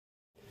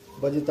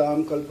ಭಜತಾಂ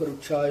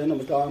ಕಲ್ಪವೃಕ್ಷಾಯ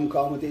ನಮತಾಂ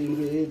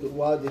ಕಾಮಧೇನುವೇ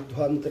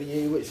ದುರ್ವಾದಿಧ್ವಾಂತರ್ಯೇ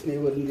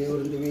ವೈಷ್ಣವೃಂದೇ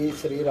ವೃಂದವೇ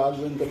ಶ್ರೀ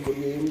ರಾಘವೇಂದ್ರ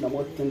ಗುರುವೇ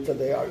ನಮೋತ್ಯಂತ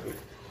ದಯಾಳುವೆ.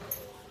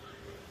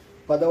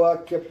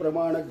 ಪದವಾಕ್ಯ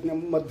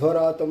ಪ್ರಮಾಣಜ್ಞಂ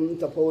ಮಧ್ವರಾತಂ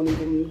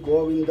ತಪೋನಿಧಿಂ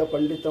ಗೋವಿಂದ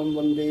ಪಂಡಿತಂ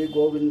ವಂದೇ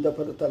ಗೋವಿಂದ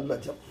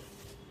ಪರತಲ್ಲಜಂ.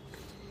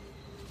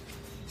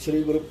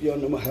 ಶ್ರೀ ಗುರುಭ್ಯೋ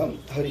ನಮಃ.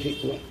 ಹರಿ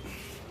ಓಂ.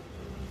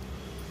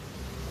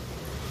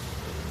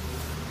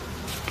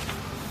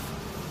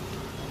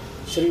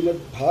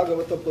 ಶ್ರೀಮದ್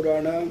ಭಾಗವತ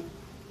ಪುರಾಣ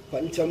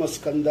ಪಂಚಮ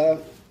ಸ್ಕಂದ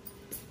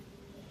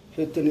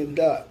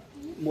ಇವತ್ತಿನಿಂದ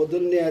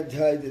ಮೊದಲನೇ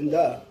ಅಧ್ಯಾಯದಿಂದ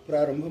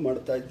ಪ್ರಾರಂಭ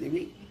ಮಾಡ್ತಾ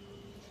ಇದ್ದೀವಿ.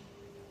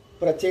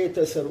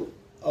 ಪ್ರಚೇತಸರು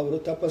ಅವರು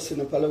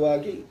ತಪಸ್ಸಿನ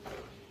ಫಲವಾಗಿ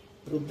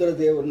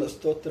ರುದ್ರದೇವರನ್ನು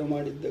ಸ್ತೋತ್ರ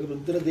ಮಾಡಿದ್ದ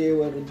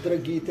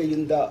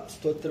ರುದ್ರಗೀತೆಯಿಂದ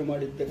ಸ್ತೋತ್ರ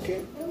ಮಾಡಿದ್ದಕ್ಕೆ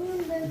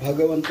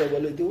ಭಗವಂತ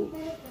ಒಲಿದು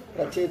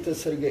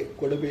ಪ್ರಚೇತಸರಿಗೆ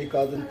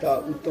ಕೊಡಬೇಕಾದಂಥ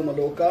ಉತ್ತಮ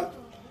ಲೋಕ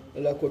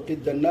ಎಲ್ಲ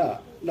ಕೊಟ್ಟಿದ್ದನ್ನು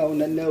ನಾವು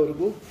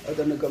ನಿನ್ನೆವರೆಗೂ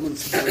ಅದನ್ನು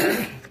ಗಮನಿಸಿದ್ದೇವೆ.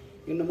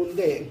 ಇನ್ನು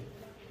ಮುಂದೆ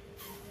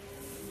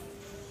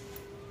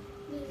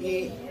ಈ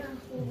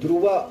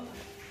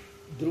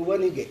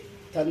ಧ್ರುವನಿಗೆ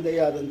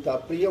ತಂದೆಯಾದಂಥ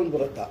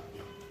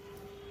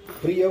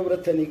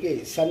ಪ್ರಿಯವ್ರತನಿಗೆ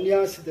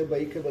ಸನ್ಯಾಸದ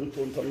ಬಯಕೆ ಬಂತು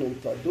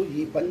ಅಂತನ್ನುವಂಥದ್ದು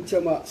ಈ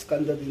ಪಂಚಮ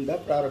ಸ್ಕಂದದಿಂದ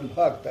ಪ್ರಾರಂಭ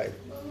ಆಗ್ತಾ ಇದೆ.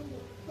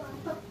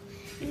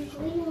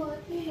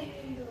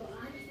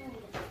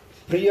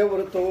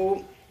 ಪ್ರಿಯವ್ರತೋ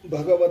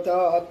ಭಗವತ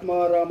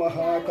ಆತ್ಮಾರಾಮಃ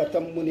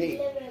ಕಥಂ ಮುನಿ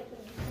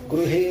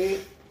ಗೃಹೇ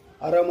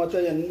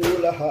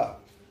ಅರಮತಯನ್ಮೂಲಃ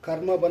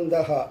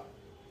ಕರ್ಮಬಂಧಃ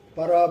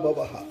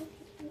ಪರಾಭವಃ.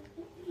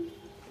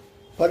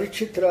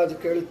 ಪರೀಕ್ಷಿತ್ ರಾಜ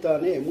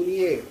ಕೇಳುತ್ತಾನೆ,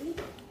 ಮುನಿಯೇ,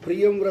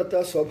 ಪ್ರಿಯವ್ರತ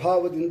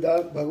ಸ್ವಭಾವದಿಂದ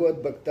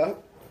ಭಗವದ್ಭಕ್ತ,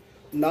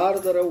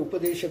 ನಾರದರ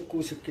ಉಪದೇಶಕ್ಕೂ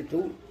ಸಿಕ್ಕಿತು.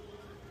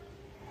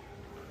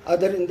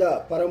 ಅದರಿಂದ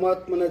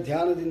ಪರಮಾತ್ಮನ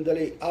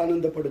ಧ್ಯಾನದಿಂದಲೇ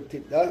ಆನಂದ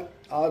ಪಡುತ್ತಿದ್ದ.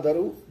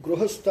 ಆದರೂ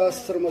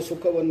ಗೃಹಸ್ಥಾಶ್ರಮ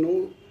ಸುಖವನ್ನು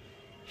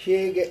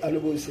ಹೇಗೆ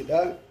ಅನುಭವಿಸಿದ?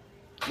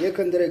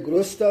 ಏಕೆಂದರೆ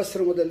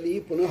ಗೃಹಸ್ಥಾಶ್ರಮದಲ್ಲಿ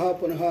ಪುನಃ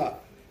ಪುನಃ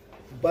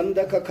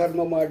ಬಂಧಕ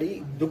ಕರ್ಮ ಮಾಡಿ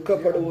ದುಃಖ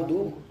ಪಡುವುದು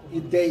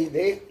ಇದ್ದೇ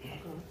ಇದೆ.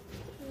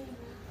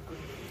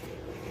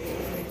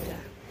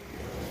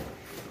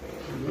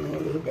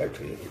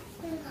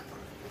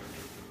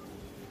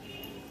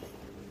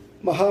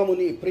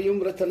 ಮಹಾಮುನಿ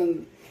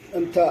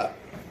ಪ್ರಿಯವ್ರತನಂಥ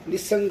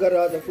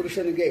ನಿಸ್ಸಂಗರಾದ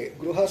ಪುರುಷನಿಗೆ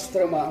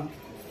ಗೃಹಾಶ್ರಮ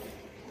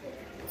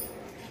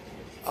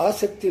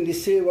ಆಸಕ್ತಿ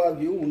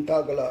ನಿಶ್ಚಯವಾಗಿಯೂ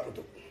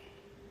ಉಂಟಾಗಲಾರದು.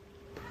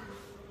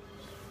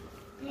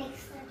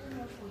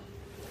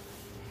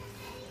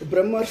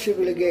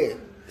 ಬ್ರಹ್ಮರ್ಷಿಗಳಿಗೆ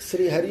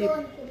ಶ್ರೀಹರಿ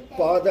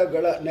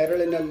ಪಾದಗಳ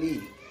ನೆರಳಿನಲ್ಲಿ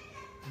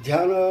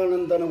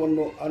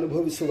ಧ್ಯಾನಾನಂದನವನ್ನು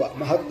ಅನುಭವಿಸುವ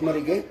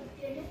ಮಹಾತ್ಮರಿಗೆ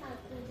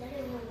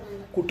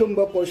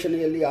ಕುಟುಂಬ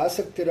ಪೋಷಣೆಯಲ್ಲಿ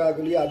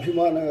ಆಸಕ್ತಿರಾಗಲಿ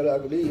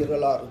ಅಭಿಮಾನಗಳಾಗಲಿ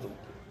ಇರಲಾರದು.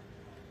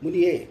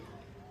 ಮುನಿಯೇ,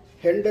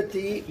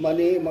 ಹೆಂಡತಿ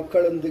ಮನೆ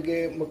ಮಕ್ಕಳೊಂದಿಗೆ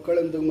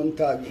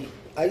ಮುಂತಾಗಿ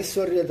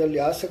ಐಶ್ವರ್ಯದಲ್ಲಿ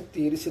ಆಸಕ್ತಿ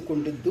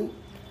ಇರಿಸಿಕೊಂಡಿದ್ದು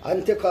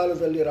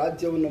ಅಂತ್ಯಕಾಲದಲ್ಲಿ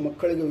ರಾಜ್ಯವನ್ನು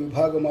ಮಕ್ಕಳಿಗೆ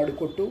ವಿಭಾಗ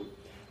ಮಾಡಿಕೊಟ್ಟು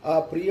ಆ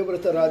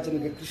ಪ್ರಿಯವ್ರತ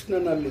ರಾಜನಿಗೆ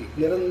ಕೃಷ್ಣನಲ್ಲಿ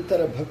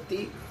ನಿರಂತರ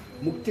ಭಕ್ತಿ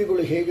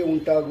ಮುಕ್ತಿಗಳು ಹೇಗೆ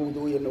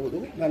ಉಂಟಾಗುವುದು ಎನ್ನುವುದು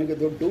ನನಗೆ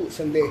ದೊಡ್ಡ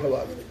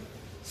ಸಂದೇಹವಾಗಿದೆ.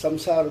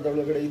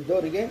 ಸಂಸಾರದೊಳಗಡೆ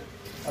ಇದ್ದವರಿಗೆ,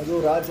 ಅದು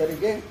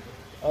ರಾಜರಿಗೆ,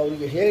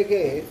 ಅವರಿಗೆ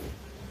ಹೇಗೆ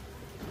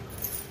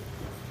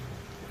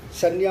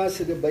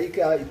ಸನ್ಯಾಸದ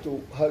ಬಯಕೆ ಆಯಿತು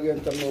ಹಾಗೆ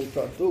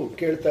ಅಂತನ್ನುವಂಥದ್ದು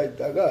ಕೇಳ್ತಾ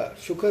ಇದ್ದಾಗ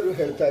ಶುಕರು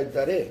ಹೇಳ್ತಾ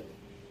ಇದ್ದಾರೆ,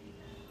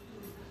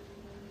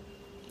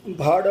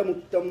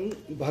 ಭಾಡಮುಕ್ತಂ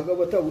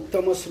ಭಗವತ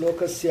ಉತ್ತಮ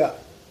ಶ್ಲೋಕಸ್ಯ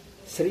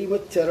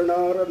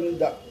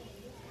ಶ್ರೀಮಚ್ಚರಣಾರಂದ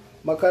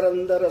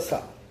ಮಕರಂದರಸ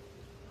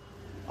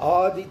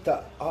ಆದಿತ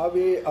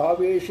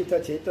ಆವೇಶಿತ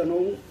ಚೇತನೋ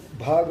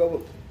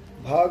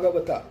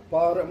ಭಾಗವತ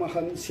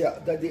ಪಾರಮಹಂಸ್ಯ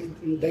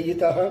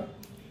ದಯಿತಃ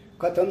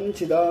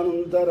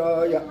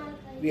ಕಥಂಚಿದಾನಂದರಾಯ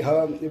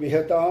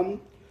ವಿಹತಾಂ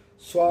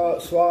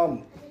ಸ್ವಾಂ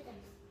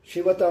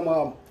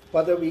ಶಿವತಮಾಂ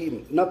ಪದವೀಂ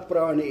ನ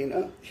ಪ್ರಾಣೇನ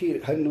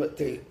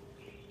ಹನ್ವತೆ.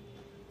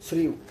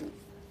 ಶ್ರೀ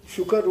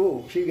ಶುಕರು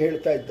ಹೀಗೆ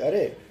ಹೇಳ್ತಾ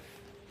ಇದ್ದಾರೆ,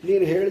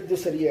 ನೀನು ಹೇಳಿದ್ದು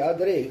ಸರಿಯೇ,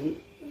 ಆದರೆ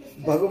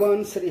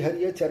ಭಗವಾನ್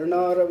ಶ್ರೀಹರಿಯ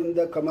ಚರಣಾರವಿಂದ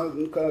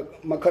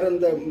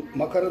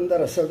ಮಕರಂದ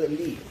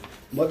ರಸದಲ್ಲಿ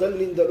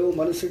ಮೊದಲಿನಿಂದಲೂ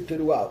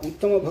ಮನಸ್ಸಿಟ್ಟಿರುವ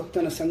ಉತ್ತಮ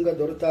ಭಕ್ತನ ಸಂಘ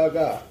ದೊರೆತಾಗ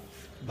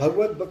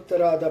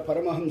ಭಗವದ್ಭಕ್ತರಾದ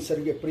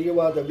ಪರಮಹಂಸರಿಗೆ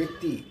ಪ್ರಿಯವಾದ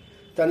ವ್ಯಕ್ತಿ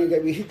ತನಗೆ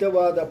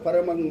ವಿಹಿತವಾದ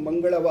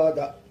ಮಂಗಳವಾದ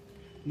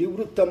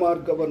ನಿವೃತ್ತ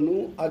ಮಾರ್ಗವನ್ನು,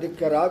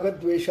 ಅದಕ್ಕೆ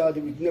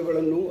ರಾಗದ್ವೇಷಾದಿ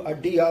ವಿಘ್ನಗಳನ್ನು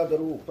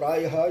ಅಡ್ಡಿಯಾದರೂ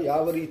ಪ್ರಾಯ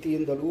ಯಾವ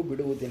ರೀತಿಯಿಂದಲೂ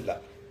ಬಿಡುವುದಿಲ್ಲ.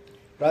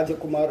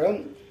 ರಾಜಕುಮಾರ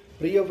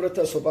ಪ್ರಿಯವ್ರತ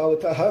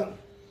ಸ್ವಭಾವತಃ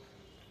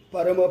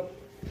ಪರಮ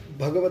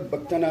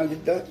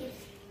ಭಗವದ್ಭಕ್ತನಾಗಿದ್ದ.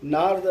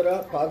 ನಾರದರ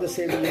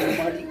ಪಾದಸೇವೆಯನ್ನು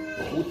ಮಾಡಿ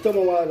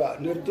ಉತ್ತಮವಾದ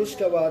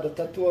ನಿರ್ದಿಷ್ಟವಾದ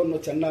ತತ್ವವನ್ನು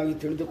ಚೆನ್ನಾಗಿ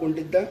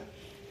ತಿಳಿದುಕೊಂಡಿದ್ದ.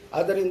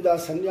 ಅದರಿಂದ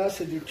ಸನ್ಯಾಸ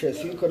ದೀಕ್ಷೆ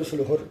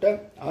ಸ್ವೀಕರಿಸಲು ಹೊರಟ.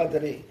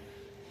 ಆದರೆ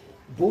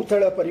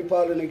ಭೂತಳ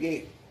ಪರಿಪಾಲನೆಗೆ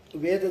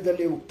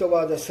ವೇದದಲ್ಲಿ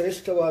ಉಕ್ತವಾದ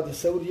ಶ್ರೇಷ್ಠವಾದ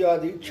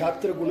ಶೌರ್ಯಾದಿ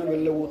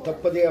ಕ್ಷಾತ್ರಗುಣವೆಲ್ಲವೂ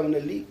ತಪ್ಪದೇ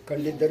ಅವನಲ್ಲಿ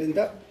ಕಂಡಿದ್ದರಿಂದ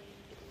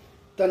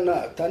ತನ್ನ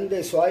ತಂದೆ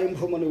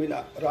ಸ್ವಯಂಭುಮನುವಿನ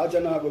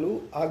ರಾಜನಾಗಲು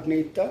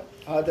ಆಜ್ಞೆಯಿತ್ತ.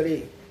 ಆದರೆ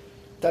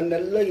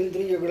ತನ್ನೆಲ್ಲ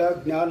ಇಂದ್ರಿಯಗಳ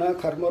ಜ್ಞಾನ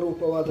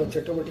ಕರ್ಮರೂಪವಾದ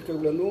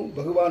ಚಟುವಟಿಕೆಗಳನ್ನು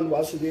ಭಗವಾನ್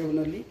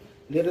ವಾಸುದೇವನಲ್ಲಿ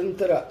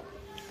ನಿರಂತರ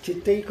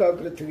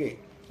ಚಿತ್ತೈಕಾಗ್ರತೆಗೆ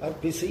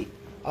ಅರ್ಪಿಸಿ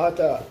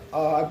ಆತ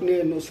ಆ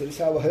ಆಜ್ಞೆಯನ್ನು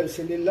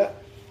ಶಿರಸಾವಹಿಸಲಿಲ್ಲ.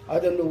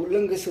 ಅದನ್ನು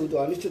ಉಲ್ಲಂಘಿಸುವುದು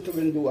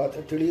ಅನುಚಿತವೆಂದು ಆತ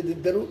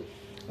ತಿಳಿಯದಿದ್ದರೂ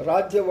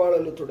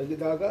ರಾಜ್ಯವಾಳಲು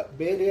ತೊಡಗಿದಾಗ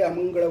ಬೇರೆ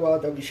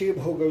ಅಮಂಗಳವಾದ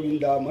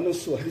ವಿಷಯಭೋಗಗಳಿಂದ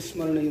ಮನಸ್ಸು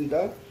ಹರಿಸ್ಮರಣೆಯಿಂದ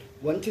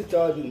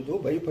ವಂಚಿತವೆಂದು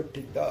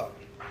ಭಯಪಟ್ಟಿದ್ದ.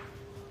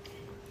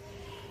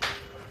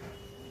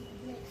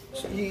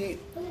 ಈ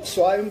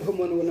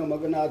ಸ್ವಯಂಭುಮನುವಿನ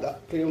ಮಗನಾದ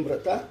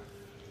ಪ್ರಿಯವ್ರತ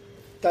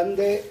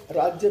ತಂದೆ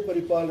ರಾಜ್ಯ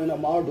ಪರಿಪಾಲನೆ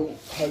ಮಾಡು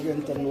ಹಾಗೆ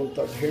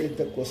ಅಂತನ್ನುವಂಥದ್ದು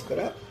ಹೇಳಿದ್ದಕ್ಕೋಸ್ಕರ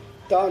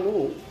ತಾನು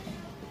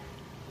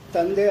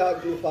ತಂದೆ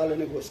ಆಜ್ಞೆ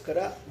ಪಾಲನೆಗೋಸ್ಕರ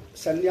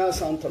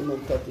ಸನ್ಯಾಸ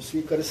ಅಂತನ್ನುವಂಥದ್ದು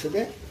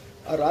ಸ್ವೀಕರಿಸದೆ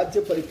ಆ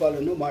ರಾಜ್ಯ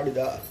ಪರಿಪಾಲನೆ ಮಾಡಿದ.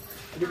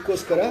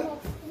 ಅದಕ್ಕೋಸ್ಕರ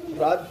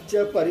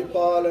ರಾಜ್ಯ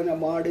ಪರಿಪಾಲನೆ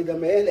ಮಾಡಿದ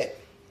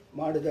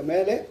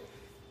ಮೇಲೆ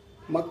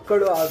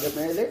ಮಕ್ಕಳು ಆದ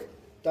ಮೇಲೆ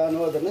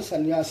ತಾನು ಅದನ್ನು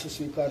ಸನ್ಯಾಸ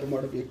ಸ್ವೀಕಾರ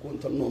ಮಾಡಬೇಕು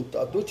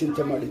ಅಂತನ್ನುವಂಥದ್ದು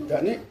ಚಿಂತೆ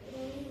ಮಾಡಿದ್ದಾನೆ.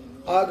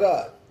 ಆಗ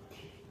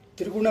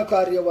ತ್ರಿಗುಣ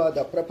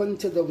ಕಾರ್ಯವಾದ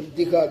ಪ್ರಪಂಚದ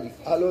ವೃದ್ಧಿಗಾಗಿ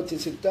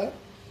ಆಲೋಚಿಸುತ್ತಾ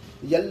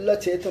ಎಲ್ಲ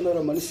ಚೇತನರ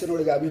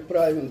ಮನಸ್ಸಿನೊಳಗೆ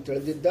ಅಭಿಪ್ರಾಯವನ್ನು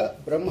ತಿಳಿದಿದ್ದ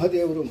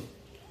ಬ್ರಹ್ಮದೇವರು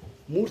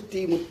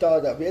ಮೂರ್ತಿ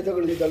ಮುಂತಾದ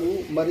ವೇದಗಳಿಂದಲೂ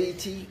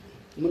ಮರೀಚಿ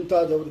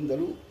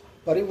ಮುಂತಾದವರಿಂದಲೂ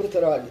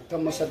ಪರಿವೃತರಾಗಿ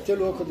ತಮ್ಮ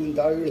ಸತ್ಯಲೋಕದಿಂದ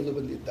ಇಳಿದು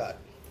ಬಂದಿದ್ದಾರೆ.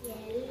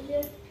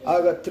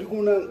 ಆಗ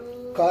ತ್ರಿಗುಣ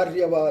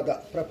ಕಾರ್ಯವಾದ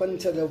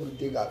ಪ್ರಪಂಚದ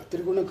ವೃದ್ಧಿಗಾಗಿ,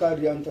 ತ್ರಿಗುಣ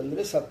ಕಾರ್ಯ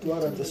ಅಂತಂದರೆ ಸತ್ವ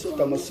ರಜಸ್ಸು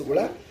ತಮಸ್ಸುಗಳ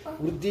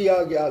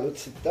ವೃದ್ಧಿಯಾಗಿ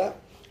ಆಲೋಚಿಸುತ್ತಾ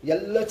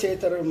ಎಲ್ಲ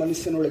ಚೇತನರ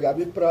ಮನಸ್ಸಿನೊಳಗೆ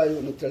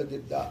ಅಭಿಪ್ರಾಯವನ್ನು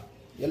ತಿಳಿದಿದ್ದ.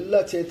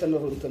 ಎಲ್ಲ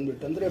ಚೇತನರು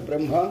ಅಂತಂದ್ಬಿಟ್ಟಂದರೆ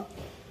ಬ್ರಹ್ಮ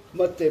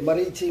ಮತ್ತು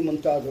ಮರೀಚಿ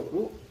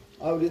ಮುಂತಾದವರು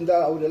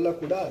ಅವರೆಲ್ಲ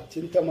ಕೂಡ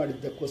ಚಿಂತೆ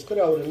ಮಾಡಿದ್ದಕ್ಕೋಸ್ಕರ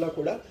ಅವರೆಲ್ಲ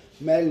ಕೂಡ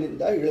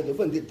ಮೇಲಿನಿಂದ ಇಳಿದು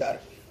ಬಂದಿದ್ದಾರೆ.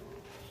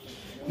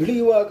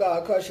 ಇಳಿಯುವಾಗ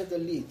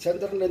ಆಕಾಶದಲ್ಲಿ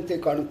ಚಂದ್ರನಂತೆ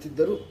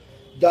ಕಾಣುತ್ತಿದ್ದರು.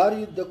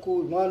 ದಾರಿಯುದ್ದಕ್ಕೂ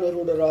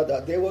ವಿಮಾನರೂಢರಾದ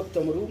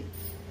ದೇವೋತ್ತಮರು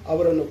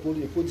ಅವರನ್ನು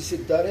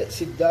ಪೂಜಿಸಿದ್ದಾರೆ.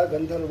 ಸಿದ್ಧ,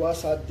 ಗಂಧರ್ವ,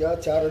 ಸಾಧ್ಯ,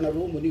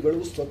 ಚಾರಣರು,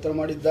 ಮುನಿಗಳು ಸ್ತೋತ್ರ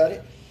ಮಾಡಿದ್ದಾರೆ.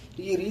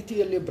 ಈ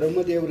ರೀತಿಯಲ್ಲಿ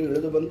ಬ್ರಹ್ಮದೇವರು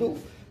ಇಳಿದು ಬಂದು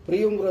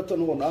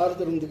ಪ್ರಿಯವ್ರತನು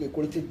ನಾರದರೊಂದಿಗೆ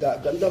ಕುಳಿತಿದ್ದ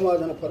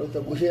ಗಂಧಮಾದನ ಪರ್ವತ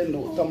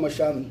ಗುಹೆಯನ್ನು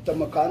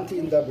ತಮ್ಮ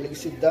ಕಾಂತಿಯಿಂದ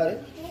ಬೆಳಗಿಸಿದ್ದಾರೆ.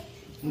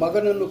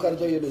 ಮಗನನ್ನು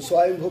ಕರೆದೊಯ್ಯಲು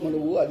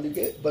ಸ್ವಯಂಭುಮನುವು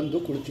ಅಲ್ಲಿಗೆ ಬಂದು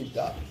ಕುಳಿತಿದ್ದ.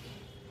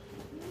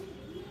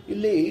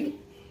 ಇಲ್ಲಿ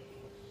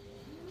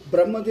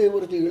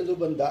ಬ್ರಹ್ಮದೇವರಿಗೆ ಇಳಿದು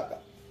ಬಂದಾಗ,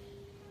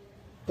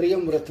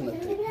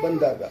 ಪ್ರಿಯವ್ರತನಂತೆ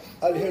ಬಂದಾಗ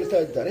ಅಲ್ಲಿ ಹೇಳ್ತಾ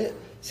ಇದ್ದಾರೆ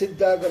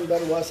ಸಿದ್ಧ,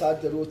 ಗಂಧರ್ವ,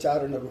 ಸಾಧ್ಯರು,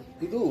 ಚಾರಣರು.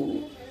 ಇದು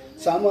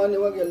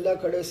ಸಾಮಾನ್ಯವಾಗಿ ಎಲ್ಲ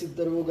ಕಡೆ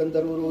ಸಿದ್ಧರು,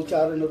 ಗಂಧರ್ವರು,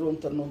 ಚಾರಣರು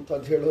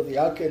ಅಂತನ್ನುವಂಥದ್ದು ಹೇಳೋದು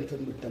ಯಾಕೆ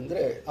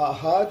ಅಂತಂದ್ಬಿಟ್ಟಂದರೆ ಆ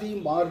ಹಾದಿ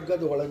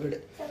ಮಾರ್ಗದ ಒಳಗಡೆ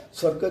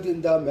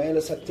ಸ್ವರ್ಗದಿಂದ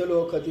ಮೇಲೆ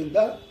ಸತ್ಯಲೋಕದಿಂದ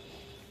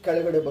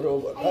ಕೆಳಗಡೆ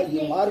ಬರೋವಾಗ ಈ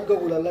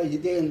ಮಾರ್ಗಗಳೆಲ್ಲ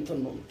ಇದೆ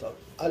ಅಂತನ್ನುವಂಥದ್ದು.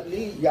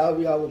 ಅಲ್ಲಿ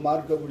ಯಾವ್ಯಾವ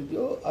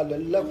ಮಾರ್ಗಗಳಿದೆಯೋ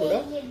ಅಲ್ಲೆಲ್ಲ ಕೂಡ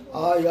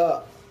ಆಯಾ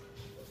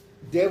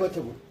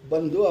ದೇವತೆಗಳು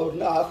ಬಂದು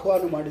ಅವ್ರನ್ನ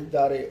ಆಹ್ವಾನ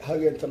ಮಾಡಿದ್ದಾರೆ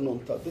ಹಾಗೆ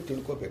ಅಂತನ್ನುವಂಥದ್ದು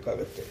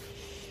ತಿಳ್ಕೋಬೇಕಾಗತ್ತೆ.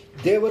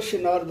 ದೇವರ್ಷಿ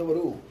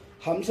ನಾರದವರು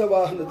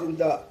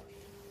ಹಂಸವಾಹನದಿಂದ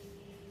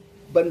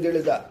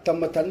ಬಂದಿಳಿದ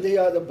ತಮ್ಮ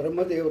ತಂದೆಯಾದ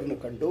ಬ್ರಹ್ಮದೇವರನ್ನು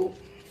ಕಂಡು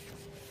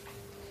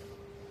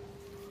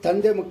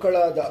ತಂದೆ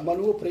ಮಕ್ಕಳಾದ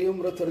ಮನು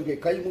ಪ್ರಿಯವ್ರತರಿಗೆ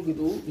ಕೈ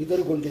ಮುಗಿದು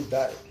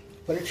ಎದುರುಗೊಂಡಿದ್ದಾರೆ.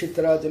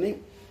 ಪರೀಕ್ಷಿತರಾಜನೇ,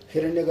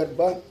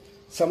 ಹಿರಣ್ಯಗರ್ಭ,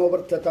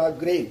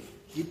 ಸಮವರ್ತತಾಗ್ರೇ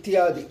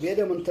ಇತ್ಯಾದಿ ವೇದ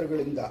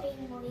ಮಂತ್ರಗಳಿಂದ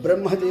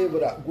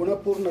ಬ್ರಹ್ಮದೇವರ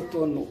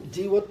ಗುಣಪೂರ್ಣತ್ವವನ್ನು,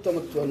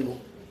 ಜೀವೋತ್ತಮತ್ವವನ್ನು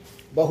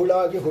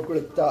ಬಹುಳಾಗಿ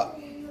ಹೊಗಳುತ್ತಾ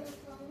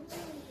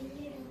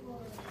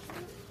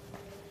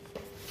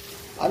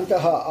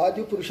ಅಂತಹ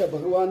ಆದಿಪುರುಷ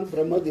ಭಗವಾನ್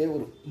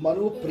ಬ್ರಹ್ಮದೇವರು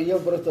ಮನು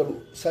ಪ್ರಿಯವ್ರತರು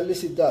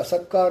ಸಲ್ಲಿಸಿದ್ದ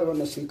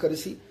ಸತ್ಕಾರವನ್ನು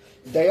ಸ್ವೀಕರಿಸಿ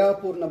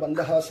ದಯಾಪೂರ್ಣ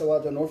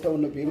ಮಂದಹಾಸವಾದ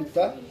ನೋಟವನ್ನು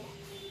ಬೀರುತ್ತಾ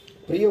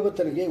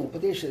ಪ್ರಿಯವ್ರತನಿಗೆ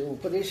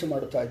ಉಪದೇಶ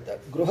ಮಾಡುತ್ತಾ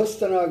ಇದ್ದಾರೆ.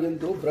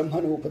 ಗೃಹಸ್ಥನಾಗೆಂದು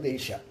ಬ್ರಹ್ಮನ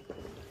ಉಪದೇಶ.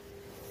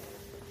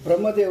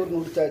 ಬ್ರಹ್ಮದೇವರು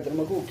ನೋಡ್ತಾ ಇದ್ದಾರೆ,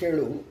 ಮಗು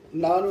ಕೇಳು,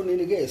 ನಾನು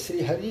ನಿನಗೆ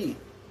ಶ್ರೀಹರಿ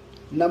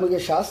ನಮಗೆ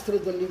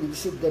ಶಾಸ್ತ್ರದಲ್ಲಿ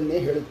ವಿಧಿಸಿದ್ದನ್ನೇ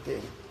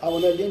ಹೇಳುತ್ತೇನೆ.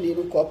 ಅವನಲ್ಲಿ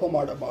ನೀನು ಕೋಪ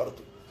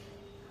ಮಾಡಬಾರದು.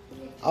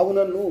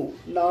 ಅವನನ್ನು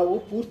ನಾವು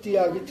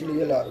ಪೂರ್ತಿಯಾಗಿ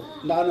ತಿಳಿಯಲಾರು.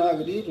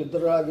 ನಾನಾಗಲಿ,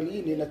 ರುದ್ರರಾಗಲಿ,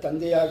 ನಿನ್ನ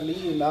ತಂದೆಯಾಗಲಿ,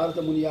 ನಾರದ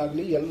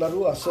ಮುನಿಯಾಗಲಿ ಎಲ್ಲರೂ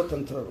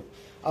ಅಸ್ವತಂತ್ರರು.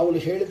 ಅವನು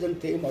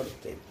ಹೇಳಿದಂತೆ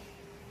ಮಾಡುತ್ತೇನೆ.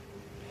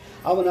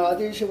 ಅವನ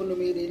ಆದೇಶವನ್ನು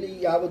ಮೀರಿ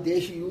ಯಾವ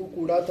ದೇಶಿಯೂ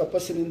ಕೂಡ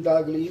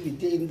ತಪಸ್ಸಿನಿಂದಾಗಲಿ,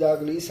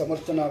 ವಿದ್ಯೆಯಿಂದಾಗಲಿ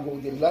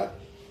ಸಮರ್ಥನಾಗುವುದಿಲ್ಲ.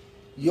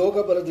 ಯೋಗ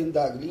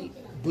ಬಲದಿಂದಾಗಲಿ,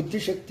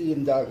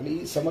 ಬುದ್ಧಿಶಕ್ತಿಯಿಂದಾಗಲಿ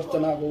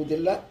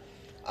ಸಮರ್ಥನಾಗುವುದಿಲ್ಲ.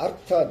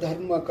 ಅರ್ಥ,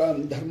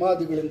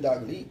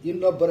 ಧರ್ಮಾದಿಗಳಿಂದಾಗಲಿ,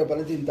 ಇನ್ನೊಬ್ಬರ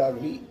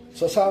ಬಲದಿಂದಾಗಲಿ,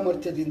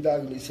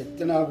 ಸ್ವಸಾಮರ್ಥ್ಯದಿಂದಾಗಲಿ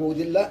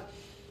ಶಕ್ತನಾಗುವುದಿಲ್ಲ.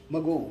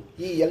 ಮಗು,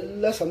 ಈ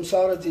ಎಲ್ಲ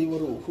ಸಂಸಾರ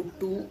ಜೀವರು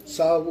ಹುಟ್ಟು,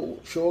 ಸಾವು,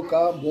 ಶೋಕ,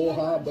 ಮೋಹ,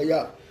 ಭಯ,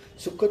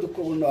 ಸುಖ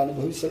ದುಃಖವನ್ನು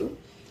ಅನುಭವಿಸಲು,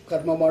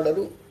 ಕರ್ಮ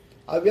ಮಾಡಲು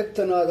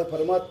ಅವ್ಯಕ್ತನಾದ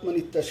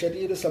ಪರಮಾತ್ಮನಿತ್ತ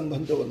ಶರೀರ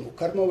ಸಂಬಂಧವನ್ನು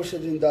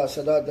ಕರ್ಮವಶದಿಂದ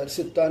ಸದಾ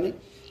ಧರಿಸುತ್ತಾನೆ.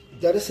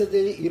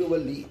 ಧರಿಸದೇ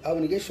ಇರುವಲ್ಲಿ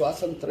ಅವನಿಗೆ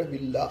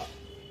ಸ್ವಾತಂತ್ರ್ಯವಿಲ್ಲ.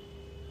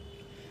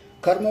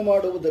 ಕರ್ಮ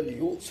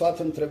ಮಾಡುವುದಲ್ಲಿಯೂ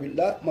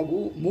ಸ್ವಾತಂತ್ರ್ಯವಿಲ್ಲ. ಮಗು,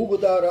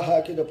 ಮೂಗುದಾರ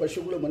ಹಾಕಿದ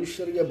ಪಶುಗಳು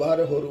ಮನುಷ್ಯರಿಗೆ ಭಾರ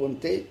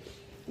ಹೊರುವಂತೆ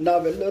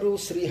ನಾವೆಲ್ಲರೂ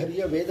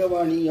ಶ್ರೀಹರಿಯ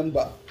ವೇದವಾಣಿ ಎಂಬ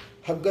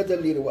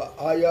ಹಗ್ಗದಲ್ಲಿರುವ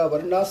ಆಯಾ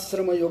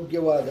ವರ್ಣಾಶ್ರಮ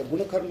ಯೋಗ್ಯವಾದ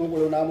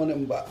ಗುಣಕರ್ಮಗಳು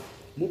ನಾಮನೆಂಬ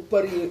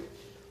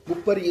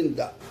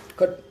ಮುಪ್ಪರಿಯಿಂದ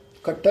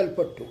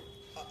ಕಟ್ಟಲ್ಪಟ್ಟು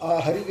ಆ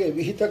ಹರಿಗೆ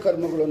ವಿಹಿತ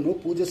ಕರ್ಮಗಳನ್ನು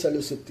ಪೂಜೆ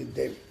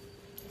ಸಲ್ಲಿಸುತ್ತಿದ್ದೇವೆ.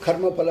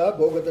 ಕರ್ಮಫಲ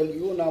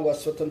ಭೋಗದಲ್ಲಿಯೂ ನಾವು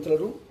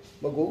ಅಸ್ವತಂತ್ರರು.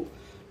 ಮಗು,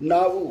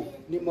 ನಾವು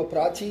ನಿಮ್ಮ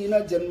ಪ್ರಾಚೀನ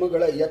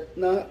ಜನ್ಮಗಳ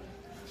ಯತ್ನ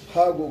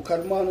ಹಾಗೂ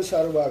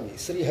ಕರ್ಮಾನುಸಾರವಾಗಿ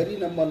ಶ್ರೀಹರಿ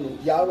ನಮ್ಮನ್ನು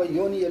ಯಾವ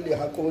ಯೋನಿಯಲ್ಲಿ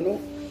ಹಾಕುವನೋ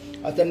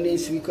ಅದನ್ನೇ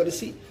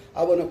ಸ್ವೀಕರಿಸಿ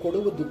ಅವನು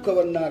ಕೊಡುವ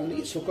ದುಃಖವನ್ನಾಗಲಿ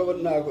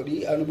ಸುಖವನ್ನಾಗಲಿ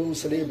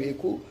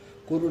ಅನುಭವಿಸಲೇಬೇಕು.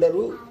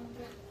 ಕುರುಡರು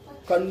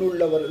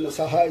ಕಣ್ಣುಳ್ಳವರ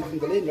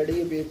ಸಹಾಯದಿಂದಲೇ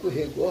ನಡೆಯಬೇಕು,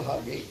 ಹೇಗೋ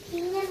ಹಾಗೆ.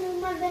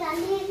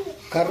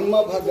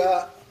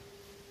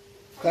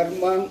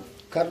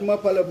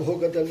 ಕರ್ಮಫಲ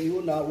ಭೋಗದಲ್ಲಿಯೂ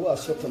ನಾವು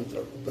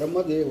ಅಸ್ವತಂತ್ರರು.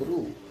 ಬ್ರಹ್ಮದೇವರು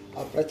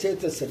ಆ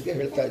ಪ್ರಚೇತಸರಿಗೆ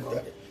ಹೇಳ್ತಾ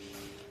ಇದ್ದಾರೆ.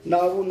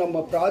 ನಾವು ನಮ್ಮ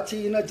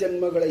ಪ್ರಾಚೀನ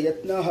ಜನ್ಮಗಳ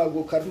ಯತ್ನ ಹಾಗೂ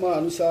ಕರ್ಮ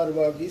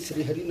ಅನುಸಾರವಾಗಿ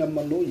ಶ್ರೀಹರಿ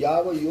ನಮ್ಮನ್ನು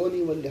ಯಾವ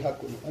ಯೋನಿಯಲ್ಲಿ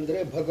ಹಾಕುನು, ಅಂದರೆ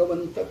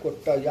ಭಗವಂತ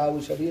ಕೊಟ್ಟ ಯಾವ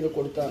ಶರೀರ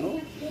ಕೊಡ್ತಾನೋ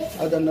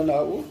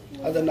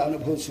ಅದನ್ನು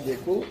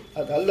ಅನುಭವಿಸಬೇಕು.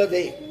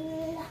 ಅದಲ್ಲದೆ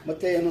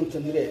ಮತ್ತೆ ಏನು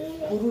ಅಂತಂದರೆ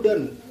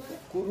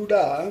ಕುರುಡ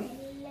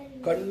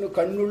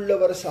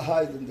ಕಣ್ಣುಳ್ಳವರ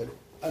ಸಹಾಯದಿಂದಲೇ,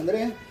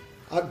 ಅಂದರೆ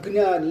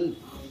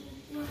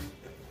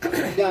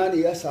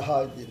ಅಜ್ಞಾನಿಯ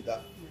ಸಹಾಯದಿಂದ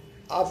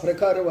ಆ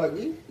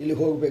ಪ್ರಕಾರವಾಗಿ ಇಲ್ಲಿ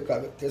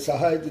ಹೋಗಬೇಕಾಗುತ್ತೆ.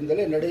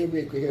 ಸಹಾಯದಿಂದಲೇ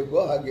ನಡೆಯಬೇಕು, ಹೇಗೋ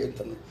ಹಾಗೆ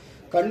ಅಂತನೂ.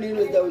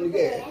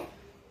 ಕಣ್ಣಿಲ್ಲದವನಿಗೆ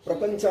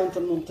ಪ್ರಪಂಚ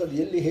ಅಂತನ್ನುವಂಥದ್ದು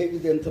ಎಲ್ಲಿ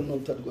ಹೇಗಿದೆ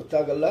ಅಂತನ್ನುವಂಥದ್ದು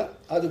ಗೊತ್ತಾಗಲ್ಲ.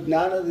 ಅದು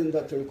ಜ್ಞಾನದಿಂದ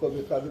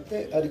ತಿಳ್ಕೋಬೇಕಾಗುತ್ತೆ.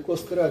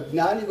 ಅದಕ್ಕೋಸ್ಕರ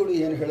ಜ್ಞಾನಿಗಳು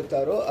ಏನು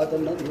ಹೇಳ್ತಾರೋ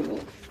ಅದನ್ನು ನೀವು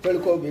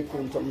ತಿಳ್ಕೋಬೇಕು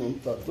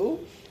ಅಂತನ್ನುವಂಥದ್ದು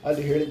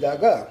ಅಲ್ಲಿ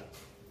ಹೇಳಿದಾಗ,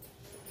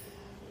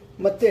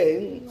 ಮತ್ತು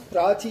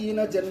ಪ್ರಾಚೀನ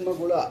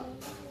ಜನ್ಮಗಳ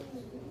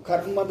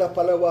ಕರ್ಮದ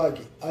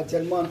ಫಲವಾಗಿ ಆ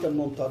ಜನ್ಮ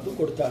ಅಂತನ್ನುವಂಥದ್ದು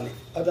ಕೊಡ್ತಾನೆ.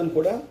 ಅದನ್ನು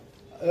ಕೂಡ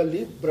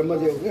ಅಲ್ಲಿ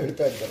ಬ್ರಹ್ಮದೇವರು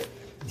ಹೇಳ್ತಾ ಇದ್ದಾರೆ.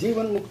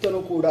 ಜೀವನ್ಮುಕ್ತನು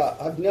ಕೂಡ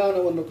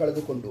ಅಜ್ಞಾನವನ್ನು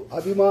ಕಳೆದುಕೊಂಡು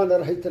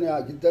ಅಭಿಮಾನರಹಿತನೇ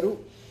ಆಗಿದ್ದರೂ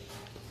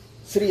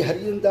ಶ್ರೀ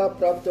ಹರಿಯಿಂದ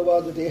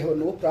ಪ್ರಾಪ್ತವಾದ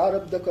ದೇಹವನ್ನು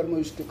ಪ್ರಾರಬ್ಧ ಕರ್ಮ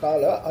ಇಷ್ಟು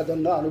ಕಾಲ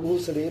ಅದನ್ನು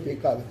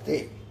ಅನುಭವಿಸಲೇಬೇಕಾಗುತ್ತೆ.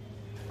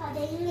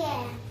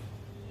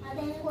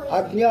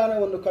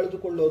 ಅಜ್ಞಾನವನ್ನು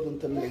ಕಳೆದುಕೊಳ್ಳೋದು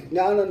ಅಂತಂದರೆ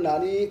ಜ್ಞಾನವನ್ನು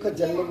ಅನೇಕ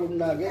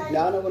ಜನ್ಮಗಳನ್ನಾಗೆ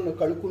ಜ್ಞಾನವನ್ನು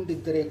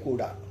ಕಳ್ಕೊಂಡಿದ್ದರೆ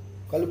ಕೂಡ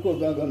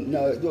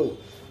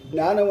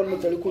ಜ್ಞಾನವನ್ನು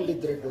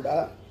ತಿಳ್ಕೊಂಡಿದ್ದರೆ ಕೂಡ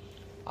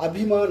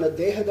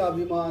ದೇಹದ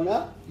ಅಭಿಮಾನ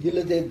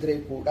ಇಲ್ಲದೇ ಇದ್ದರೆ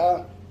ಕೂಡ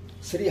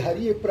ಶ್ರೀ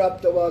ಹರಿಯ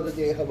ಪ್ರಾಪ್ತವಾದ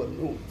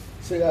ದೇಹವನ್ನು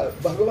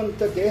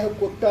ಭಗವಂತ ದೇಹ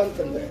ಕೊಟ್ಟ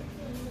ಅಂತಂದರೆ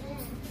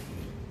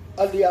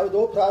ಅಲ್ಲಿ ಯಾವುದೋ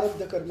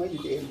ಪ್ರಾರಬ್ಧ ಕರ್ಮ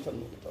ಇದೆ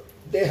ಅಂತನ್ನುವಂಥದ್ದು.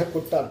 ದೇಹ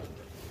ಕೊಟ್ಟ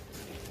ಅಂತಂದರೆ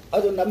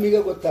ಅದು ನಮಗೆ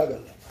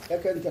ಗೊತ್ತಾಗಲ್ಲ.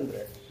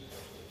 ಯಾಕೆಂತಂದರೆ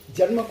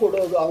ಜನ್ಮ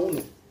ಕೊಡೋದು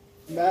ಅವನು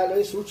ಮೇಲೆ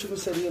ಸೂಕ್ಷ್ಮ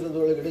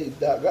ಶರೀರದೊಳಗಡೆ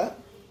ಇದ್ದಾಗ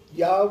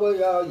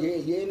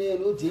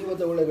ಏನೇನು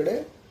ಜೀವದ ಒಳಗಡೆ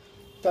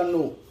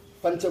ತನ್ನ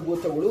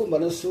ಪಂಚಭೂತಗಳು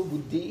ಮನಸ್ಸು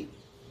ಬುದ್ಧಿ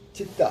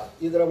ಚಿತ್ತ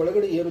ಇದರ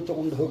ಒಳಗಡೆ ಏನು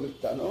ತಗೊಂಡು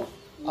ಹೋಗಿರ್ತಾನೋ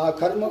ಆ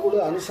ಕರ್ಮಗಳು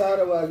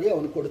ಅನುಸಾರವಾಗಿ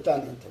ಅವನು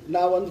ಕೊಡ್ತಾನೆ ಅಂತ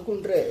ನಾವು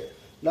ಅಂದ್ಕೊಂಡ್ರೆ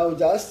ನಾವು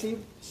ಜಾಸ್ತಿ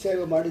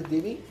ಸೇವೆ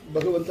ಮಾಡಿದ್ದೀವಿ,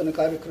 ಭಗವಂತನ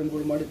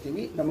ಕಾರ್ಯಕ್ರಮಗಳು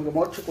ಮಾಡಿದ್ದೀವಿ, ನಮಗೆ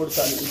ಮೋಕ್ಷ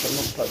ಕೊಡ್ತಾನೆ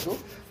ಅಂತನ್ನುವಂಥದ್ದು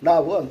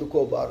ನಾವು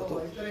ಅಂದುಕೋಬಾರ್ದು.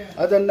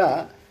 ಅದನ್ನು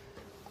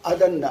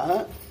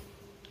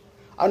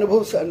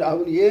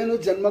ಅವನು ಏನು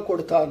ಜನ್ಮ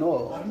ಕೊಡ್ತಾನೋ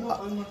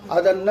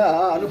ಅದನ್ನು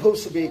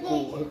ಅನುಭವಿಸಬೇಕು.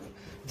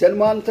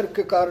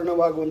 ಜನ್ಮಾಂತರಕ್ಕೆ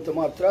ಕಾರಣವಾಗುವಂಥ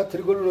ಮಾತ್ರ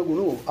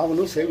ತ್ರಿಗುಣಗುಣು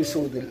ಅವನು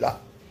ಸೇವಿಸುವುದಿಲ್ಲ.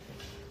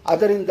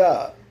 ಅದರಿಂದ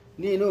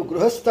ನೀನು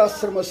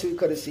ಗೃಹಸ್ಥಾಶ್ರಮ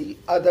ಸ್ವೀಕರಿಸಿ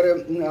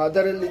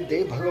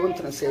ಅದರಲ್ಲಿದ್ದೇ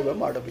ಭಗವಂತನ ಸೇವೆ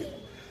ಮಾಡಬೇಕು.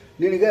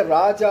 ನಿನಗೆ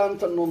ರಾಜ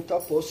ಅಂತನ್ನುವಂಥ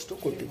ಪೋಸ್ಟು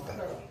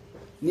ಕೊಟ್ಟಿದ್ದಾರೆ.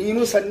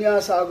 ನೀನು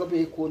ಸನ್ಯಾಸ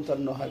ಆಗಬೇಕು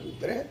ಅಂತನ್ನೋ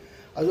ಹಾಗಿದ್ದರೆ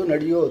ಅದು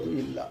ನಡೆಯೋದು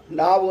ಇಲ್ಲ.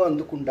 ನಾವು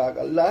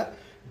ಅಂದುಕೊಂಡಾಗಲ್ಲ.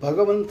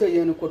 ಭಗವಂತ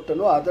ಏನು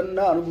ಕೊಟ್ಟನೋ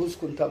ಅದನ್ನು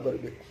ಅನುಭವಿಸ್ಕೊತಾ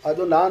ಬರಬೇಕು.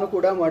 ಅದು ನಾನು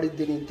ಕೂಡ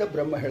ಮಾಡಿದ್ದೀನಿ ಅಂತ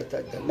ಬ್ರಹ್ಮ ಹೇಳ್ತಾ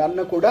ಇದ್ದೆ.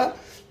 ನನ್ನ ಕೂಡ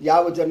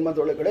ಯಾವ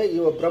ಜನ್ಮದೊಳಗಡೆ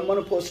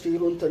ಬ್ರಹ್ಮನ ಪೋಸ್ಟ್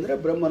ಇರು ಅಂತಂದರೆ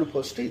ಬ್ರಹ್ಮನ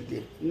ಪೋಸ್ಟ್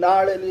ಇದ್ದೀನಿ.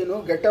 ನಾಳೆ ನೀನು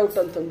ಗೆಟ್ ಔಟ್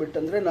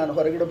ಅಂತಂದ್ಬಿಟ್ಟಂದರೆ ನಾನು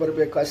ಹೊರಗಡೆ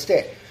ಬರಬೇಕು ಅಷ್ಟೇ.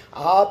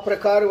 ಆ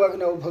ಪ್ರಕಾರವಾಗಿ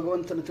ನಾವು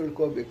ಭಗವಂತನ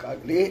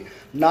ತಿಳ್ಕೋಬೇಕಾಗಲಿ.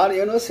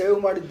 ನಾನೇನೋ ಸೇವೆ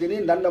ಮಾಡಿದ್ದೀನಿ,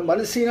 ನನ್ನ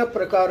ಮನಸ್ಸಿನ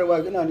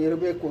ಪ್ರಕಾರವಾಗಿ ನಾನು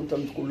ಇರಬೇಕು ಅಂತ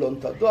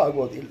ಅಂದ್ಕೊಳ್ಳುವಂಥದ್ದು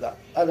ಆಗೋದಿಲ್ಲ.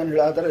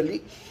 ಅದರಲ್ಲಿ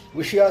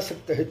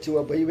ವಿಷಯಾಸಕ್ತಿ ಹೆಚ್ಚುವ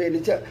ಭಯವೇ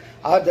ನಿಜ.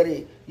 ಆದರೆ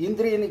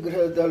ಇಂದ್ರಿಯ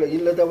ನಿಗ್ರಹದ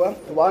ಇಲ್ಲದವ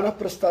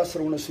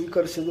ವಾನಪ್ರಸ್ಥಾಶ್ರಮವನ್ನು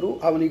ಸ್ವೀಕರಿಸಿದರೂ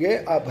ಅವನಿಗೆ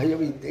ಆ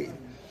ಭಯವಿದ್ದೇ.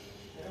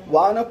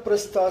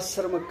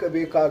 ವಾನಪ್ರಸ್ಥಾಶ್ರಮಕ್ಕೆ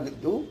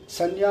ಬೇಕಾಗಿದ್ದು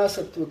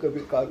ಸನ್ಯಾಸತ್ವಕ್ಕೆ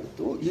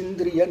ಬೇಕಾಗಿದ್ದು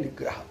ಇಂದ್ರಿಯ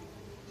ನಿಗ್ರಹ.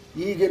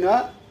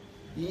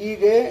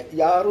 ಈಗ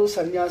ಯಾರು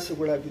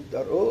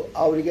ಸನ್ಯಾಸಿಗಳಾಗಿದ್ದಾರೋ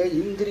ಅವರಿಗೆ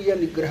ಇಂದ್ರಿಯ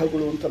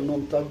ನಿಗ್ರಹಗಳು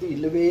ಅಂತನ್ನುವಂಥದ್ದು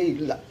ಇಲ್ಲವೇ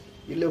ಇಲ್ಲ,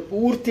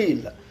 ಪೂರ್ತಿ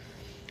ಇಲ್ಲ.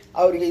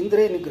 ಅವರಿಗೆ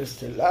ಇಂದ್ರಿಯ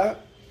ನಿಗ್ರಹಿಸ್ತಿಲ್ಲ.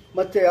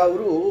 ಮತ್ತು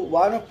ಅವರು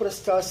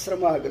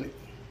ವಾನಪ್ರಸ್ಥಾಶ್ರಮ ಆಗಲಿ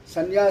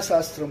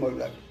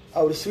ಸನ್ಯಾಸಾಶ್ರಮಗಳಾಗಲಿ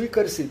ಅವರು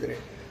ಸ್ವೀಕರಿಸಿದರೆ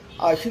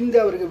ಆ ಹಿಂದೆ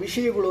ಅವರಿಗೆ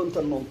ವಿಷಯಗಳು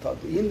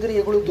ಅಂತನ್ನುವಂಥದ್ದು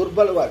ಇಂದ್ರಿಯಗಳು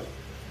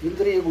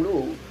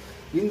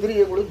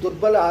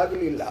ದುರ್ಬಲ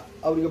ಆಗಲಿಲ್ಲ,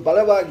 ಅವರಿಗೆ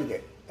ಬಲವಾಗಿದೆ.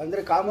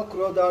 ಅಂದರೆ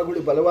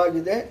ಕಾಮಕ್ರೋಧಗಳು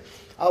ಬಲವಾಗಿದೆ.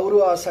 ಅವರು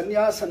ಆ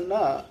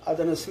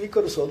ಅದನ್ನು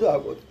ಸ್ವೀಕರಿಸೋದು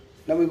ಆಗೋದು.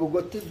 ನಮಗೆ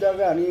ಗೊತ್ತಿದ್ದಾಗ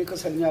ಅನೇಕ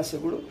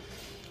ಸನ್ಯಾಸಿಗಳು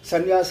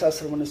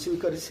ಸನ್ಯಾಸಾಶ್ರಮವನ್ನು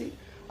ಸ್ವೀಕರಿಸಿ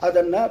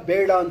ಅದನ್ನು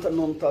ಬೇಡ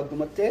ಅಂತನ್ನುವಂಥದ್ದು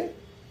ಮತ್ತು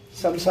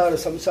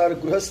ಸಂಸಾರ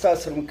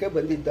ಗೃಹಸ್ಥಾಶ್ರಮಕ್ಕೆ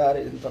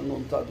ಬಂದಿದ್ದಾರೆ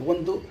ಅಂತನ್ನುವಂಥದ್ದು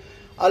ಒಂದು.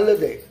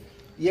 ಅಲ್ಲದೆ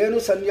ಏನು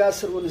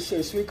ಸನ್ಯಾಸವನ್ನು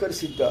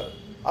ಸ್ವೀಕರಿಸಿದ್ದಾರೆ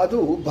ಅದು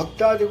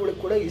ಭಕ್ತಾದಿಗಳು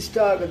ಕೂಡ ಇಷ್ಟ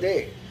ಆಗದೆ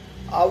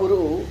ಅವರು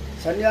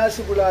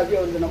ಸನ್ಯಾಸಿಗಳಾಗಿ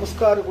ಅವರಿಗೆ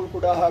ನಮಸ್ಕಾರಗಳು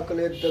ಕೂಡ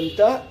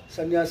ಹಾಕಲಿದ್ದಂಥ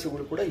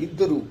ಸನ್ಯಾಸಿಗಳು ಕೂಡ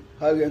ಇದ್ದರು.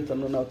 ಹಾಗೆ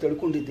ಅಂತಲೂ ನಾವು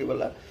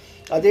ತಿಳ್ಕೊಂಡಿದ್ದೀವಲ್ಲ.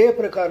 ಅದೇ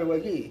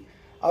ಪ್ರಕಾರವಾಗಿ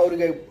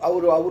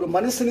ಅವರು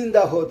ಮನಸ್ಸಿನಿಂದ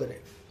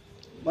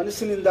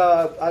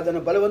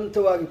ಅದನ್ನು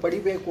ಬಲವಂತವಾಗಿ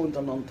ಪಡಿಬೇಕು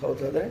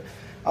ಅಂತನ್ನುವಂಥದ್ದಾದರೆ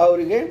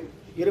ಅವರಿಗೆ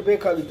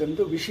ಇರಬೇಕಾಗಿದ್ದಂಥ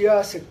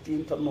ವಿಷಯಾಸಕ್ತಿ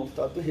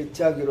ಅಂತನ್ನುವಂಥದ್ದು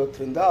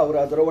ಹೆಚ್ಚಾಗಿರೋದ್ರಿಂದ ಅವರು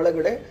ಅದರ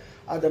ಒಳಗಡೆ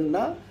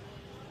ಅದನ್ನು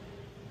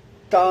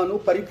ತಾನು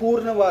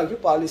ಪರಿಪೂರ್ಣವಾಗಿ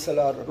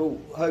ಪಾಲಿಸಲಾರರು.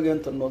 ಹಾಗೆ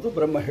ಅಂತನ್ನೋದು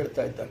ಬ್ರಹ್ಮ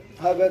ಹೇಳ್ತಾ ಇದ್ದಾನೆ.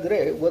 ಹಾಗಾದರೆ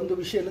ಒಂದು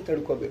ವಿಷಯನ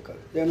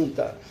ತಿಳ್ಕೋಬೇಕಾಗುತ್ತೆ. ಏನಂತ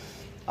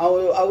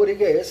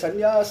ಅವರಿಗೆ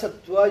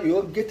ಸನ್ಯಾಸತ್ವ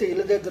ಯೋಗ್ಯತೆ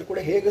ಇಲ್ಲದೇ ಇದ್ದರೂ ಕೂಡ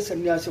ಹೇಗೆ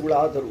ಸನ್ಯಾಸಿಗಳು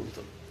ಆದರು ಅಂತ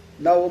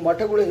ನಾವು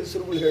ಮಠಗಳ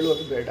ಹೆಸರುಗಳು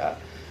ಹೇಳೋದು ಬೇಡ.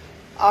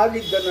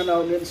 ಆಗಿದ್ದನ್ನು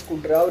ನಾವು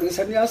ನೆನೆಸ್ಕೊಂಡ್ರೆ ಅವರಿಗೆ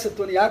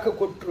ಸನ್ಯಾಸತ್ವನ ಯಾಕೆ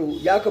ಕೊಟ್ಟರು,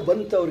 ಯಾಕೆ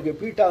ಬಂತು ಅವರಿಗೆ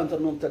ಪೀಠ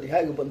ಅಂತನ್ನುವಂಥದ್ದು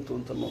ಹೇಗೆ ಬಂತು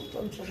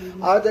ಅಂತನ್ನುವಂಥದ್ದು.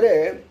 ಆದರೆ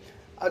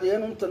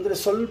ಅದೇನು ಅಂತಂದರೆ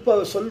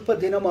ಸ್ವಲ್ಪ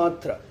ದಿನ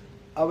ಮಾತ್ರ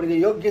ಅವರಿಗೆ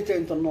ಯೋಗ್ಯತೆ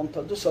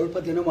ಅಂತನ್ನುವಂಥದ್ದು ಸ್ವಲ್ಪ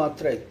ದಿನ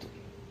ಮಾತ್ರ ಇತ್ತು.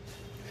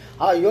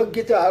 ಆ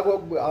ಯೋಗ್ಯತೆ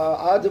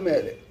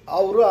ಆದಮೇಲೆ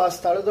ಅವರು ಆ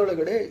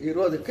ಸ್ಥಳದೊಳಗಡೆ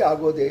ಇರೋದಕ್ಕೆ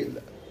ಆಗೋದೇ ಇಲ್ಲ.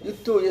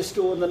 ಇತ್ತು ಎಷ್ಟು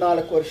ಒಂದು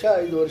 4 ವರ್ಷ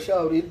 5 ವರ್ಷ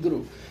ಅವರು ಇದ್ದರು.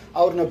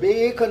 ಅವ್ರನ್ನ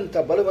ಬೇಕಂತ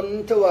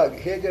ಬಲವಂತವಾಗಿ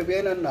ಹೇಗೆ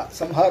ವೇನನ್ನು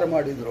ಸಂಹಾರ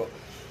ಮಾಡಿದ್ರು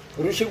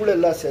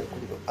ಋಷಿಗಳೆಲ್ಲ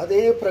ಸೇರಿಕೊಂಡು,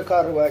 ಅದೇ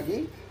ಪ್ರಕಾರವಾಗಿ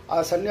ಆ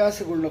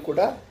ಸನ್ಯಾಸಿಗಳನ್ನ ಕೂಡ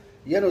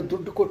ಏನೋ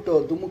ದುಡ್ಡು ಕೊಟ್ಟು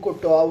ದುಮ್ಮು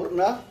ಕೊಟ್ಟು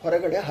ಅವ್ರನ್ನ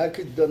ಹೊರಗಡೆ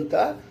ಹಾಕಿದ್ದಂಥ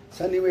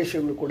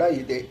ಸನ್ನಿವೇಶಗಳು ಕೂಡ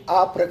ಇದೆ. ಆ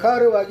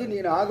ಪ್ರಕಾರವಾಗಿ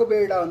ನೀನು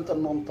ಆಗಬೇಡ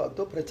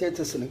ಅಂತನ್ನುವಂಥದ್ದು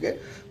ಪ್ರಚೇತಸನಿಗೆ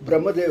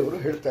ಬ್ರಹ್ಮದೇವರು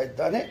ಹೇಳ್ತಾ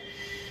ಇದ್ದಾನೆ.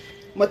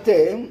 ಮತ್ತು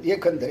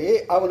ಏಕೆಂದರೆ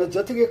ಅವನ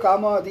ಜೊತೆಗೆ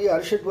ಕಾಮಾದಿ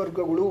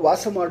ಅರ್ಷಡ್ವರ್ಗಗಳು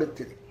ವಾಸ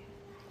ಮಾಡುತ್ತಿದೆ.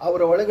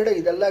 ಅವರ ಒಳಗಡೆ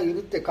ಇದೆಲ್ಲ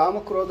ಇರುತ್ತೆ,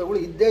 ಕಾಮಕ್ರೋಧಗಳು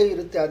ಇದ್ದೇ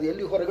ಇರುತ್ತೆ, ಅದು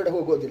ಎಲ್ಲಿ ಹೊರಗಡೆ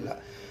ಹೋಗೋದಿಲ್ಲ.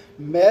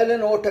 ಮೇಲೆ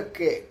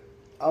ನೋಟಕ್ಕೆ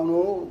ಅವನು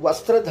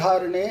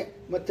ವಸ್ತ್ರಧಾರಣೆ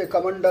ಮತ್ತು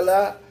ಕಮಂಡಲ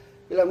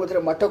ಇಲ್ಲ ಅಂದರೆ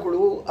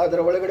ಮಠಗಳು ಅದರ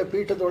ಒಳಗಡೆ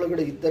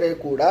ಪೀಠದೊಳಗಡೆ ಇದ್ದರೆ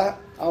ಕೂಡ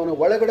ಅವನ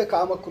ಒಳಗಡೆ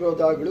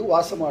ಕಾಮಕ್ರೋಧಗಳು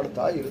ವಾಸ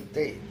ಮಾಡ್ತಾ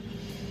ಇರುತ್ತೆ.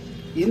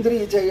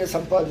 ಇಂದ್ರಿಯ ಜಯ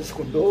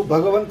ಸಂಪಾದಿಸಿಕೊಂಡು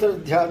ಭಗವಂತನ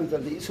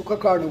ಧ್ಯಾನದಲ್ಲಿ ಸುಖ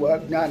ಕಾಣುವ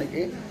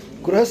ಜ್ಞಾನಿಗೆ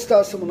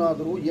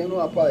ಗೃಹಸ್ಥಾಶ್ರಮನಾದರೂ ಏನೂ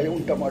ಅಪಾಯ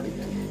ಉಂಟು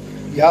ಮಾಡಿತ್ತು.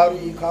 ಯಾರು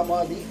ಈ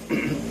ಕಾಮಾದಿ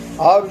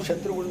 6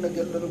 ಶತ್ರುಗಳನ್ನ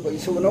ಗೆಲ್ಲಲು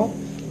ಬಯಸುವನೋ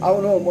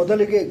ಅವನು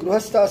ಮೊದಲಿಗೆ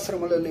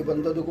ಗೃಹಸ್ಥಾಶ್ರಮದಲ್ಲಿ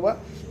ಬಂದೊದಗುವ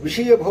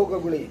ವಿಷಯ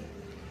ಭೋಗಗಳೇ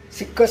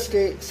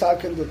ಸಿಕ್ಕಷ್ಟೇ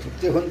ಸಾಕೆಂದು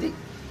ತೃಪ್ತಿ ಹೊಂದಿ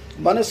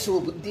ಮನಸ್ಸು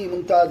ಬುದ್ಧಿ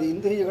ಮುಂತಾದ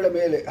ಇಂದ್ರಿಯಗಳ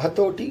ಮೇಲೆ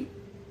ಹತೋಟಿ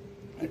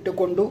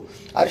ಇಟ್ಟುಕೊಂಡು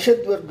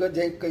ಅರ್ಷದ್ವರ್ಗ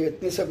ಜಯಕ್ಕೆ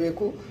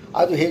ಯತ್ನಿಸಬೇಕು.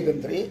 ಅದು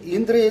ಹೇಗೆಂದರೆ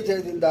ಇಂದ್ರಿಯ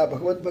ಜಯದಿಂದ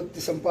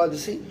ಭಗವದ್ಭಕ್ತಿ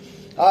ಸಂಪಾದಿಸಿ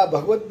ಆ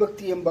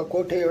ಭಗವದ್ಭಕ್ತಿ ಎಂಬ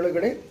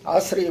ಕೋಟೆಯೊಳಗಡೆ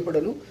ಆಶ್ರಯ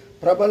ಪಡಲು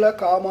ಪ್ರಬಲ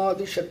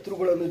ಕಾಮಾದಿ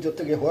ಶತ್ರುಗಳನ್ನು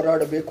ಜೊತೆಗೆ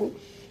ಹೋರಾಡಬೇಕು.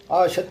 ಆ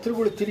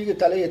ಶತ್ರುಗಳು ತಿರುಗಿ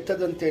ತಲೆ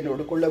ಎತ್ತದಂತೆ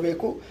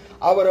ನೋಡಿಕೊಳ್ಳಬೇಕು.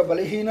 ಅವರ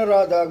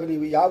ಬಲಹೀನರಾದಾಗ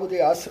ನೀವು ಯಾವುದೇ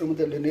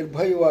ಆಶ್ರಮದಲ್ಲಿ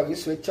ನಿರ್ಭಯವಾಗಿ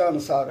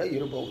ಸ್ವೇಚ್ಛಾನುಸಾರ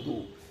ಇರಬಹುದು.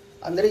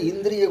 ಅಂದರೆ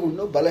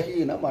ಇಂದ್ರಿಯಗಳನ್ನು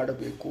ಬಲಹೀನ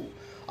ಮಾಡಬೇಕು.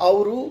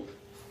 ಅವರು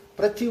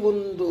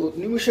ಪ್ರತಿಯೊಂದು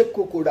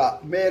ನಿಮಿಷಕ್ಕೂ ಕೂಡ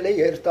ಮೇಲೆ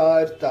ಏರ್ತಾ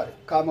ಇರ್ತಾರೆ,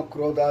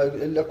 ಕಾಮಕ್ರೋಧ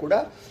ಎಲ್ಲ ಕೂಡ.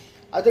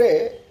 ಆದರೆ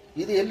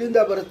ಇದು ಎಲ್ಲಿಂದ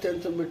ಬರುತ್ತೆ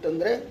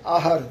ಅಂತಂದ್ಬಿಟ್ಟಂದರೆ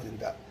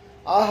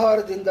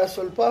ಆಹಾರದಿಂದ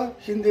ಸ್ವಲ್ಪ,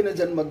 ಹಿಂದಿನ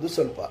ಜನ್ಮದ್ದು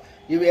ಸ್ವಲ್ಪ,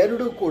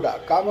 ಇವೆರಡೂ ಕೂಡ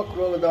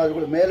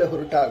ಕಾಮಕ್ರೋಧಗಳ ಮೇಲೆ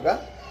ಹೊರಟಾಗ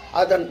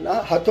ಅದನ್ನು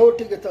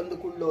ಹತೋಟಿಗೆ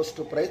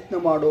ತಂದುಕೊಳ್ಳುವಷ್ಟು ಪ್ರಯತ್ನ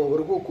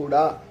ಮಾಡೋವರೆಗೂ ಕೂಡ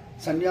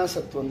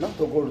ಸನ್ಯಾಸತ್ವವನ್ನು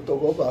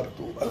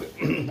ತಗೋಬಾರ್ದು.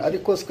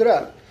 ಅದಕ್ಕೋಸ್ಕರ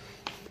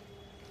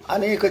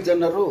ಅನೇಕ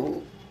ಜನರು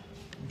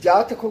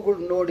ಜಾತಕಗಳು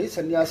ನೋಡಿ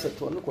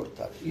ಸನ್ಯಾಸತ್ವವನ್ನು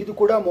ಕೊಡ್ತಾರೆ. ಇದು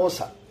ಕೂಡ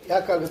ಮೋಸ.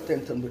 ಯಾಕಾಗುತ್ತೆ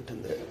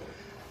ಅಂತಂದ್ಬಿಟ್ಟಂದರೆ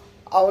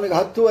ಅವನಿಗೆ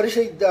 10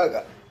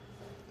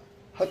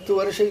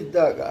 ವರ್ಷ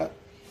ಇದ್ದಾಗ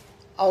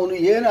ಅವನು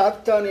ಏನು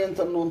ಆಗ್ತಾನೆ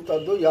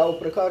ಅಂತನ್ನುವಂಥದ್ದು, ಯಾವ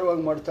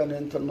ಪ್ರಕಾರವಾಗಿ ಮಾಡ್ತಾನೆ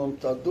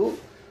ಅಂತನ್ನುವಂಥದ್ದು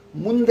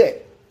ಮುಂದೆ.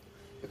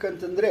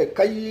 ಯಾಕಂತಂದರೆ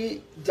ಕೈ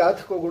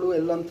ಜಾತಕಗಳು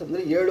ಎಲ್ಲ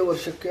ಅಂತಂದರೆ 7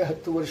 ವರ್ಷಕ್ಕೆ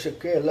 10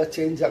 ವರ್ಷಕ್ಕೆ ಎಲ್ಲ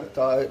ಚೇಂಜ್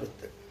ಆಗ್ತಾ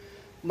ಇರುತ್ತೆ.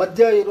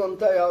 ಮಧ್ಯ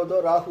ಇರುವಂಥ ಯಾವುದೋ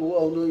ರಾಹು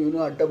ಇವನು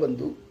ಅಡ್ಡ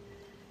ಬಂದು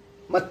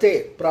ಮತ್ತೆ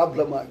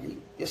ಪ್ರಾಬ್ಲಮ್ ಆಗಿ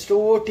ಎಷ್ಟೋ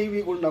ಟಿ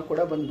ವಿಗಳ್ನ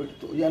ಕೂಡ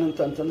ಬಂದುಬಿಡ್ತು.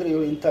 ಏನಂತಂದರೆ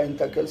ಇವರು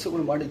ಇಂಥ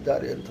ಕೆಲಸಗಳು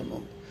ಮಾಡಿದ್ದಾರೆ ಅಂತನೋ.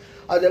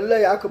 ಅದೆಲ್ಲ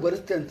ಯಾಕೆ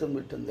ಬರುತ್ತೆ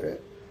ಅಂತಂದ್ಬಿಟ್ಟಂದರೆ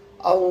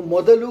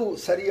ಮೊದಲು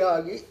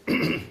ಸರಿಯಾಗಿ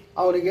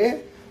ಅವನಿಗೆ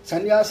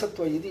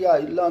ಸನ್ಯಾಸತ್ವ ಇದೆಯಾ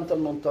ಇಲ್ಲ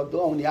ಅಂತನ್ನುವಂಥದ್ದು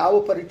ಅವನು ಯಾವ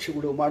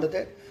ಪರೀಕ್ಷೆಗಳು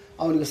ಮಾಡದೆ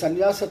ಅವನಿಗೆ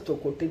ಸನ್ಯಾಸತ್ವ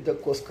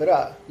ಕೊಟ್ಟಿದ್ದಕ್ಕೋಸ್ಕರ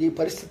ಈ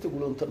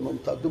ಪರಿಸ್ಥಿತಿಗಳು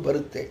ಅಂತನ್ನುವಂಥದ್ದು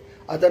ಬರುತ್ತೆ.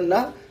 ಅದನ್ನು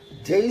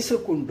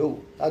ಜಯಿಸಿಕೊಂಡು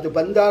ಅದು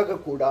ಬಂದಾಗ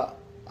ಕೂಡ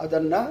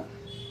ಅದನ್ನು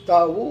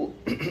ತಾವು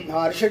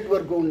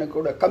ಅರ್ಷಡ್ವರ್ಗವನ್ನು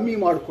ಕೂಡ ಕಮ್ಮಿ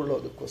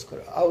ಮಾಡಿಕೊಳ್ಳೋದಕ್ಕೋಸ್ಕರ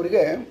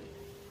ಅವರಿಗೆ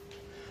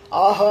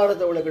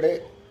ಆಹಾರದ ಒಳಗಡೆ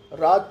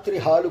ರಾತ್ರಿ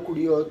ಹಾಲು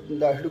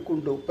ಕುಡಿಯೋದ್ರಿಂದ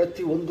ಹಿಡ್ಕೊಂಡು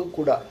ಪ್ರತಿಯೊಂದು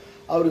ಕೂಡ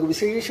ಅವ್ರಿಗೆ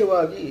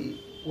ವಿಶೇಷವಾಗಿ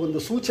ಒಂದು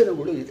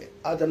ಸೂಚನೆಗಳು ಇದೆ.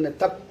 ಅದನ್ನು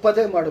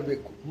ತಪ್ಪದೇ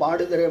ಮಾಡಬೇಕು.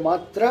 ಮಾಡಿದರೆ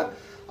ಮಾತ್ರ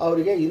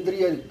ಅವರಿಗೆ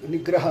ಇಂದ್ರಿಯ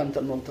ನಿಗ್ರಹ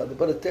ಅಂತನ್ನುವಂಥದ್ದು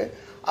ಬರುತ್ತೆ.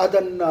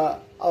 ಅದನ್ನು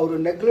ಅವರು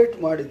ನೆಗ್ಲೆಕ್ಟ್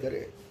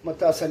ಮಾಡಿದರೆ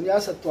ಮತ್ತು ಆ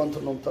ಸನ್ಯಾಸತ್ವ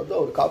ಅಂತನ್ನುವಂಥದ್ದು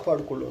ಅವ್ರು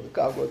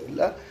ಕಾಪಾಡಿಕೊಳ್ಳೋದಕ್ಕೆ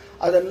ಆಗೋದಿಲ್ಲ.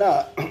 ಅದನ್ನು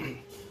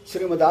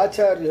ಶ್ರೀಮದ್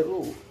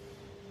ಆಚಾರ್ಯರು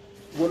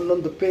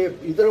ಒಂದೊಂದು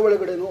ಇದರ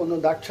ಒಳಗಡೆನೂ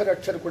ಒಂದೊಂದು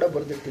ಅಕ್ಷರ ಕೂಡ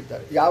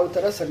ಬರೆದಿಟ್ಟಿದ್ದಾರೆ, ಯಾವ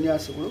ಥರ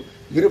ಸನ್ಯಾಸಿಗಳು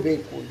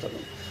ಇರಬೇಕು ಅಂತ.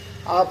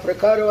 ಆ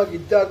ಪ್ರಕಾರವಾಗಿ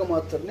ಇದ್ದಾಗ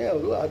ಮಾತ್ರನೇ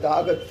ಅವರು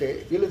ಅದಾಗತ್ತೆ.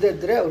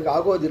 ಇಲ್ಲದಿದ್ದರೆ ಅವ್ರಿಗೆ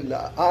ಆಗೋದಿಲ್ಲ.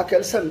 ಆ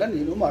ಕೆಲಸನ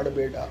ನೀನು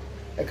ಮಾಡಬೇಡ.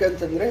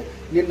 ಯಾಕೆಂತಂದರೆ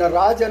ನಿನ್ನ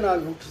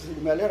ರಾಜನಾಗಿ ಹುಟ್ಟಿಸಿದ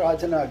ಮೇಲೆ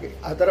ರಾಜನಾಗಿ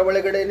ಅದರ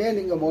ಒಳಗಡೆನೇ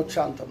ನಿಂಗೆ ಮೋಕ್ಷ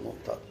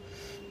ಅಂತನ್ನುವಂಥದ್ದು.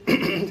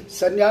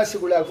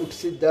 ಸನ್ಯಾಸಿಗಳಾಗಿ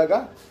ಹುಟ್ಟಿಸಿದ್ದಾಗ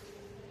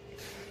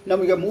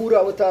ನಮಗೆ 3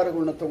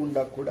 ಅವತಾರಗಳನ್ನ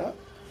ತಗೊಂಡಾಗ ಕೂಡ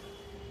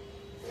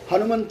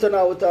ಹನುಮಂತನ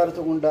ಅವತಾರ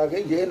ತಗೊಂಡಾಗ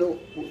ಏನು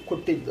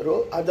ಕೊಟ್ಟಿದ್ದರೋ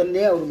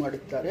ಅದನ್ನೇ ಅವರು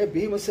ಮಾಡಿದ್ದಾರೆ.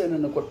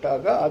 ಭೀಮಸೇನನ್ನು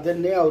ಕೊಟ್ಟಾಗ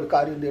ಅದನ್ನೇ ಅವರು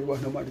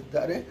ಕಾರ್ಯನಿರ್ವಹಣೆ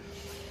ಮಾಡಿದ್ದಾರೆ.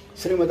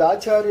 ಶ್ರೀಮದ್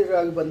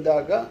ಆಚಾರ್ಯರಾಗಿ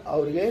ಬಂದಾಗ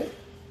ಅವರಿಗೆ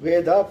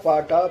ವೇದ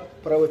ಪಾಠ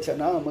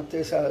ಪ್ರವಚನ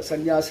ಮತ್ತು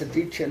ಸನ್ಯಾಸ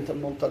ದೀಕ್ಷೆ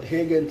ಅಂತನ್ನುವಂಥದ್ದು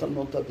ಹೇಗೆ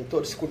ಅಂತನ್ನುವಂಥದ್ದು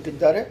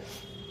ತೋರಿಸಿಕೊಟ್ಟಿದ್ದಾರೆ.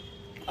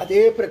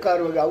 ಅದೇ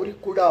ಪ್ರಕಾರವಾಗಿ ಅವ್ರಿಗೆ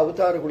ಕೂಡ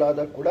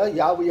ಅವತಾರಗಳಾದಾಗ ಕೂಡ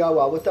ಯಾವ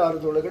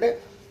ಅವತಾರದೊಳಗಡೆ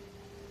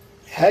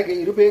ಹೇಗೆ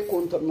ಇರಬೇಕು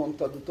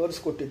ಅಂತನ್ನುವಂಥದ್ದು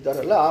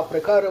ತೋರಿಸ್ಕೊಟ್ಟಿದ್ದಾರಲ್ಲ, ಆ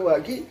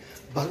ಪ್ರಕಾರವಾಗಿ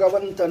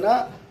ಭಗವಂತನ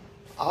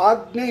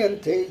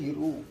ಆಜ್ಞೆಯಂತೆ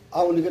ಇರು.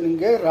 ಅವನಿಗೆ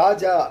ನಿಮಗೆ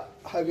ರಾಜ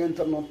ಹಾಗೆ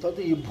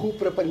ಅಂತನ್ನುವಂಥದ್ದು ಈ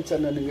ಭೂಪ್ರಪಂಚ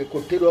ನನಗೆ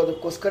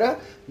ಕೊಟ್ಟಿರೋದಕ್ಕೋಸ್ಕರ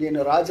ನೀನು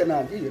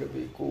ರಾಜನಾಗಿ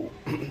ಇರಬೇಕು.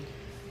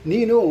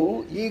 ನೀನು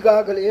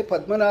ಈಗಾಗಲೇ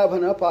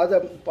ಪದ್ಮನಾಭನ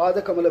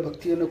ಪಾದಕಮಲ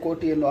ಭಕ್ತಿಯನ್ನು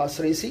ಕೋಟಿಯನ್ನು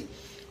ಆಶ್ರಯಿಸಿ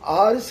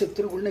 6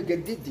 ಶತ್ರುಗಳನ್ನ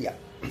ಗೆದ್ದಿದ್ದೀಯ.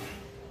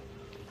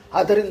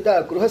 ಅದರಿಂದ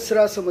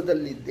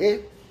ಗೃಹಸ್ಥಾಶ್ರಮದಲ್ಲಿದ್ದೇ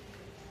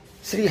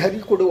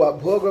ಶ್ರೀಹರಿ ಕೊಡುವ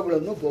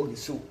ಭೋಗಗಳನ್ನು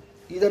ಭೋಗಿಸು.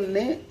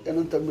 ಇದನ್ನೇ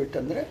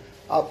ಏನಂತಂದ್ಬಿಟ್ಟಂದರೆ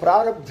ಆ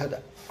ಪ್ರಾರಬ್ಧದ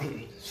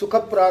ಸುಖ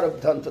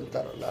ಪ್ರಾರಬ್ಧ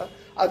ಅಂತಂತಾರಲ್ಲ,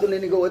 ಅದು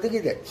ನಿನಗೆ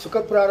ಒದಗಿದೆ. ಸುಖ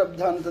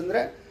ಪ್ರಾರಬ್ಧ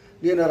ಅಂತಂದರೆ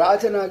ನೀನು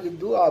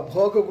ರಾಜನಾಗಿದ್ದು ಆ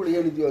ಭೋಗಗಳು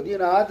ಏನಿದೆಯೋ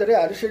ನೀನು ಆದರೆ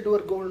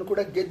ಅರಿಷಡ್ವರ್ಗಗಳನ್ನು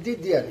ಕೂಡ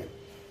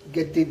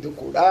ಗೆದ್ದಿದ್ದು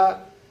ಕೂಡ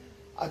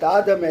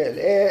ಅದಾದ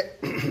ಮೇಲೆ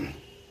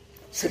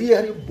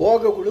ಶ್ರೀಹರಿ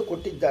ಭೋಗಗಳು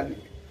ಕೊಟ್ಟಿದ್ದಾನೆ.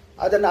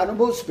 ಅದನ್ನು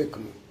ಅನುಭವಿಸ್ಬೇಕು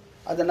ನೀವು.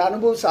 ಅದನ್ನು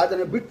ಅನುಭವಿಸಿ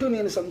ಅದನ್ನು ಬಿಟ್ಟು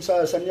ನೀನು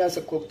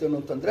ಸನ್ಯಾಸಕ್ಕೆ ಹೋಗ್ತೇನೆ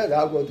ಅಂತಂದರೆ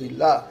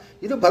ಅದಾಗೋದಿಲ್ಲ.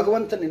 ಇದು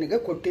ಭಗವಂತ ನಿನಗೆ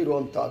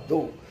ಕೊಟ್ಟಿರುವಂಥದ್ದು.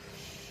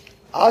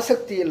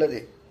 ಆಸಕ್ತಿ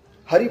ಇಲ್ಲದೆ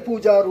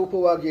ಹರಿಪೂಜಾ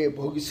ರೂಪವಾಗಿಯೇ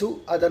ಭೋಗಿಸು.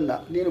 ಅದನ್ನು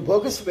ನೀನು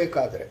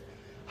ಭೋಗಿಸಬೇಕಾದ್ರೆ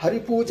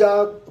ಹರಿಪೂಜಾ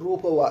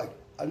ರೂಪವಾಗಿ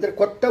ಅಂದರೆ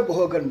ಕೊಟ್ಟ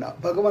ಭೋಗನ್ನ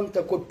ಭಗವಂತ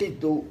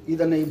ಕೊಟ್ಟಿದ್ದು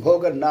ಇದನ್ನು ಈ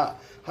ಭೋಗನ್ನ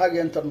ಹಾಗೆ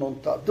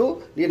ಅಂತನ್ನುವಂಥದ್ದು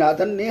ನೀನು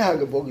ಅದನ್ನೇ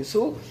ಹಾಗೆ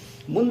ಭೋಗಿಸು.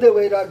 ಮುಂದೆ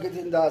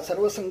ವೈರಾಗ್ಯದಿಂದ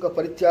ಸರ್ವಸಂಗ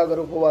ಪರಿತ್ಯಾಗ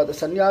ರೂಪವಾದ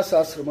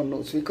ಸನ್ಯಾಸಾಶ್ರಮವನ್ನು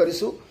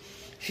ಸ್ವೀಕರಿಸು.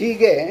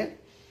 ಹೀಗೆ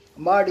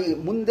ಮಾಡಿ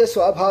ಮುಂದೆ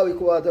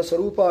ಸ್ವಾಭಾವಿಕವಾದ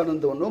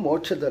ಸ್ವರೂಪಾನಂದವನ್ನು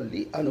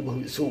ಮೋಕ್ಷದಲ್ಲಿ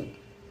ಅನುಭವಿಸು.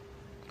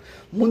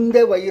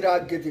 ಮುಂದೆ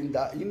ವೈರಾಗ್ಯದಿಂದ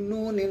ಇನ್ನೂ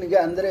ನಿನಗೆ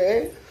ಅಂದರೆ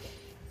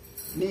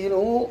ನೀನು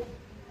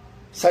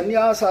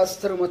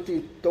ಸನ್ಯಾಸಾಶ್ರಮತಿ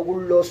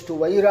ತಗೊಳ್ಳೋಷ್ಟು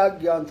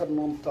ವೈರಾಗ್ಯ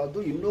ಅಂತನ್ನುವಂಥದ್ದು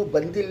ಇನ್ನೂ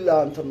ಬಂದಿಲ್ಲ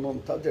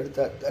ಅಂತನ್ನುವಂಥದ್ದು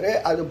ಹೇಳ್ತಾ ಇರ್ತಾರೆ.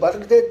 ಅದು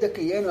ಬರದೇ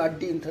ಇದ್ದಕ್ಕೆ ಏನು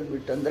ಅಡ್ಡಿ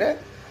ಅಂತಂದ್ಬಿಟ್ಟಂದರೆ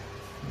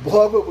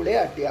ಭೋಗಗಳೇ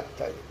ಅಡ್ಡಿ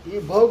ಆಗ್ತಾ ಇದೆ.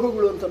 ಈ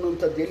ಭೋಗಗಳು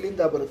ಅಂತನ್ನುವಂಥದ್ದು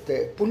ಎಲ್ಲಿಂದ ಬರುತ್ತೆ?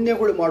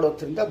 ಪುಣ್ಯಗಳು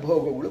ಮಾಡೋದ್ರಿಂದ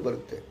ಭೋಗಗಳು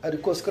ಬರುತ್ತೆ.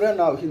 ಅದಕ್ಕೋಸ್ಕರ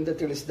ನಾವು ಹಿಂದೆ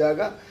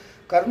ತಿಳಿಸಿದಾಗ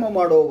ಕರ್ಮ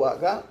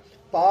ಮಾಡೋವಾಗ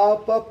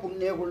ಪಾಪ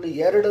ಪುಣ್ಯಗಳನ್ನ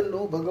ಎರಡನ್ನೂ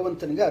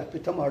ಭಗವಂತನಿಗೆ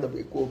ಅರ್ಪಿತ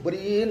ಮಾಡಬೇಕು.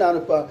 ಬರೀ ನಾನು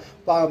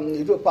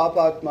ಇದು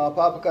ಪಾಪಾತ್ಮ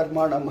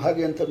ಪಾಪಕರ್ಮಾಣಂ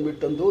ಹಾಗೆ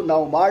ಅಂತಂದ್ಬಿಟ್ಟಂದು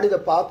ನಾವು ಮಾಡಿದ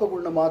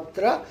ಪಾಪಗಳನ್ನ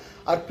ಮಾತ್ರ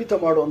ಅರ್ಪಿತ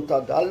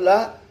ಮಾಡುವಂಥದ್ದು ಅಲ್ಲ,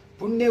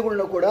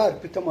 ಪುಣ್ಯಗಳನ್ನ ಕೂಡ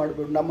ಅರ್ಪಿತ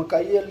ಮಾಡಬೇಕು. ನಮ್ಮ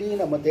ಕೈಯಲ್ಲಿ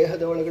ನಮ್ಮ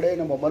ದೇಹದ ಒಳಗಡೆ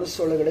ನಮ್ಮ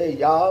ಮನಸ್ಸೊಳಗಡೆ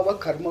ಯಾವ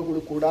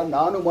ಕರ್ಮಗಳು ಕೂಡ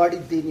ನಾನು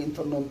ಮಾಡಿದ್ದೀನಿ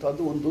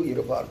ಅಂತನ್ನುವಂಥದ್ದು ಒಂದು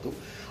ಇರಬಾರ್ದು.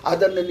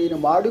 ಅದನ್ನು ನೀನು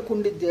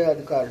ಮಾಡಿಕೊಂಡಿದ್ದೇ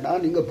ಆದ ಕಾರಣ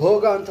ನಿಮಗೆ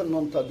ಭೋಗ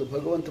ಅಂತನ್ನುವಂಥದ್ದು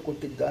ಭಗವಂತ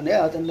ಕೊಟ್ಟಿದ್ದಾನೆ,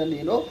 ಅದನ್ನು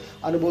ನೀನು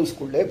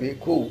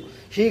ಅನುಭವಿಸ್ಕೊಳ್ಳೇಬೇಕು.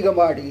 ಹೀಗೆ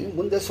ಮಾಡಿ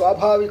ಮುಂದೆ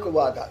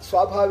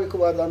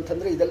ಸ್ವಾಭಾವಿಕವಾದ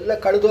ಅಂತಂದರೆ ಇದೆಲ್ಲ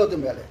ಕಳೆದೋದ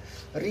ಮೇಲೆ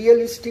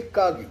ರಿಯಲಿಸ್ಟಿಕ್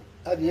ಆಗಿ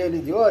ಅದು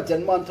ಏನಿದೆಯೋ ಆ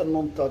ಜನ್ಮ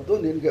ಅಂತನ್ನುವಂಥದ್ದು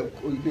ನಿನಗೆ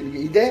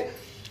ಇದೆ.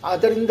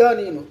 ಅದರಿಂದ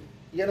ನೀನು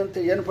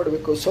ಏನು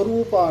ಪಡಬೇಕು?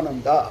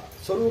 ಸ್ವರೂಪಾನಂದ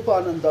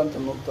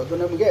ಅಂತನ್ನುವಂಥದ್ದು.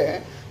 ನಮಗೆ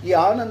ಈ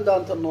ಆನಂದ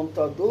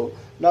ಅಂತನ್ನುವಂಥದ್ದು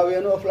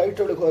ನಾವೇನೋ ಫ್ಲೈಟ್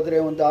ಒಳಗೆ ಹೋದರೆ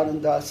ಒಂದು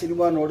ಆನಂದ,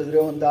 ಸಿನಿಮಾ ನೋಡಿದರೆ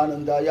ಒಂದು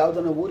ಆನಂದ,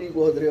 ಯಾವುದನ್ನ ಊರಿಗೆ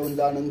ಹೋದರೆ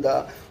ಒಂದು ಆನಂದ,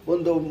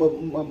 ಒಂದು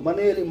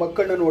ಮನೆಯಲ್ಲಿ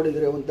ಮಕ್ಕಳನ್ನ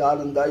ನೋಡಿದರೆ ಒಂದು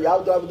ಆನಂದ,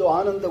 ಯಾವುದಾವುದೋ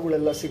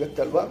ಆನಂದಗಳೆಲ್ಲ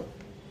ಸಿಗುತ್ತಲ್ವ.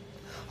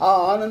 ಆ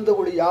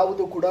ಆನಂದಗಳು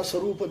ಯಾವುದು ಕೂಡ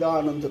ಸ್ವರೂಪದ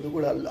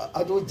ಆನಂದಗಳಲ್ಲ,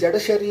 ಅದು ಜಡ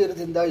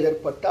ಶರೀರದಿಂದ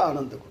ಏರ್ಪಟ್ಟ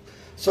ಆನಂದಗಳು.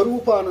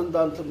 ಸ್ವರೂಪಾನಂದ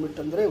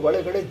ಅಂತಂದ್ಬಿಟ್ಟಂದರೆ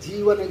ಒಳಗಡೆ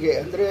ಜೀವನಿಗೆ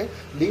ಅಂದರೆ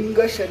ಲಿಂಗ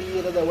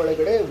ಶರೀರದ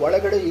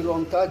ಒಳಗಡೆ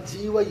ಇರುವಂಥ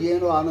ಜೀವ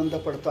ಏನು ಆನಂದ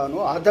ಪಡ್ತಾನೋ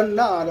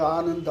ಅದನ್ನು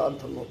ಆನಂದ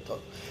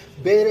ಅಂತನ್ನುವಂಥದ್ದು.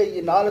 ಬೇರೆ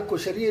ಈ 4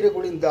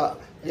 ಶರೀರಗಳಿಂದ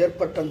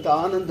ಏರ್ಪಟ್ಟಂಥ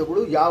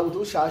ಆನಂದಗಳು ಯಾವುದು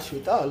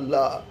ಶಾಶ್ವತ ಅಲ್ಲ.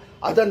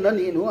 ಅದನ್ನು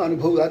ನೀನು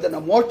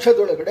ಅದನ್ನು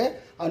ಮೋಕ್ಷದೊಳಗಡೆ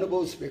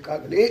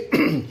ಅನುಭವಿಸ್ಬೇಕಾಗಲಿ.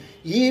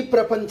 ಈ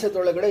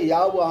ಪ್ರಪಂಚದೊಳಗಡೆ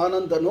ಯಾವ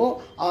ಆನಂದನೂ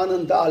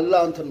ಆನಂದ ಅಲ್ಲ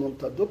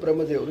ಅಂತನ್ನುವಂಥದ್ದು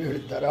ಬ್ರಹ್ಮದೇವರು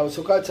ಹೇಳಿದ್ದಾರೆ. ಅವರು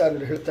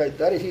ಸುಖಾಚಾರ್ಯರು ಹೇಳ್ತಾ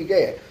ಇದ್ದಾರೆ.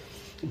 ಹೀಗೆ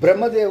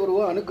ಬ್ರಹ್ಮದೇವರು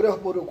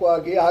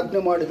ಅನುಗ್ರಹಪೂರ್ವಕವಾಗಿ ಆಜ್ಞೆ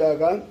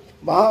ಮಾಡಿದಾಗ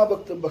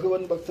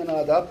ಭಗವನ್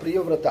ಭಕ್ತನಾದ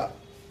ಪ್ರಿಯವ್ರತ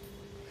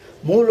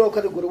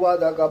ಮೂಲೋಕದ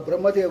ಗುರುವಾದಾಗ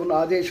ಬ್ರಹ್ಮದೇವನ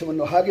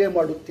ಆದೇಶವನ್ನು ಹಾಗೇ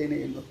ಮಾಡುತ್ತೇನೆ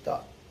ಎನ್ನುತ್ತಾ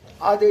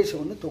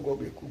ಆದೇಶವನ್ನು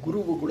ತಗೋಬೇಕು.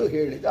 ಗುರುಗಳು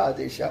ಹೇಳಿದ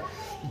ಆದೇಶ,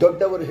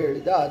 ದೊಡ್ಡವರು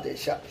ಹೇಳಿದ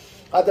ಆದೇಶ,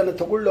 ಅದನ್ನು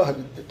ತಗೊಳ್ಳೋ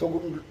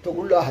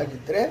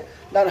ಹಾಗಿದ್ದರೆ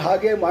ನಾನು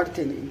ಹಾಗೇ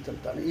ಮಾಡ್ತೀನಿ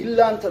ಅಂತಂತಾನೆ. ಇಲ್ಲ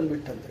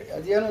ಅಂತಂದ್ಬಿಟ್ಟಂದರೆ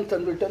ಅದೇನು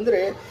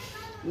ಅಂತಂದ್ಬಿಟ್ಟಂದರೆ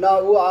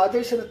ನಾವು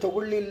ಆದೇಶನ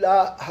ತಗೊಳ್ಳಿಲ್ಲ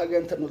ಹಾಗೆ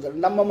ಅಂತ ಅನ್ನೋದಲ್ಲ,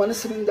 ನಮ್ಮ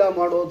ಮನಸ್ಸಿನಿಂದ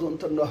ಮಾಡೋದು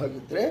ಅಂತನ್ನೋ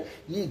ಹಾಗಿದ್ದರೆ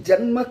ಈ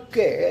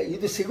ಜನ್ಮಕ್ಕೆ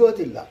ಇದು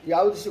ಸಿಗೋದಿಲ್ಲ.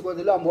 ಯಾವುದು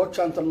ಸಿಗೋದಿಲ್ಲ? ಮೋಕ್ಷ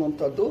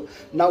ಅಂತನ್ನುವಂಥದ್ದು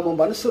ನಮ್ಮ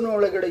ಮನಸ್ಸಿನ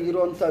ಒಳಗಡೆ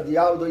ಇರುವಂಥದ್ದು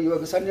ಯಾವುದು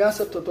ಇವಾಗ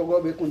ಸನ್ಯಾಸತ್ವ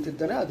ತಗೋಬೇಕು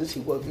ಅಂತಿದ್ದಾನೆ ಅದು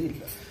ಸಿಗೋದು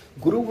ಇಲ್ಲ.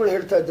 ಗುರುಗಳು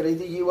ಹೇಳ್ತಾ ಇದ್ದಾರೆ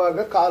ಇದು ಇವಾಗ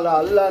ಕಾಲ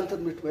ಅಲ್ಲ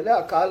ಅಂತಂದ್ಬಿಟ್ಟ ಮೇಲೆ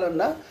ಆ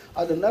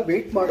ಅದನ್ನು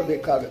ವೆಯ್ಟ್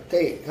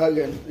ಮಾಡಬೇಕಾಗತ್ತೆ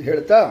ಹಾಗೆ ಅಂತ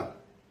ಹೇಳ್ತಾ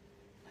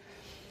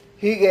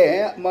ಹೀಗೆ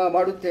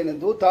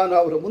ಮಾಡುತ್ತೇನೆಂದು ತಾನು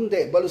ಅವರ ಮುಂದೆ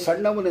ಬಲು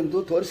ಸಣ್ಣವನೆಂದು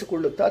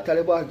ತೋರಿಸಿಕೊಳ್ಳುತ್ತಾ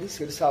ತಲೆಬಾಗಿ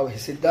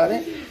ಶಿರಸಾವಹಿಸಿದ್ದಾನೆ.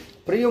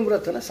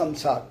 ಪ್ರಿಯವ್ರತನ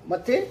ಸಂಸಾರ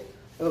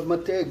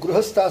ಮತ್ತೆ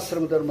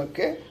ಗೃಹಸ್ಥಾಶ್ರಮ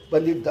ಧರ್ಮಕ್ಕೆ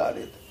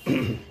ಬಂದಿದ್ದಾನೆ.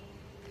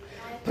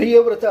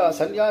 ಪ್ರಿಯವ್ರತ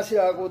ಸನ್ಯಾಸಿ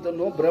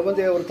ಆಗುವುದನ್ನು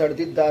ಬ್ರಹ್ಮದೇವರು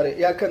ತಡೆದಿದ್ದಾರೆ.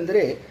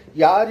 ಯಾಕಂದರೆ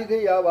ಯಾರಿಗೆ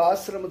ಯಾವ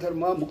ಆಶ್ರಮ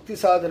ಧರ್ಮ ಮುಕ್ತಿ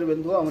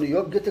ಸಾಧನವೆಂದು ಅವನ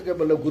ಯೋಗ್ಯತೆಗೆ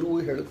ಬಲ್ಲ ಗುರುವು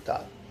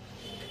ಹೇಳುತ್ತಾರೆ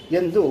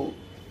ಎಂದು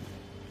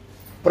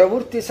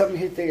ಪ್ರವೃತ್ತಿ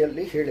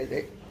ಸಂಹಿತೆಯಲ್ಲಿ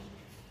ಹೇಳಿದೆ.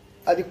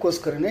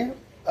 ಅದಕ್ಕೋಸ್ಕರನೇ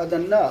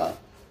ಅದನ್ನು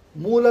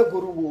ಮೂಲ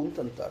ಗುರುವು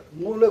ಅಂತಂತಾರೆ.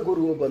 ಮೂಲ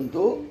ಗುರುವು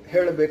ಬಂದು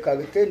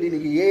ಹೇಳಬೇಕಾಗುತ್ತೆ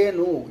ನಿನಗೆ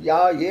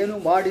ಏನು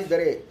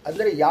ಮಾಡಿದರೆ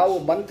ಅಂದರೆ ಯಾವ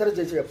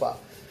ಮಂತ್ರದ ಜಪ,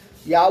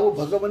 ಯಾವ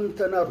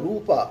ಭಗವಂತನ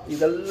ರೂಪ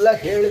ಇದೆಲ್ಲ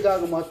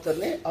ಹೇಳಿದಾಗ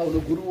ಮಾತ್ರನೇ ಅವನು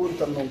ಗುರುವು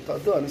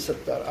ಅಂತನ್ನುವಂಥದ್ದು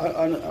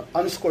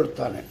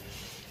ಅನಿಸ್ಕೊಳ್ತಾನೆ.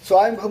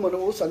 ಸ್ವಯಂಭವನು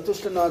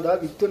ಸಂತುಷ್ಟನಾದ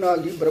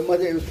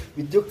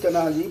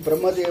ವಿದ್ಯುಕ್ತನಾಗಿ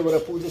ಬ್ರಹ್ಮದೇವರ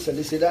ಪೂಜೆ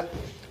ಸಲ್ಲಿಸಿದ.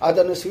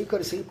 ಅದನ್ನು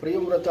ಸ್ವೀಕರಿಸಿ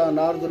ಪ್ರಿಯವ್ರತ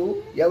ನಾರದರು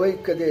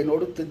ಯವೈಕ್ಯದೆ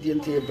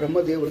ನೋಡುತ್ತಿದ್ದಂತೆಯೇ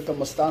ಬ್ರಹ್ಮದೇವರು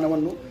ತಮ್ಮ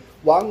ಸ್ಥಾನವನ್ನು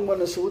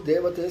ವಾಂಗ್ಮನಸ್ಸು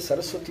ದೇವತೆ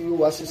ಸರಸ್ವತಿಯು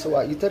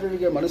ವಾಸಿಸುವ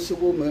ಇತರರಿಗೆ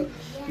ಮನಸ್ಸಿಗೂ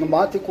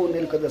ಮಾತಿಗೂ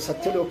ನಿಲ್ಕದ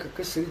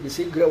ಸತ್ಯಲೋಕಕ್ಕೆ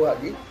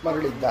ಶೀಘ್ರವಾಗಿ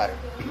ಮರಳಿದ್ದಾರೆ.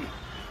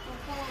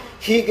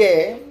 ಹೀಗೆ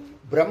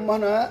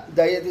ಬ್ರಹ್ಮನ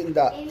ದಯದಿಂದ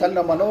ತನ್ನ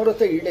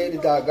ಮನೋರಥ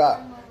ಈಡೇರಿದಾಗ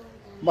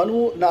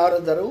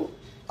ನಾರದರು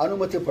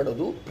ಅನುಮತಿ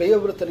ಪಡೆದು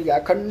ಪ್ರಿಯವ್ರತನಿಗೆ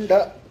ಅಖಂಡ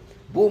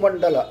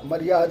ಭೂಮಂಡಲ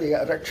ಮರ್ಯಾದೆಯ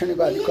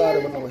ರಕ್ಷಣೆಗೆ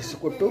ಅಧಿಕಾರವನ್ನು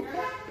ವಹಿಸಿಕೊಟ್ಟು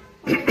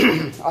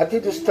ಅತಿ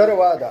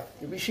ದುಸ್ತರವಾದ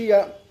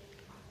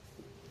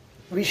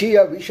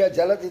ವಿಷ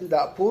ಜಲದಿಂದ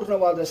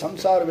ಪೂರ್ಣವಾದ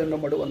ಸಂಸಾರವೆನ್ನು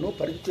ಮಡುವನ್ನು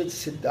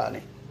ಪರಿತ್ಯಜಿಸಿದ್ದಾನೆ.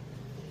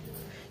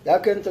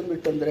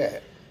 ಯಾಕೆಂತಂದ್ಬಿಟ್ಟಂದರೆ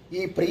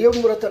ಈ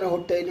ಪ್ರಿಯವ್ರತನ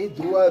ಹೊಟ್ಟೆಯಲ್ಲಿ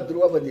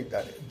ಧ್ರುವ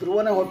ಬಂದಿದ್ದಾರೆ.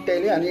 ಧ್ರುವನ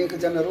ಹೊಟ್ಟೆಯಲ್ಲಿ ಅನೇಕ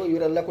ಜನರು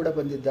ಇವರೆಲ್ಲ ಕೂಡ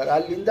ಬಂದಿದ್ದಾರೆ.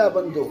 ಅಲ್ಲಿಂದ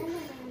ಬಂದು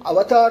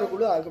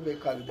ಅವತಾರಗಳು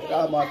ಆಗಬೇಕಾಗಿದೆ.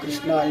 ರಾಮ,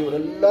 ಕೃಷ್ಣ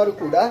ಇವರೆಲ್ಲರೂ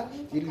ಕೂಡ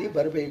ಇಲ್ಲಿ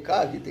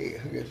ಬರಬೇಕಾಗಿದೆ.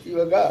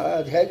 ಇವಾಗ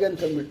ಅದು ಹೇಗೆ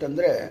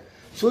ಅಂತಂದ್ಬಿಟ್ಟಂದರೆ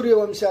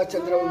ಸೂರ್ಯವಂಶ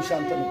ಚಂದ್ರವಂಶ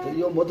ಅಂತ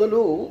ಇವಾಗ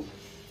ಮೊದಲು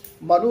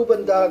ಮನು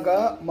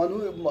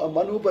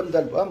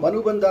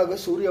ಬಂದಾಗ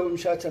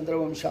ಸೂರ್ಯವಂಶ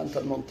ಚಂದ್ರವಂಶ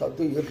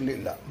ಅಂತನ್ನುವಂಥದ್ದು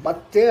ಇರಲಿಲ್ಲ.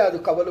 ಮತ್ತೆ ಅದು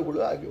ಕವಲುಗಳು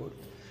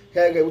ಆಗಿಬಿಡ್ತು.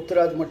 ಹೇಗೆ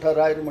ಉತ್ತರಾದ ಮಠ,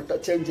 ರಾಯರ ಮಠ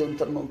ಚೇಂಜ್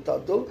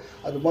ಅಂತನ್ನುವಂಥದ್ದು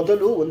ಅದು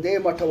ಮೊದಲು ಒಂದೇ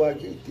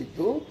ಮಠವಾಗಿ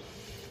ಇದ್ದಿದ್ದು.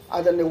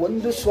 ಅದನ್ನೇ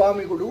ಒಂದು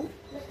ಸ್ವಾಮಿಗಳು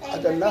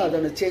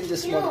ಅದನ್ನು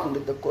ಚೇಂಜಸ್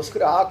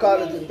ಮಾಡಿಕೊಂಡಿದ್ದಕ್ಕೋಸ್ಕರ ಆ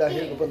ಕಾಲದಿಂದ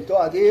ಹೇಗೆ ಬಂತೋ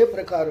ಅದೇ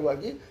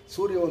ಪ್ರಕಾರವಾಗಿ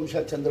ಸೂರ್ಯವಂಶ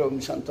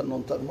ಚಂದ್ರವಂಶ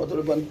ಅಂತನ್ನುವಂಥದ್ದು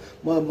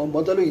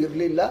ಮೊದಲು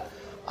ಇರಲಿಲ್ಲ.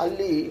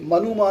 ಅಲ್ಲಿ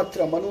ಮನು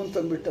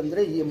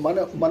ಅಂತಂದ್ಬಿಟ್ಟಂದರೆ ಈ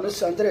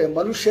ಮನಸ್ಸು ಅಂದರೆ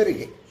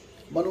ಮನುಷ್ಯರಿಗೆ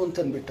ಮನು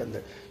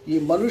ಅಂತಂದ್ಬಿಟ್ಟಂದರೆ ಈ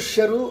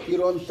ಮನುಷ್ಯರು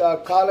ಇರುವಂಥ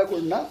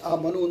ಕಾಲಗಳನ್ನ ಆ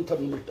ಮನು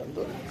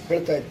ಅಂತಂದ್ಬಿಟ್ಟಂದು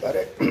ಹೇಳ್ತಾ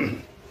ಇದ್ದಾರೆ.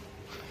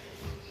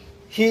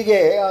 ಹೀಗೆ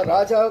ಆ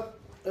ರಾಜ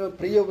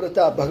ಪ್ರಿಯವ್ರತ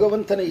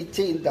ಭಗವಂತನ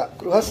ಇಚ್ಛೆಯಿಂದ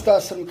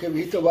ಗೃಹಸ್ಥಾಶ್ರಮಕ್ಕೆ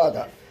ವಿಹಿತವಾದ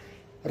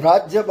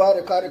ರಾಜ್ಯಭಾರ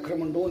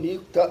ಕಾರ್ಯಕ್ರಮವನ್ನು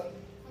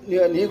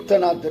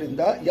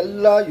ನಿಯುಕ್ತನಾದ್ದರಿಂದ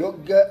ಎಲ್ಲ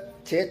ಯೋಗ್ಯ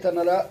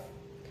ಚೇತನರ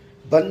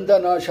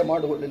ಬಂಧನಾಶ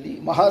ಮಾಡುವಲ್ಲಿ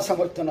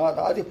ಮಹಾಸಮರ್ಥನಾದ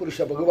ಆದಿಪುರುಷ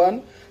ಭಗವಾನ್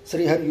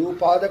ಶ್ರೀಹರಿಯು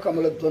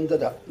ಪಾದಕಮಲ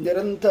ದ್ವಂದ್ವದ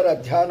ನಿರಂತರ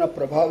ಧ್ಯಾನ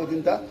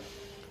ಪ್ರಭಾವದಿಂದ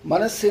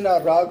ಮನಸ್ಸಿನ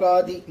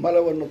ರಾಗಾದಿ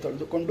ಮಲವನ್ನು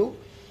ತೊಳೆದುಕೊಂಡು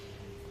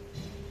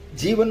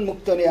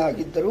ಜೀವನ್ಮುಕ್ತನೇ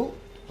ಆಗಿದ್ದರೂ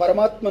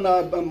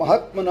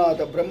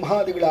ಮಹಾತ್ಮನಾದ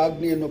ಬ್ರಹ್ಮಾದಿಗಳ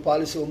ಆಜ್ಞೆಯನ್ನು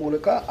ಪಾಲಿಸುವ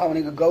ಮೂಲಕ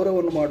ಅವನಿಗೆ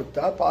ಗೌರವವನ್ನು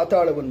ಮಾಡುತ್ತಾ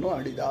ಪಾತಾಳವನ್ನು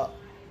ಆಡಿದ.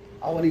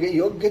 ಅವನಿಗೆ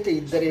ಯೋಗ್ಯತೆ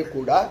ಇದ್ದರೆ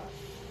ಕೂಡ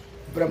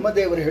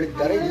ಬ್ರಹ್ಮದೇವರು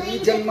ಹೇಳಿದ್ದಾರೆ, ಈ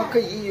ಜನ್ಮಕ್ಕೆ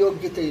ಈ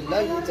ಯೋಗ್ಯತೆ ಇಲ್ಲ,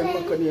 ಈ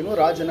ಜನ್ಮಕ್ಕೆ ನೀನು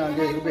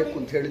ರಾಜನಾಗೆ ಇರಬೇಕು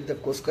ಅಂತ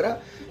ಹೇಳಿದ್ದಕ್ಕೋಸ್ಕರ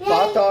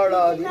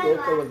ಪಾತಾಳಾದಿ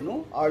ಲೋಕವನ್ನು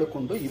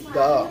ಆಳಿಕೊಂಡು ಇದ್ದ.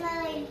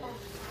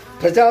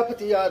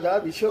 ಪ್ರಜಾಪತಿಯಾದ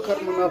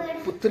ವಿಶ್ವಕರ್ಮನ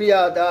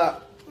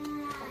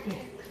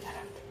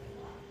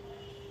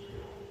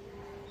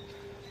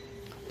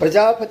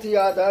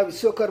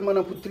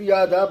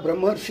ಪುತ್ರಿಯಾದ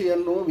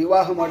ಬ್ರಹ್ಮರ್ಷಿಯನ್ನು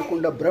ವಿವಾಹ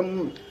ಮಾಡಿಕೊಂಡ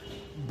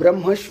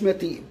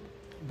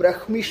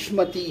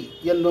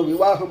ಬ್ರಹ್ಮಿಷ್ಮತಿಯನ್ನು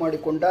ವಿವಾಹ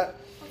ಮಾಡಿಕೊಂಡ.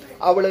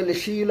 ಅವಳಲ್ಲಿ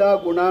ಶೀಲ,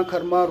 ಗುಣ,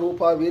 ಕರ್ಮ,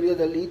 ರೂಪ,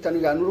 ವೀರ್ಯದಲ್ಲಿ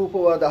ತನಗೆ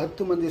ಅನುರೂಪವಾದ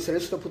 10 ಮಂದಿ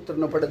ಶ್ರೇಷ್ಠ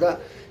ಪುತ್ರನ ಪಡೆದ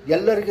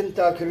ಎಲ್ಲರಿಗಿಂತ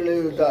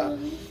ಕಿರಿಳೆಯುದ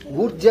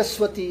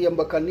ಊರ್ಜಸ್ವತಿ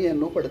ಎಂಬ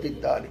ಕನ್ಯೆಯನ್ನು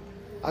ಪಡೆದಿದ್ದಾನೆ.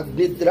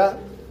 ಅಗ್ನಿದ್ರ,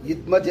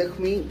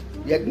 ಯುದ್ಮಜಹ್ಮಿ,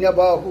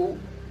 ಯಜ್ಞಬಾಹು,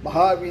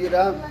 ಮಹಾವೀರ,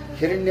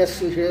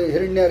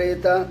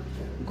 ಹಿರಣ್ಯರೇತ,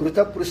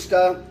 ಘೃತಪೃಷ್ಠ,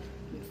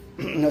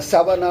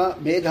 ಸವನ,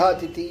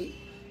 ಮೇಧಾತಿಥಿ,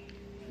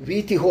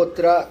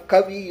 ವೀತಿಹೋತ್ರ,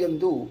 ಕವಿ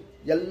ಎಂದು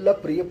ಎಲ್ಲ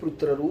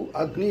ಪ್ರಿಯಪುತ್ರರು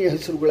ಅಗ್ನಿಯ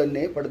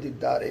ಹೆಸರುಗಳನ್ನೇ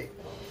ಪಡೆದಿದ್ದಾರೆ.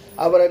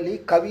 ಅವರಲ್ಲಿ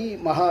ಕವಿ,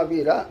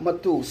 ಮಹಾವೀರ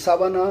ಮತ್ತು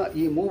ಸವನ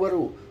ಈ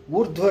ಮೂವರು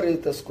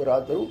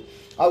ಊರ್ಧ್ವರೇತಸ್ಕರಾದರು.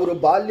 ಅವರು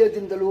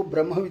ಬಾಲ್ಯದಿಂದಲೂ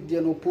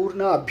ಬ್ರಹ್ಮವಿದ್ಯೆಯನ್ನು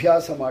ಪೂರ್ಣ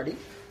ಅಭ್ಯಾಸ ಮಾಡಿ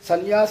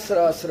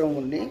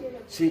ಸನ್ಯಾಸಾಶ್ರಮವನ್ನೇ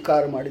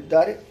ಸ್ವೀಕಾರ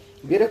ಮಾಡಿದ್ದಾರೆ.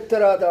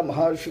 ವಿರಕ್ತರಾದ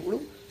ಮಹರ್ಷಿಗಳು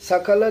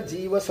ಸಕಲ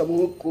ಜೀವ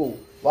ಸಮೂಹಕ್ಕೂ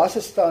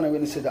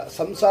ವಾಸಸ್ಥಾನವೆನಿಸಿದ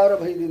ಸಂಸಾರ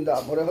ಭಯದಿಂದ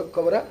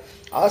ಮೊರೆಹೊಕ್ಕವರ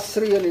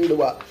ಆಶ್ರಯ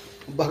ನೀಡುವ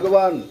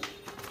ಭಗವಾನ್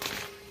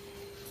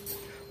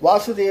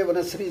ವಾಸುದೇವನ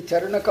ಶ್ರೀ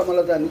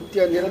ಚರಣಕಮಲದ ನಿತ್ಯ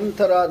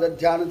ನಿರಂತರಾದ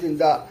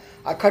ಧ್ಯಾನದಿಂದ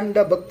ಅಖಂಡ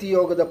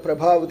ಭಕ್ತಿಯೋಗದ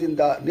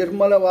ಪ್ರಭಾವದಿಂದ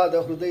ನಿರ್ಮಲವಾದ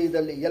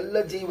ಹೃದಯದಲ್ಲಿ ಎಲ್ಲ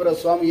ಜೀವರ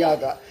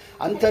ಸ್ವಾಮಿಯಾದ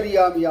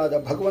ಅಂತರ್ಯಾಮಿಯಾದ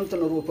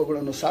ಭಗವಂತನ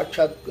ರೂಪಗಳನ್ನು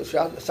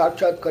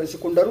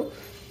ಸಾಕ್ಷಾತ್ಕರಿಸಿಕೊಂಡರು.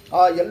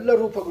 ಆ ಎಲ್ಲ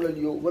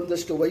ರೂಪಗಳಲ್ಲಿಯೂ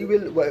ಒಂದಷ್ಟು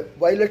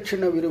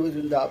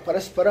ವೈಲಕ್ಷಣ್ಯವಿರುವುದರಿಂದ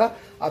ಪರಸ್ಪರ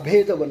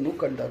ಅಭೇದವನ್ನು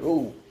ಕಂಡರು.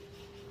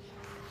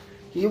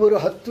 ಇವರು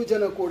 10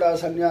 ಜನ ಕೂಡ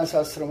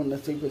ಸನ್ಯಾಸಾಶ್ರಮವನ್ನು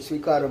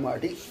ಸ್ವೀಕಾರ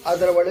ಮಾಡಿ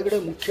ಅದರ ಒಳಗಡೆ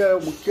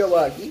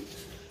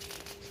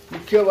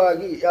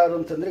ಮುಖ್ಯವಾಗಿ ಯಾರು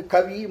ಅಂತಂದರೆ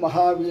ಕವಿ,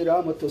 ಮಹಾವೀರ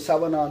ಮತ್ತು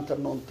ಸವನ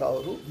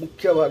ಅಂತನ್ನುವಂಥವರು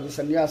ಮುಖ್ಯವಾಗಿ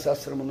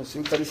ಸನ್ಯಾಸಾಶ್ರಮವನ್ನು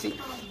ಸ್ವೀಕರಿಸಿ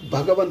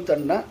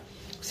ಭಗವಂತನ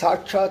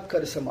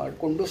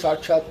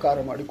ಸಾಕ್ಷಾತ್ಕಾರ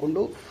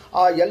ಮಾಡಿಕೊಂಡು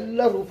ಆ ಎಲ್ಲ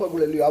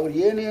ರೂಪಗಳಲ್ಲಿ ಅವರು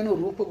ಏನೇನು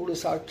ರೂಪಗಳು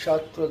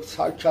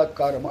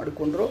ಸಾಕ್ಷಾತ್ಕಾರ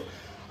ಮಾಡಿಕೊಂಡ್ರೋ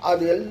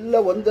ಅದೆಲ್ಲ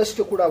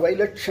ಒಂದಷ್ಟು ಕೂಡ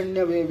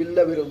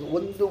ವೈಲಕ್ಷಣ್ಯವಿಲ್ಲವಿರೋದು.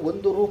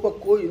 ಒಂದು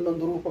ರೂಪಕ್ಕೂ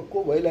ಇನ್ನೊಂದು ರೂಪಕ್ಕೂ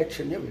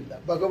ವೈಲಕ್ಷಣ್ಯವಿಲ್ಲ.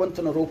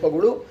 ಭಗವಂತನ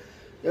ರೂಪಗಳು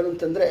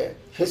ಏನಂತಂದರೆ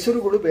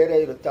ಹೆಸರುಗಳು ಬೇರೆ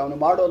ಇರುತ್ತೆ ಅವನು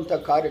ಮಾಡುವಂಥ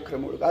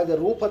ಕಾರ್ಯಕ್ರಮಗಳು. ಆದರೆ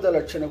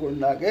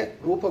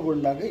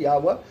ರೂಪಗಳನ್ನಾಗೆ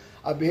ಯಾವ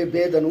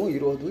ಭೇದನೂ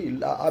ಇರೋದು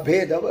ಇಲ್ಲ,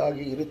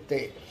 ಅಭೇದವಾಗಿ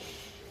ಇರುತ್ತೆ.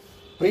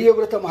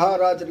 ಪ್ರಿಯವ್ರತ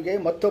ಮಹಾರಾಜರಿಗೆ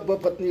ಮತ್ತೊಬ್ಬ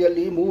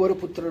ಪತ್ನಿಯಲ್ಲಿ 3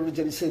 ಪುತ್ರರು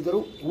ಜನಿಸಿದರು.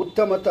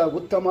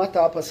 ಉತ್ತಮ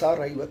ತಾಪಸ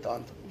ರೈವತ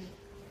ಅಂತ.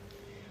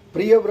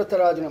 ಪ್ರಿಯವ್ರತ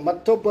ರಾಜನ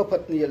ಮತ್ತೊಬ್ಬ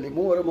ಪತ್ನಿಯಲ್ಲಿ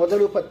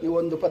ಮೊದಲು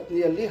ಒಂದು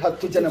ಪತ್ನಿಯಲ್ಲಿ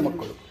 10 ಜನ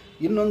ಮಕ್ಕಳು,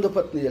 ಇನ್ನೊಂದು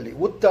ಪತ್ನಿಯಲ್ಲಿ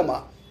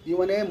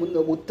ಇವನೇ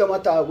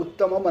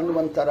ಉತ್ತಮ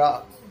ಮನ್ವಂತರ,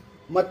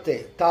 ಮತ್ತೆ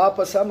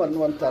ತಾಪಸ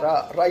ಮನ್ವಂತರ,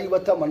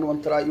 ರೈವತ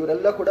ಮನ್ವಂತರ,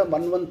 ಇವರೆಲ್ಲ ಕೂಡ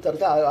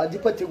ಮನ್ವಂತರದ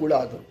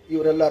ಅಧಿಪತಿಗಳಾದರು.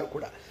 ಇವರೆಲ್ಲರೂ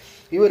ಕೂಡ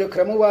ಇವರು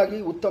ಕ್ರಮವಾಗಿ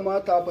ಉತ್ತಮ,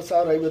 ತಾಪಸ,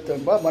 ರೈವತ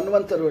ಎಂಬ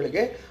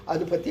ಮನ್ವಂತರಗಳಿಗೆ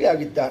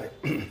ಅಧಿಪತಿಯಾಗಿದ್ದಾರೆ.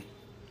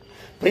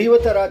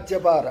 ಪ್ರಿಯವತ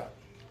ರಾಜ್ಯಭಾರ.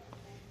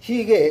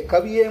 ಹೀಗೆ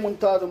ಕವಿಯೇ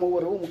ಮುಂತಾದ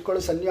 3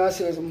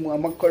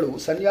 ಮಕ್ಕಳು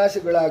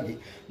ಸನ್ಯಾಸಿಗಳಾಗಿ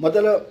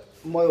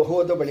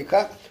ಹೋದ ಬಳಿಕ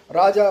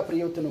ರಾಜ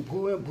ಪ್ರಿಯವತನು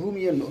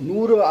ಭೂಮಿಯನ್ನು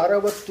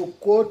 160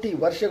 ಕೋಟಿ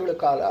ವರ್ಷಗಳ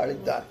ಕಾಲ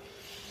ಆಳಿದ್ದಾನೆ.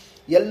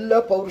 ಎಲ್ಲ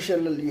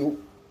ಪೌರುಷರಲ್ಲಿಯೂ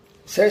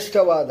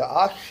ಶ್ರೇಷ್ಠವಾದ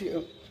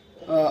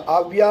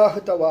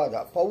ಅವ್ಯಾಹತವಾದ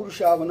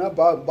ಪೌರುಷ ಅವನ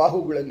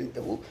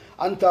ಬಾಹುಗಳಲ್ಲಿದ್ದವು.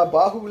 ಅಂಥ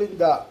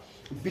ಬಾಹುಗಳಿಂದ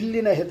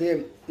ಬಿಲ್ಲಿನ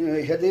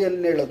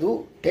ಹೆದೆಯನ್ನೆಳೆದು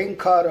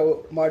ಟೆಂಕಾರ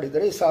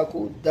ಮಾಡಿದರೆ ಸಾಕು,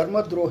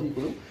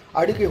 ಧರ್ಮದ್ರೋಹಿಗಳು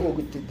ಅಡಿಗೆ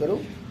ಹೋಗುತ್ತಿದ್ದರು.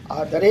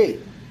 ಆದರೆ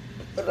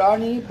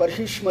ರಾಣಿ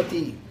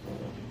ಬರ್ಹಿಷ್ಮತಿ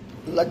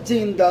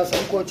ಲಜ್ಜೆಯಿಂದ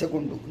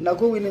ಸಂಕೋಚಗೊಂಡು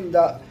ನಗುವಿನಿಂದ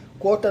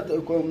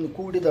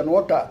ಕೂಡಿದ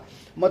ನೋಟ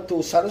ಮತ್ತು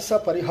ಸರಸ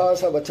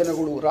ಪರಿಹಾಸ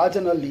ವಚನಗಳು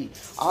ರಾಜನಲ್ಲಿ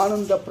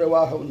ಆನಂದ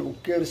ಪ್ರವಾಹವನ್ನು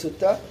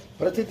ಉಕ್ಕೇರಿಸುತ್ತಾ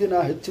ಪ್ರತಿದಿನ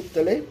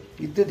ಹೆಚ್ಚುತ್ತಲೇ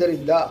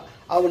ಇದ್ದುದರಿಂದ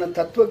ಅವನ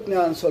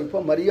ತತ್ವಜ್ಞಾನ ಸ್ವಲ್ಪ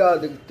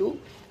ಮರ್ಯಾದೆಗಿತ್ತು.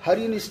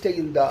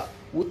 ಹರಿನಿಷ್ಠೆಯಿಂದ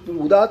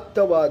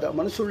ಉದಾತ್ತವಾದ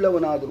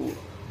ಮನಸ್ಸುಳ್ಳವನಾದರೂ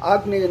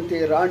ಆಜ್ಞೆಯಂತೆ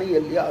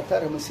ರಾಣಿಯಲ್ಲಿ ಆತ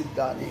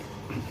ರಮಿಸಿದ್ದಾನೆ.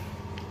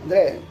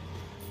 ಅಂದರೆ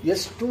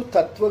ಎಷ್ಟು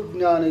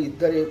ತತ್ವಜ್ಞಾನ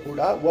ಇದ್ದರೆ ಕೂಡ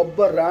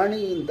ಒಬ್ಬ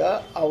ರಾಣಿಯಿಂದ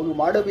ಅವನು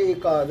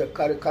ಮಾಡಬೇಕಾದ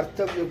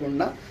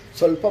ಕರ್ತವ್ಯಗಳನ್ನ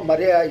ಸ್ವಲ್ಪ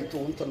ಮರೆಯಾಯಿತು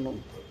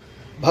ಅಂತನ್ನುವಂಥದ್ದು.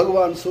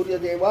 ಭಗವಾನ್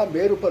ಸೂರ್ಯದೇವ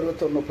ಮೇರು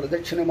ಪರ್ವತವನ್ನು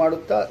ಪ್ರದಕ್ಷಿಣೆ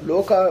ಮಾಡುತ್ತಾ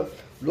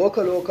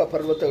ಲೋಕಲೋಕ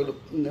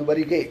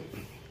ಪರ್ವತವರೆಗೆ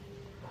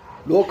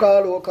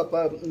ಲೋಕಾಲೋಕ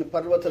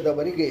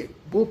ಪರ್ವತದವರೆಗೆ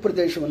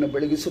ಭೂಪ್ರದೇಶವನ್ನು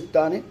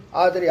ಬೆಳಗಿಸುತ್ತಾನೆ.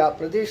 ಆದರೆ ಆ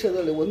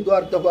ಪ್ರದೇಶದಲ್ಲಿ ಒಂದು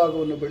ಅರ್ಧ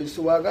ಭಾಗವನ್ನು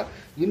ಬೆಳೆಸುವಾಗ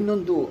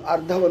ಇನ್ನೊಂದು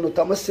ಅರ್ಧವನ್ನು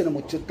ತಮಸ್ಸಿನ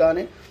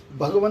ಮುಚ್ಚುತ್ತಾನೆ.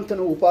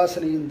 ಭಗವಂತನ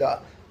ಉಪಾಸನೆಯಿಂದ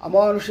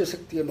ಅಮಾನುಷ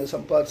ಶಕ್ತಿಯನ್ನು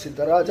ಸಂಪಾದಿಸಿದ್ದ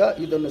ರಾಜ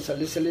ಇದನ್ನು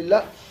ಸಲ್ಲಿಸಲಿಲ್ಲ.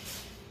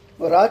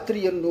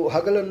 ರಾತ್ರಿಯನ್ನು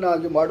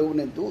ಹಗಲನ್ನಾಗಿ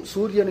ಮಾಡುವನೆಂದು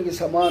ಸೂರ್ಯನಿಗೆ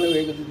ಸಮಾನ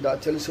ವೇಗದಿಂದ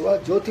ಚಲಿಸುವ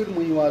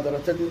ಜ್ಯೋತಿರ್ಮಯವಾದ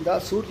ರಥದಿಂದ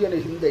ಸೂರ್ಯನ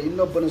ಹಿಂದೆ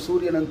ಇನ್ನೊಬ್ಬನು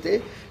ಸೂರ್ಯನಂತೆ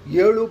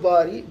 7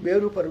 ಬಾರಿ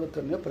ಮೇರು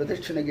ಪರ್ವತವನ್ನು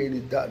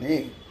ಪ್ರದಕ್ಷಿಣೆಗೈದಿದ್ದಾನೆ.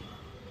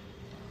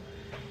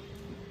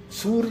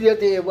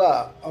 ಸೂರ್ಯದೇವ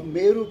ಆ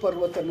ಮೇರು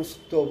ಪರ್ವತವನ್ನು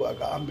ಸುತ್ತುವಾಗ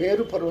ಆ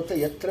ಮೇರು ಪರ್ವತ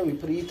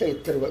ವಿಪರೀತ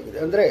ಎತ್ತರವಾಗಿದೆ.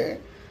 ಅಂದರೆ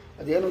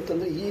ಅದೇನು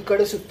ಅಂತಂದರೆ ಈ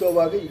ಕಡೆ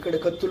ಸುತ್ತುವಾಗ ಈ ಕಡೆ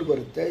ಕತ್ತಲು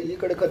ಬರುತ್ತೆ, ಈ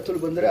ಕಡೆ ಕತ್ತಲು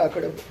ಬಂದರೆ ಆ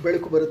ಕಡೆ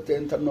ಬೆಳಕು ಬರುತ್ತೆ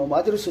ಅಂತ ಅನ್ನೋ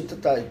ಮಾದರಿ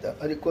ಸುತ್ತುತ್ತಾ ಇದ್ದ.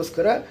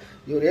 ಅದಕ್ಕೋಸ್ಕರ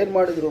ಇವರೇನು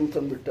ಮಾಡಿದ್ರು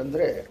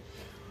ಅಂತಂದ್ಬಿಟ್ಟಂದರೆ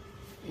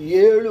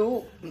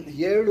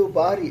 7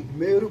 ಬಾರಿ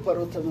ಮೇರು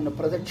ಪರ್ವತವನ್ನು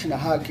ಪ್ರದಕ್ಷಿಣೆ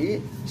ಹಾಕಿ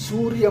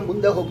ಸೂರ್ಯ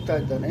ಮುಂದೆ ಹೋಗ್ತಾ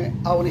ಇದ್ದಾನೆ,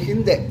 ಅವನ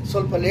ಹಿಂದೆ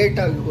ಸ್ವಲ್ಪ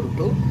ಲೇಟಾಗಿ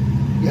ಹೊರಟು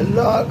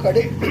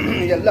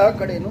ಎಲ್ಲ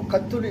ಕಡೆಯೂ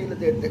ಕತ್ತಲು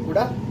ಇಲ್ಲದೆ ಕೂಡ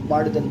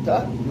ಮಾಡಿದಂಥ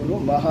ಇವನು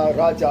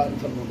ಮಹಾರಾಜ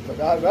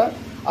ಅಂತನ್ನುವಂಥದ್ದು. ಆಗ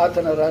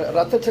ಆತನ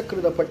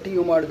ರಥಚಕ್ರದ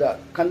ಪಟ್ಟಿಯು ಮಾಡಿದ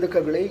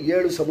ಕಂದಕಗಳೇ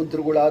 7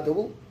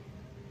 ಸಮುದ್ರಗಳಾದವು.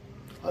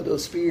 ಅದು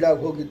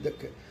ಸ್ಪೀಡಾಗಿ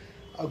ಹೋಗಿದ್ದಕ್ಕೆ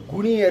ಆ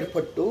ಗುಣಿ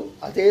ಏರ್ಪಟ್ಟು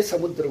ಅದೇ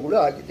ಸಮುದ್ರಗಳು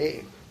ಆಗಿದೆ.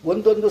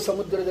 ಒಂದೊಂದು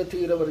ಸಮುದ್ರದ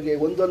ತೀರವರೆಗೆ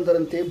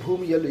ಒಂದೊಂದರಂತೆ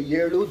ಭೂಮಿಯಲ್ಲಿ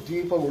 7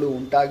 ದ್ವೀಪಗಳು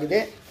ಉಂಟಾಗಿದೆ.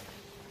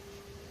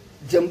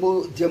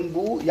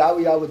 ಜಂಬೂ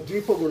ಯಾವ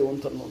ದ್ವೀಪಗಳು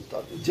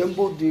ಅಂತನ್ನುವಂಥದ್ದು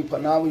ಜಂಬೂ ದ್ವೀಪ,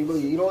 ನಾವು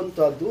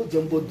ಇರುವಂಥದ್ದು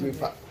ಜಂಬೂ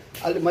ದ್ವೀಪ.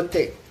 ಅಲ್ಲಿ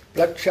ಮತ್ತೆ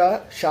ಪ್ಲಕ್ಷ,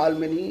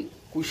 ಶಾಲ್ಮನಿ,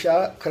 ಕುಶ,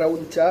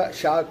 ಕ್ರೌಂಚ,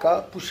 ಶಾಖ,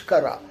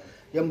 ಪುಷ್ಕರ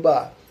ಎಂಬ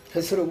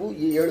ಹೆಸರು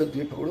ಈ 7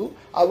 ದ್ವೀಪಗಳು.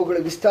 ಅವುಗಳ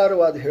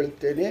ವಿಸ್ತಾರವಾದ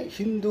ಹೇಳುತ್ತೇನೆ.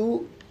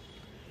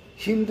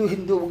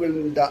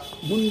 ಹಿಂದೂಗಳಿಂದ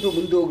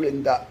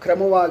ಮುಂದುಗಳಿಂದ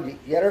ಕ್ರಮವಾಗಿ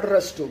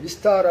 2ರಷ್ಟು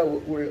ವಿಸ್ತಾರ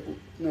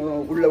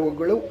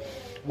ಉಳ್ಳವುಗಳು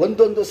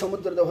ಒಂದೊಂದು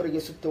ಸಮುದ್ರದ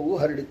ಹೊರಗೆ ಸುತ್ತವೂ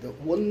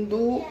ಹರಡಿದ್ದವು.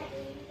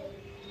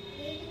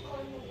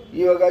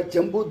 ಇವಾಗ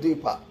ಜಂಬೂ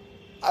ದ್ವೀಪ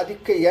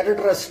ಅದಕ್ಕೆ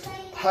 2ರಷ್ಟು,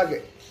 ಹಾಗೆ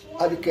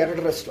ಅದಕ್ಕೆ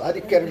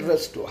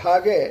 2ರಷ್ಟು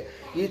ಹಾಗೆ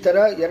ಈ ಥರ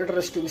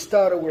 2ರಷ್ಟು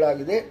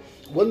ವಿಸ್ತಾರಗಳಾಗಿದೆ.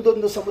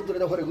 ಒಂದೊಂದು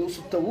ಸಮುದ್ರದ ಹೊರಗೂ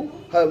ಸುತ್ತವೂ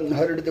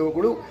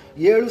ಹರಡಿದವುಗಳು.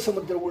 7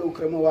 ಸಮುದ್ರಗಳು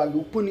ಕ್ರಮವಾಗಿ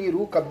ಉಪ್ಪು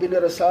ನೀರು, ಕಬ್ಬಿನ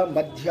ರಸ,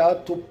 ಮದ್ಯ,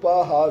 ತುಪ್ಪ,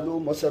 ಹಾಲು,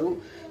 ಮೊಸರು,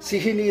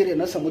 ಸಿಹಿ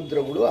ನೀರಿನ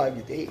ಸಮುದ್ರಗಳು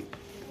ಆಗಿದೆ.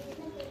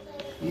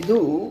 ಇದು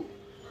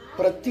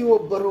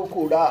ಪ್ರತಿಯೊಬ್ಬರೂ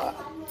ಕೂಡ,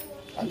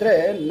 ಅಂದರೆ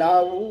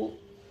ನಾವು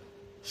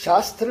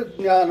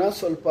ಶಾಸ್ತ್ರಜ್ಞಾನ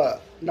ಸ್ವಲ್ಪ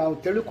ನಾವು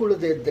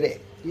ತಿಳ್ಕೊಳ್ಳದೇ ಇದ್ದರೆ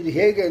ಇದು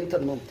ಹೇಗೆ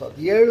ಅಂತನ್ನುವಂಥದ್ದು.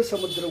 7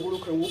 ಸಮುದ್ರಗಳು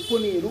ಉಪ್ಪು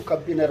ನೀರು,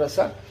 ಕಬ್ಬಿನ ರಸ,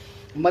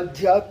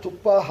 ಮದ್ಯ,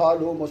 ತುಪ್ಪ,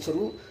 ಹಾಲು,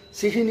 ಮೊಸರು,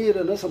 ಸಿಹಿ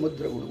ನೀರಿನ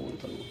ಸಮುದ್ರಗಳು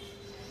ಅಂತನ್ನುವುದು.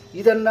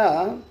 ಇದನ್ನು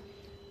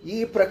ಈ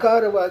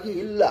ಪ್ರಕಾರವಾಗಿ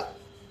ಇಲ್ಲ.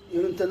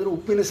 ಏನಂತಂದರೆ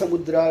ಉಪ್ಪಿನ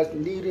ಸಮುದ್ರ,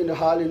 ನೀರಿನ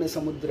ಹಾಲಿನ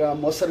ಸಮುದ್ರ,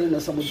 ಮೊಸರಿನ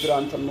ಸಮುದ್ರ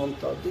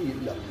ಅಂತನ್ನುವಂಥದ್ದು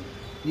ಇಲ್ಲ.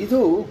 ಇದು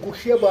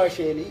ಗುಹ್ಯ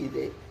ಭಾಷೆಯಲ್ಲಿ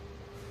ಇದೆ.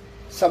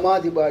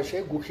 ಸಮಾಧಿ ಭಾಷೆ,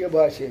 ಗುಹ್ಯ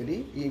ಭಾಷೆಯಲ್ಲಿ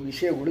ಈ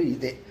ವಿಷಯಗಳು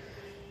ಇದೆ.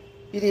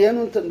 ಇದು ಏನು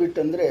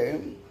ಅಂತಂದ್ಬಿಟ್ಟಂದರೆ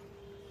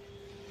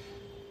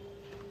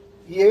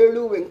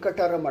 7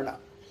 ವೆಂಕಟರಮಣ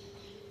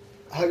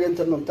ಹಾಗೆ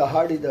ಅಂತನ್ನುವಂಥ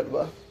ಹಾಡಿದಲ್ವ,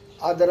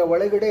 ಅದರ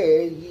ಒಳಗಡೆ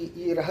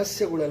ಈ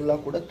ರಹಸ್ಯಗಳೆಲ್ಲ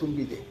ಕೂಡ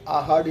ತುಂಬಿದೆ. ಆ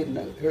ಹಾಡಿನ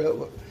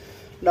ಹೇಳುವ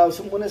ನಾವು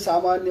ಸುಮ್ಮನೆ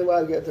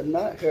ಸಾಮಾನ್ಯವಾಗಿ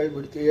ಅದನ್ನು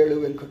ಹೇಳಿಬಿಡ್ತೀವಿ 7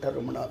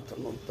 ವೆಂಕಟರಮಣ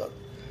ಅಂತನ್ನುವಂಥದ್ದು.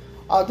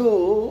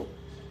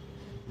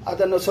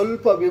 ಅದನ್ನು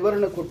ಸ್ವಲ್ಪ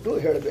ವಿವರಣೆ ಕೊಟ್ಟು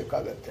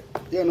ಹೇಳಬೇಕಾಗತ್ತೆ.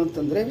 ಏನು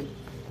ಅಂತಂದರೆ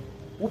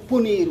ಉಪ್ಪು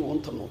ನೀರು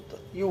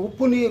ಅಂತನ್ನುವಂಥದ್ದು. ಈ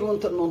ಉಪ್ಪು ನೀರು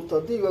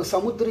ಅಂತನ್ನುವಂಥದ್ದು ಇವಾಗ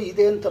ಸಮುದ್ರ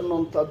ಇದೆ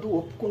ಅಂತನ್ನುವಂಥದ್ದು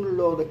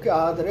ಒಪ್ಕೊಳ್ಳೋದಕ್ಕೆ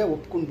ಆದರೆ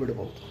ಒಪ್ಕೊಂಡು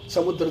ಬಿಡ್ಬೋದು.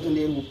 ಸಮುದ್ರದ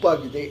ನೀರು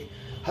ಉಪ್ಪಾಗಿದೆ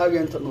ಹಾಗೆ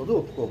ಅಂತನ್ನೋದು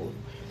ಒಪ್ಕೋಬೋದು.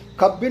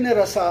 ಕಬ್ಬಿನ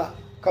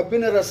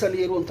ರಸ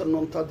ನೀರು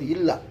ಅಂತನ್ನುವಂಥದ್ದು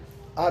ಇಲ್ಲ,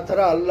 ಆ ಥರ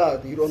ಅಲ್ಲ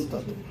ಅದು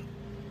ಇರುವಂಥದ್ದು.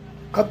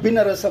 ಕಬ್ಬಿನ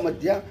ರಸ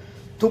ಮಧ್ಯ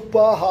ತುಪ್ಪ,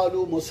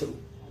 ಹಾಲು, ಮೊಸರು,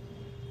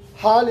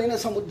 ಹಾಲಿನ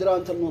ಸಮುದ್ರ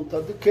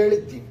ಅಂತನ್ನುವಂಥದ್ದು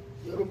ಕೇಳಿದ್ದೀವಿ.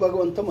 ಇವರು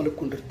ಭಗವಂತ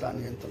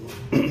ಮಲ್ಕೊಂಡಿರ್ತಾನೆ ಅಂತನ್ನೋದು.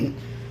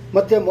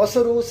 ಮತ್ತು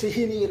ಮೊಸರು,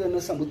 ಸಿಹಿ ನೀರಿನ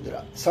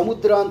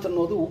ಸಮುದ್ರ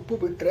ಅಂತನ್ನೋದು ಉಪ್ಪು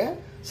ಬಿಟ್ಟರೆ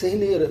ಸಿಹಿ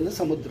ನೀರಿನ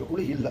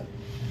ಸಮುದ್ರಗಳು ಇಲ್ಲ.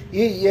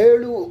 ಈ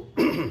 7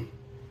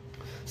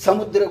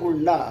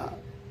 ಸಮುದ್ರಗಳನ್ನ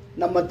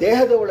ನಮ್ಮ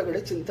ದೇಹದ ಒಳಗಡೆ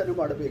ಚಿಂತನೆ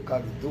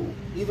ಮಾಡಬೇಕಾಗಿದ್ದು.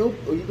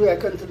 ಇದು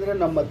ಯಾಕಂತಂದರೆ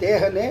ನಮ್ಮ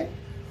ದೇಹನೇ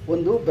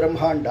ಒಂದು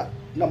ಬ್ರಹ್ಮಾಂಡ,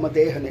 ನಮ್ಮ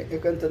ದೇಹನೇ.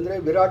 ಯಾಕಂತಂದರೆ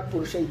ವಿರಾಟ್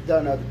ಪುರುಷ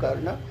ಇದ್ದಾನಾದ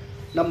ಕಾರಣ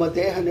ನಮ್ಮ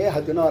ದೇಹನೇ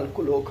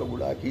 14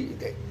 ಲೋಕಗಳಾಗಿ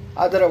ಇದೆ.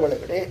 ಅದರ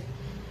ಒಳಗಡೆ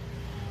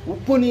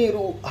ಉಪ್ಪು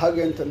ನೀರು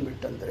ಹಾಗೆ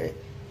ಅಂತಂದ್ಬಿಟ್ಟಂದರೆ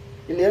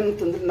ಇಲ್ಲಿ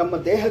ಏನಂತಂದರೆ ನಮ್ಮ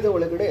ದೇಹದ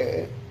ಒಳಗಡೆ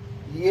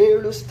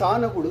 7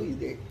 ಸ್ಥಾನಗಳು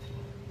ಇದೆ.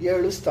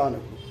 7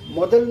 ಸ್ಥಾನಗಳು.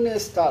 ಮೊದಲನೇ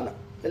ಸ್ಥಾನ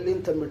ಎಲ್ಲಿ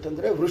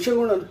ಅಂತಂದ್ಬಿಟ್ಟಂದರೆ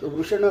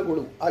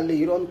ವೃಷಣಗಳು ಅಲ್ಲಿ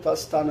ಇರೋಂಥ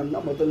ಸ್ಥಾನನ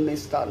ಮೊದಲನೇ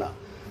ಸ್ಥಾನ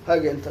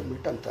ಹಾಗೆ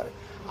ಅಂತಂದ್ಬಿಟ್ಟು ಅಂತಾರೆ.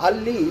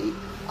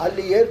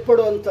 ಅಲ್ಲಿ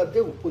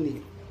ಏರ್ಪಡುವಂಥದ್ದೇ ಉಪ್ಪು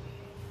ನೀರು.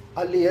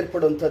 ಅಲ್ಲಿ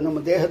ಏರ್ಪಡುವಂಥ ನಮ್ಮ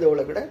ದೇಹದ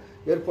ಒಳಗಡೆ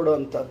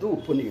ಏರ್ಪಡುವಂಥದ್ದು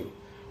ಉಪ್ಪು ನೀರು.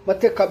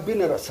 ಮತ್ತು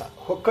ಕಬ್ಬಿನ ರಸ,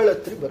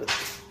 ಹೊಕ್ಕಳತ್ರಿ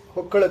ಬರುತ್ತೆ.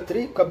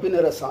 ಹೊಕ್ಕಳತ್ರಿ ಕಬ್ಬಿನ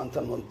ರಸ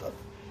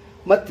ಅಂತನ್ನುವಂಥದ್ದು.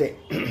 ಮತ್ತು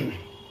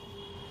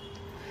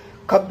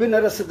ಕಬ್ಬಿನ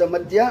ರಸದ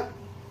ಮಧ್ಯ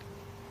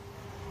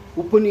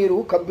ಉಪ್ಪು ನೀರು,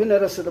 ಕಬ್ಬಿನ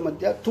ರಸದ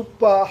ಮಧ್ಯ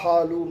ತುಪ್ಪ,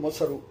 ಹಾಲು,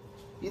 ಮೊಸರು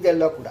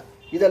ಇದೆಲ್ಲ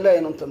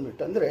ಏನು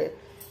ಅಂತಂದ್ಬಿಟ್ಟಂದರೆ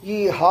ಈ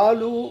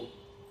ಹಾಲು,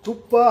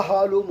 ತುಪ್ಪ,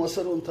 ಹಾಲು,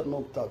 ಮೊಸರು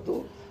ಅಂತನ್ನುವಂಥದ್ದು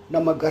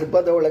ನಮ್ಮ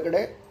ಗರ್ಭದ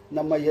ಒಳಗಡೆ,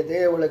 ನಮ್ಮ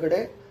ಎದೆಯ ಒಳಗಡೆ,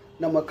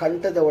 ನಮ್ಮ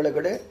ಕಂಠದ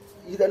ಒಳಗಡೆ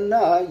ಇದನ್ನು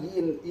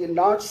ಈ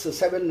ನಾಟ್ಸ್,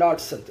 7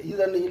 ನಾಟ್ಸ್ ಅಂತ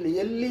ಇದನ್ನು ಇಲ್ಲಿ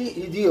ಎಲ್ಲಿ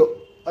ಇದೆಯೋ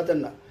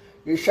ಅದನ್ನು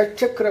ಈ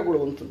ಷಟ್ಚಕ್ರಗಳು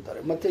ಅಂತಂತಾರೆ.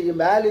 ಮತ್ತು ಈ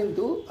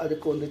ಮ್ಯಾಲಿಂದು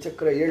ಅದಕ್ಕೆ ಒಂದು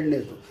ಚಕ್ರ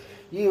 7ನೇದು.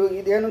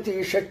 ಇದೇನಂತ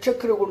ಈ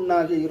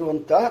ಷಟ್ಚಕ್ರಗಳನ್ನಾಗಿ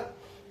ಇರುವಂಥ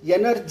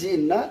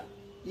ಎನರ್ಜಿಯನ್ನು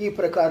ಈ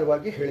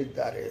ಪ್ರಕಾರವಾಗಿ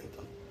ಹೇಳಿದ್ದಾರೆ ಅಂತ.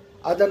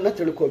 ಅದನ್ನು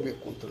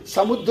ತಿಳ್ಕೋಬೇಕು ಅಂತ.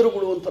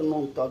 ಸಮುದ್ರಗಳು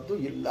ಅಂತನ್ನುವಂಥದ್ದು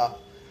ಇಲ್ಲ.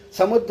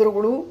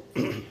 ಸಮುದ್ರಗಳು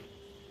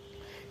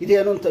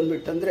ಇದೇನು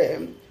ಅಂತಂದ್ಬಿಟ್ಟಂದರೆ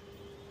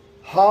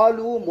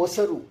ಹಾಲು,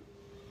 ಮೊಸರು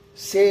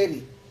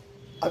ಸೇರಿ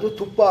ಅದು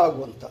ತುಪ್ಪ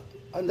ಆಗುವಂಥದ್ದು.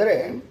 ಅಂದರೆ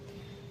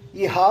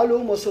ಈ ಹಾಲು,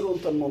 ಮೊಸರು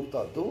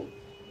ಅಂತನ್ನುವಂಥದ್ದು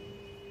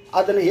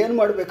ಅದನ್ನು ಏನು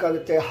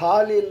ಮಾಡಬೇಕಾಗುತ್ತೆ,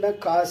 ಹಾಲಿನ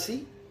ಕಾಸಿ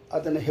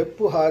ಅದನ್ನು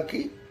ಹೆಪ್ಪು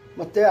ಹಾಕಿ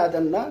ಮತ್ತು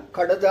ಅದನ್ನು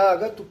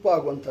ಕಡೆದಾಗ ತುಪ್ಪ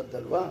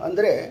ಆಗುವಂಥದ್ದಲ್ವ.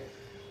 ಅಂದರೆ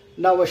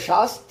ನಾವು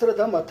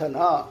ಶಾಸ್ತ್ರದ ಮಥನ,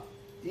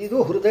 ಇದು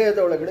ಹೃದಯದ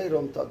ಒಳಗಡೆ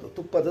ಇರುವಂಥದ್ದು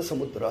ತುಪ್ಪದ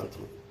ಸಮುದ್ರ ಅಂತ.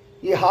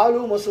 ಈ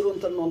ಹಾಲು, ಮೊಸರು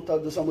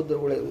ಅಂತನ್ನುವಂಥದ್ದು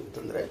ಸಮುದ್ರಗಳು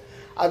ಅಂತಂದರೆ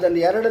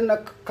ಅದನ್ನು ಎರಡನ್ನು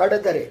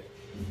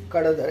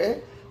ಕಡೆದರೆ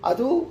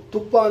ಅದು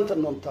ತುಪ್ಪ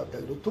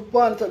ಅಂತನ್ನುವಂಥದ್ದು. ತುಪ್ಪ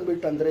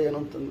ಅಂತಂದ್ಬಿಟ್ಟಂದರೆ ಏನು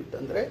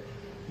ಅಂತಂದ್ಬಿಟ್ಟಂದರೆ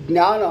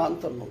ಜ್ಞಾನ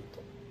ಅಂತನ್ನುವಂಥದ್ದು.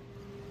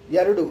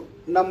 2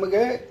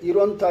 ನಮಗೆ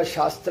ಇರುವಂಥ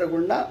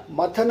ಶಾಸ್ತ್ರಗಳನ್ನ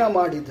ಮಥನ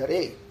ಮಾಡಿದರೆ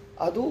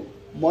ಅದು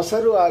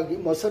ಮೊಸರು ಆಗಿ,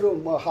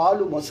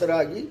 ಹಾಲು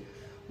ಮೊಸರಾಗಿ,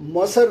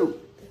 ಮೊಸರು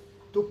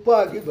ತುಪ್ಪ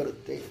ಆಗಿ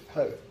ಬರುತ್ತೆ.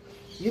 ಹಾಗೆ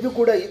ಇದು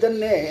ಕೂಡ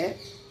ಇದನ್ನೇ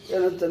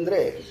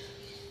ಏನಂತಂದರೆ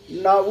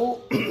ನಾವು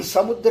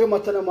ಸಮುದ್ರ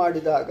ಮಥನ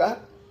ಮಾಡಿದಾಗ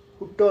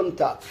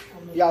ಹುಟ್ಟುವಂಥ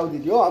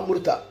ಯಾವುದಿದೆಯೋ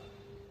ಅಮೃತ,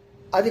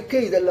 ಅದಕ್ಕೆ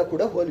ಇದೆಲ್ಲ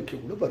ಕೂಡ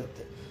ಹೋಲಿಕೆಗಳು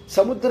ಬರುತ್ತೆ.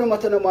 ಸಮುದ್ರ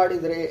ಮಥನ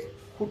ಮಾಡಿದರೆ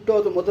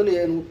ಹುಟ್ಟೋದು ಮೊದಲು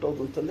ಏನು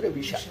ಹುಟ್ಟೋದು ಅಂತಂದರೆ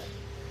ವಿಷ.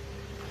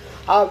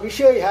 ಆ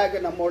ವಿಷ ಹೇಗೆ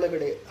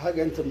ನಮ್ಮೊಳಗಡೆ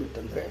ಹಾಗೆ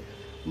ಅಂತಂದ್ಬಿಟ್ಟಂದರೆ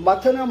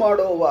ಮಥನ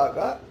ಮಾಡೋವಾಗ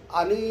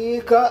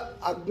ಅನೇಕ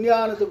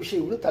ಅಜ್ಞಾನದ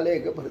ವಿಷಯಗಳು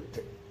ತಲೆಗೆ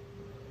ಬರುತ್ತೆ.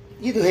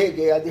 ಇದು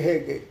ಹೇಗೆ, ಅದು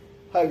ಹೇಗೆ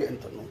ಹಾಗೆ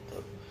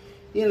ಅಂತನ್ನುವಂಥದ್ದು.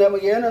 ಈ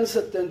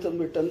ನಮಗೇನನ್ಸುತ್ತೆ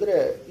ಅಂತಂದ್ಬಿಟ್ಟಂದರೆ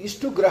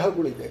ಇಷ್ಟು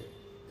ಗ್ರಹಗಳಿದೆ,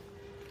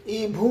 ಈ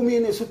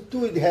ಭೂಮಿನ ಸುತ್ತೂ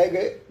ಇದು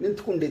ಹೇಗೆ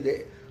ನಿಂತ್ಕೊಂಡಿದೆ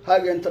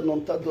ಹಾಗೆ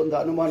ಅಂತನ್ನುವಂಥದ್ದು ಒಂದು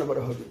ಅನುಮಾನ ಬರ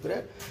ಹೋಗಿದ್ರೆ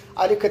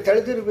ಅದಕ್ಕೆ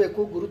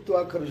ತಿಳಿದಿರಬೇಕು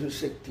ಗುರುತ್ವಾಕರ್ಷಣ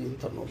ಶಕ್ತಿ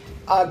ಅಂತನ್ನುವಂಥದ್ದು.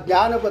 ಆ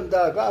ಜ್ಞಾನ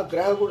ಬಂದಾಗ ಆ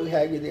ಗ್ರಹಗಳು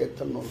ಹೇಗಿದೆ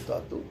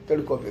ಅಂತನ್ನುವಂಥದ್ದು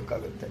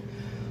ತಿಳ್ಕೋಬೇಕಾಗತ್ತೆ.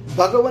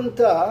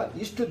 ಭಗವಂತ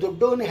ಇಷ್ಟು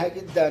ದೊಡ್ಡವನು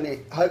ಹೇಗಿದ್ದಾನೆ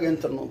ಹಾಗೆ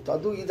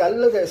ಅಂತನ್ನುವಂಥದ್ದು.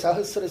 ಇದಲ್ಲದೆ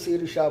ಸಹಸ್ರ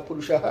ಶೀರ್ಷ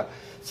ಪುರುಷ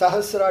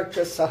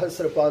ಸಹಸ್ರಾಕ್ಷ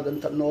ಸಹಸ್ರಪಾದ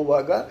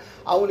ಅಂತನ್ನೋವಾಗ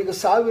ಅವನಿಗೆ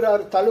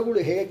 1000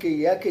 ತಲೆಗಳು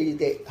ಯಾಕೆ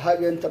ಇದೆ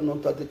ಹಾಗೆ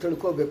ಅಂತನ್ನುವಂಥದ್ದು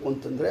ತಿಳ್ಕೋಬೇಕು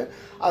ಅಂತಂದರೆ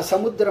ಆ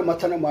ಸಮುದ್ರ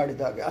ಮಥನ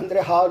ಮಾಡಿದಾಗ,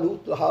 ಅಂದರೆ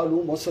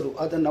ಹಾಲು ಮೊಸರು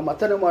ಅದನ್ನು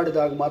ಮಥನ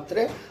ಮಾಡಿದಾಗ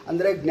ಮಾತ್ರ,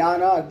 ಅಂದರೆ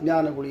ಜ್ಞಾನ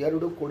ಅಜ್ಞಾನಗಳು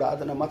ಎರಡೂ ಕೂಡ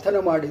ಅದನ್ನು ಮಥನ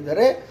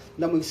ಮಾಡಿದರೆ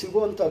ನಮಗೆ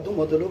ಸಿಗುವಂಥದ್ದು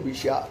ಮೊದಲು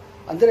ವಿಷಯ.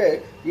 ಅಂದರೆ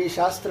ಈ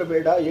ಶಾಸ್ತ್ರ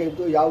ಬೇಡ,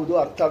 ಯಾವುದು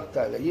ಅರ್ಥ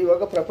ಆಗ್ತಾ ಇಲ್ಲ.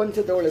 ಇವಾಗ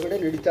ಪ್ರಪಂಚದ ಒಳಗಡೆ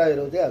ನಡೀತಾ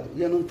ಇರೋದೇ ಅದು.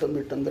 ಏನು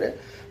ಅಂತಂದ್ಬಿಟ್ಟಂದರೆ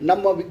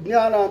ನಮ್ಮ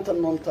ವಿಜ್ಞಾನ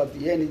ಅಂತನ್ನುವಂಥದ್ದು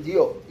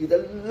ಏನಿದೆಯೋ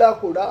ಇದೆಲ್ಲ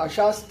ಕೂಡ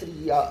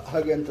ಅಶಾಸ್ತ್ರೀಯ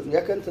ಹಾಗೆ ಅಂತಂದು.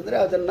 ಯಾಕಂತಂದರೆ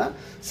ಅದನ್ನು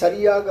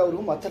ಸರಿಯಾಗಿ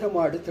ಅವರು ಮಥನ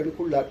ಮಾಡಿ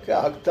ತಿಳ್ಕೊಳ್ಳೋಕ್ಕೆ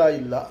ಆಗ್ತಾ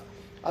ಇಲ್ಲ.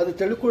 ಅದು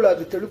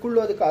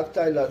ತಿಳ್ಕೊಳ್ಳೋದಕ್ಕೆ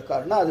ಆಗ್ತಾ ಇಲ್ಲ. ಆದ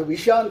ಕಾರಣ ಅದು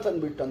ವಿಷ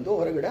ಅಂತಂದ್ಬಿಟ್ಟಂದು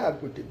ಹೊರಗಡೆ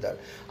ಹಾಕ್ಬಿಟ್ಟಿದ್ದಾರೆ.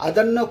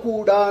 ಅದನ್ನು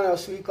ಕೂಡ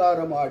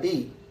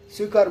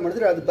ಸ್ವೀಕಾರ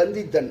ಮಾಡಿದರೆ ಅದು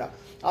ಬಂದಿದ್ದನ್ನು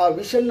ಆ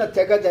ವಿಷನ್ನು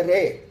ತೆಗೆದರೆ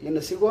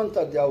ಇನ್ನು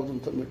ಸಿಗುವಂಥದ್ದು ಯಾವುದು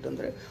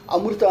ಅಂತಂದ್ಬಿಟ್ಟಂದರೆ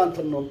ಅಮೃತ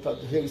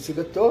ಅಂತನ್ನುವಂಥದ್ದು ಹೇಗೆ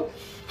ಸಿಗುತ್ತೋ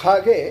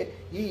ಹಾಗೆ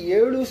ಈ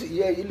 7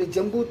 ಇಲ್ಲಿ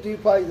ಜಂಬೂ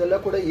ದ್ವೀಪ ಇದೆಲ್ಲ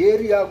ಕೂಡ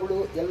ಏರಿಯಾಗಳು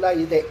ಎಲ್ಲ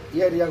ಇದೆ,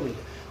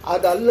 ಏರಿಯಾಗಳಿದೆ.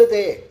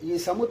 ಅದಲ್ಲದೆ ಈ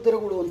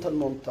ಸಮುದ್ರಗಳು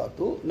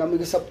ಅಂತನ್ನುವಂಥದ್ದು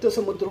ನಮಗೆ 7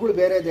 ಸಮುದ್ರಗಳು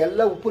ಬೇರೆ ಇದೆ,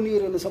 ಎಲ್ಲ ಉಪ್ಪು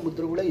ನೀರಿನ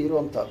ಸಮುದ್ರಗಳೇ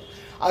ಇರುವಂಥದ್ದು.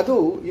 ಅದು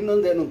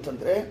ಇನ್ನೊಂದೇನು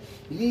ಅಂತಂದರೆ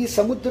ಈ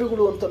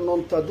ಸಮುದ್ರಗಳು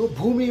ಅಂತನ್ನುವಂಥದ್ದು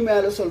ಭೂಮಿ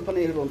ಮೇಲೆ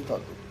ಸ್ವಲ್ಪನೇ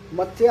ಇರುವಂಥದ್ದು,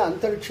 ಮತ್ತು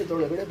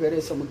ಅಂತರಿಕ್ಷದೊಳಗಡೆ ಬೇರೆ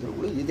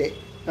ಸಮುದ್ರಗಳು ಇದೆ.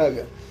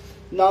 ಹಾಗೆ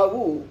ನಾವು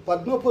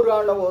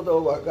ಪದ್ಮಪುರಾಣ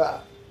ಓದುವಾಗ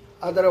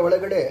ಅದರ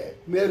ಒಳಗಡೆ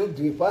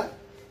ಮೇರುದ್ವೀಪ,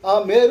 ಆ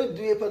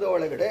ಮೇರುದ್ವೀಪದ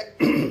ಒಳಗಡೆ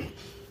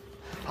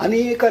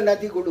ಅನೇಕ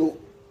ನದಿಗಳು,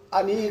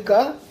 ಅನೇಕ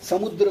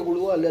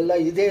ಸಮುದ್ರಗಳು ಅಲ್ಲೆಲ್ಲ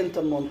ಇದೆ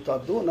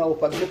ಅಂತನ್ನುವಂಥದ್ದು ನಾವು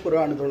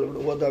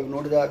ಪದ್ಮಪುರಾಣದೊಳಗಡೆ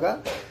ನೋಡಿದಾಗ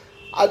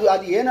ಅದು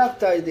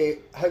ಏನಾಗ್ತಾ ಇದೆ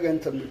ಹಾಗೆ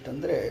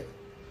ಅಂತಂದ್ಬಿಟ್ಟಂದರೆ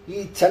ಈ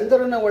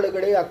ಚಂದ್ರನ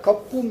ಒಳಗಡೆ ಆ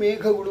ಕಪ್ಪು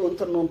ಮೇಘಗಳು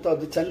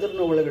ಅಂತನ್ನುವಂಥದ್ದು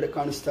ಚಂದ್ರನ ಒಳಗಡೆ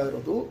ಕಾಣಿಸ್ತಾ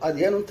ಇರೋದು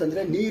ಅದೇನು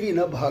ಅಂತಂದರೆ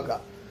ನೀರಿನ ಭಾಗ.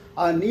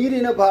 ಆ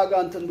ನೀರಿನ ಭಾಗ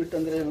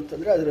ಅಂತಂದ್ಬಿಟ್ಟಂದರೆ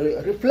ಏನಂತಂದರೆ ಅದರ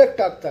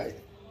ರಿಫ್ಲೆಕ್ಟ್ ಆಗ್ತಾ ಇದೆ.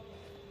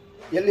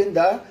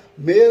 ಎಲ್ಲಿಂದ?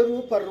 ಮೇರು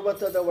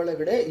ಪರ್ವತದ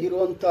ಒಳಗಡೆ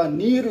ಇರುವಂಥ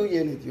ನೀರು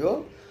ಏನಿದೆಯೋ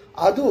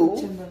ಅದು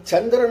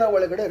ಚಂದ್ರನ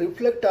ಒಳಗಡೆ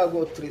ರಿಫ್ಲೆಕ್ಟ್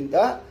ಆಗೋದ್ರಿಂದ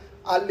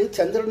ಅಲ್ಲಿ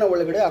ಚಂದ್ರನ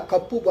ಒಳಗಡೆ ಆ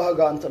ಕಪ್ಪು ಭಾಗ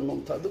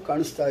ಅಂತನ್ನುವಂಥದ್ದು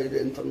ಕಾಣಿಸ್ತಾ ಇದೆ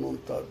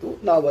ಅಂತನ್ನುವಂಥದ್ದು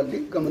ನಾವಲ್ಲಿ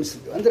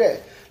ಗಮನಿಸಿದ್ವಿ. ಅಂದರೆ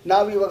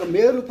ನಾವಿವಾಗ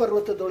ಮೇರು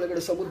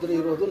ಪರ್ವತದೊಳಗಡೆ ಸಮುದ್ರ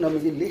ಇರೋದು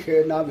ನಮಗಿಲ್ಲಿ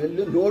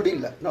ನಾವೆಲ್ಲೂ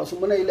ನೋಡಿಲ್ಲ. ನಾವು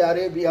ಸುಮ್ಮನೆ ಇಲ್ಲಿ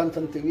ಅರೇಬಿಯಾ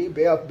ಅಂತಂತೀವಿ,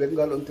 ಬೇ ಆಫ್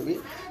ಬೆಂಗಾಲ್ ಅಂತೀವಿ,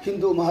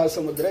 ಹಿಂದೂ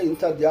ಮಹಾಸಮುದ್ರ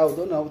ಇಂಥದ್ದು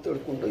ಯಾವುದೋ ನಾವು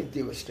ತಿಳ್ಕೊಂಡು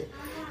ಇದ್ದೀವಿ ಅಷ್ಟೇ.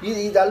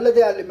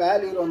 ಇದಲ್ಲದೆ ಅಲ್ಲಿ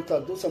ಮೇಲೆ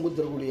ಇರುವಂಥದ್ದು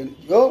ಸಮುದ್ರಗಳು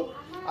ಏನಿದೆಯೋ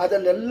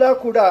ಅದನ್ನೆಲ್ಲ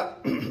ಕೂಡ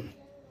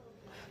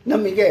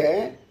ನಮಗೆ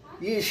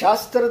ಈ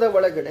ಶಾಸ್ತ್ರದ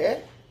ಒಳಗಡೆ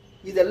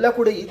ಇದೆಲ್ಲ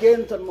ಕೂಡ ಇದೆ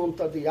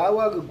ಅಂತನ್ನುವಂಥದ್ದು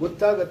ಯಾವಾಗ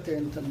ಗೊತ್ತಾಗತ್ತೆ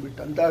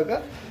ಅಂತಂದ್ಬಿಟ್ಟು ಅಂದಾಗ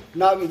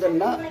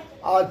ನಾವಿದನ್ನು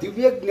ಆ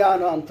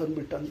ದಿವ್ಯಜ್ಞಾನ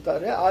ಅಂತಂದ್ಬಿಟ್ಟು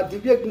ಅಂತಾರೆ. ಆ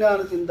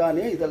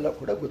ದಿವ್ಯಜ್ಞಾನದಿಂದಾನೇ ಇದೆಲ್ಲ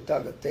ಕೂಡ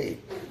ಗೊತ್ತಾಗತ್ತೆ.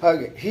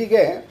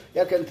 ಹೀಗೆ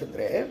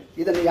ಯಾಕೆಂತಂದರೆ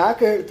ಇದನ್ನು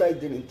ಯಾಕೆ ಹೇಳ್ತಾ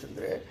ಇದ್ದೀನಿ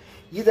ಅಂತಂದರೆ,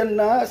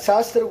 ಇದನ್ನು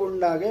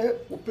ಶಾಸ್ತ್ರಗಳನ್ನಾಗೆ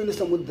ಉಪ್ಪಿನ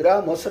ಸಮುದ್ರ,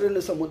 ಮೊಸರಿನ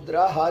ಸಮುದ್ರ,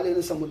 ಹಾಲಿನ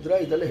ಸಮುದ್ರ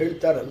ಇದೆಲ್ಲ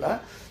ಹೇಳ್ತಾರಲ್ಲ,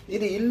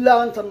 ಇದು ಇಲ್ಲ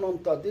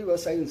ಅಂತನ್ನುವಂಥದ್ದು ಇವಾಗ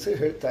ಸೈನ್ಸ್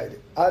ಹೇಳ್ತಾ ಇದೆ.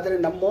 ಆದರೆ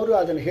ನಮ್ಮವರು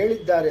ಅದನ್ನು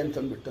ಹೇಳಿದ್ದಾರೆ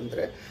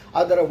ಅಂತಂದ್ಬಿಟ್ಟಂದರೆ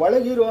ಅದರ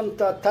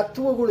ಒಳಗಿರುವಂಥ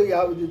ತತ್ವಗಳು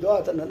ಯಾವುದಿದೋ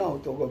ಅದನ್ನು ನಾವು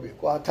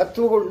ತಗೋಬೇಕು. ಆ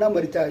ತತ್ವಗಳನ್ನ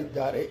ಮರಿತಾ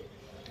ಇದ್ದಾರೆ.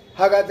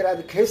 ಹಾಗಾದರೆ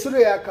ಅದಕ್ಕೆ ಹೆಸರು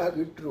ಯಾಕೆ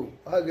ಹಾಗಿಟ್ರು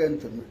ಹಾಗೆ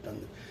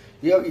ಅಂತಂದ್ಬಿಟ್ಟಂದ್ರೆ,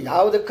 ಇವಾಗ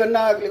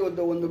ಯಾವುದಕ್ಕನ್ನಾಗಲಿ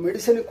ಒಂದು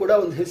ಮೆಡಿಸಿನ್ ಕೂಡ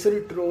ಒಂದು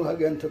ಹೆಸರಿಟ್ಟರು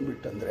ಹಾಗೆ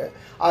ಅಂತಂದ್ಬಿಟ್ಟಂದರೆ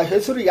ಆ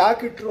ಹೆಸರು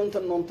ಯಾಕಿಟ್ರು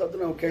ಅಂತನ್ನುವಂಥದ್ದು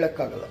ನಾವು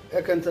ಕೇಳೋಕ್ಕಾಗಲ್ಲ.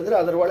 ಯಾಕಂತಂದರೆ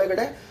ಅದರ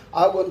ಒಳಗಡೆ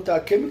ಆಗುವಂಥ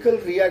ಕೆಮಿಕಲ್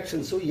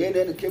ರಿಯಾಕ್ಷನ್ಸು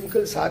ಏನೇನು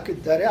ಕೆಮಿಕಲ್ಸ್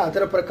ಹಾಕಿದ್ದಾರೆ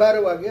ಅದರ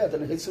ಪ್ರಕಾರವಾಗಿ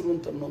ಅದನ್ನು ಹೆಸರು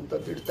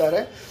ಅಂತನ್ನುವಂಥದ್ದು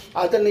ಇಡ್ತಾರೆ.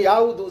 ಅದನ್ನು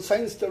ಯಾವುದು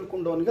ಸೈನ್ಸ್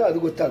ತಿಳ್ಕೊಂಡವನಿಗೆ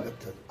ಅದು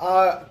ಗೊತ್ತಾಗುತ್ತೆ, ಆ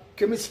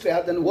ಕೆಮಿಸ್ಟ್ರಿ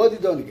ಅದನ್ನು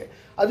ಓದಿದವನಿಗೆ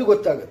ಅದು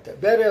ಗೊತ್ತಾಗುತ್ತೆ,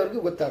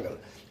 ಬೇರೆಯವ್ರಿಗೆ ಗೊತ್ತಾಗಲ್ಲ.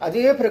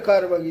 ಅದೇ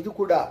ಪ್ರಕಾರವಾಗಿ ಇದು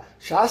ಕೂಡ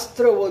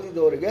ಶಾಸ್ತ್ರ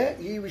ಓದಿದವರಿಗೆ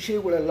ಈ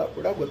ವಿಷಯಗಳೆಲ್ಲ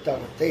ಕೂಡ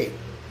ಗೊತ್ತಾಗುತ್ತೆ.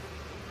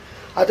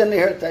 ಅದನ್ನು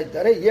ಹೇಳ್ತಾ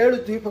ಇದ್ದಾರೆ. 7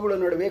 ದ್ವೀಪಗಳ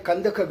ನಡುವೆ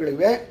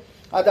ಕಂದಕಗಳಿವೆ.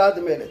 ಅದಾದ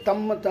ಮೇಲೆ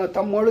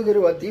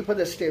ತಮ್ಮೊಳಗಿರುವ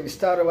ದ್ವೀಪದಷ್ಟೇ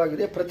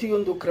ವಿಸ್ತಾರವಾಗಿದೆ.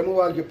 ಪ್ರತಿಯೊಂದು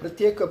ಕ್ರಮವಾಗಿ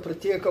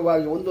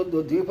ಪ್ರತ್ಯೇಕವಾಗಿ ಒಂದೊಂದು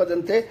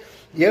ದ್ವೀಪದಂತೆ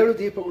 7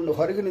 ದ್ವೀಪಗಳನ್ನು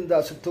ಹೊರಗಿನಿಂದ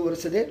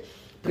ಸುತ್ತುವರಿಸಿದೆ.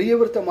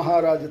 ಪ್ರಿಯವೃತ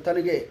ಮಹಾರಾಜ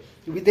ತನಗೆ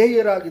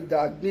ವಿಧೇಯರಾಗಿದ್ದ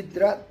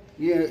ಅಗ್ನಿದ್ರ,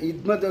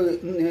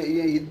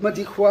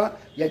 ಇದ್ಮದಿಹ್ವ,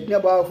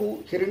 ಯಜ್ಞಬಾಹು,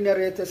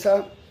 ಹಿರಣ್ಯರೇತಸ,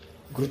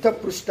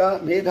 ಘೃತಪೃಷ್ಠ,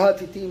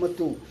 ಮೇಧಾತಿಥಿ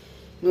ಮತ್ತು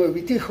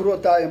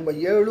ವಿತಿಹೃತ ಎಂಬ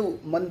 7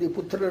 ಮಂದಿ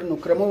ಪುತ್ರರನ್ನು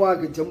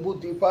ಕ್ರಮವಾಗಿ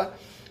ಜಂಬೂದ್ವೀಪ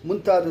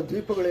ಮುಂತಾದ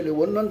ದ್ವೀಪಗಳಲ್ಲಿ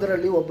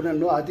ಒಂದೊಂದರಲ್ಲಿ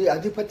ಒಬ್ಬನನ್ನು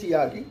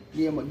ಅಧಿಪತಿಯಾಗಿ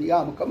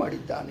ನಿಯಾಮಕ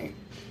ಮಾಡಿದ್ದಾನೆ.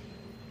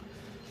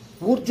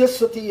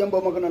 ಊರ್ಜಸ್ವತಿ ಎಂಬ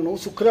ಮಗನನ್ನು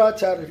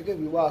ಶುಕ್ರಾಚಾರ್ಯರಿಗೆ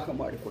ವಿವಾಹ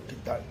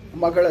ಮಾಡಿಕೊಟ್ಟಿದ್ದಾಳೆ.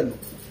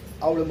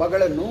 ಅವಳ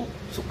ಮಗಳನ್ನು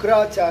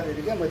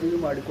ಶುಕ್ರಾಚಾರ್ಯರಿಗೆ ಮದುವೆ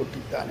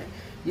ಮಾಡಿಕೊಟ್ಟಿದ್ದಾನೆ.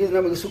 ಇದು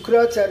ನಮಗೆ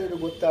ಶುಕ್ರಾಚಾರ್ಯರು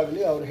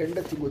ಗೊತ್ತಾಗಲಿ, ಅವ್ರ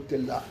ಹೆಂಡತಿ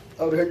ಗೊತ್ತಿಲ್ಲ.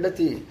 ಅವ್ರ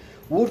ಹೆಂಡತಿ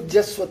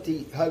ಊರ್ಜಸ್ವತಿ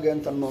ಹಾಗೆ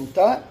ಅಂತನ್ನುವಂಥ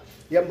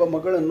ಎಂಬ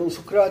ಮಗಳನ್ನು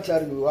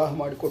ಶುಕ್ರಾಚಾರ್ಯರಿಗೆ ವಿವಾಹ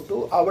ಮಾಡಿಕೊಟ್ಟು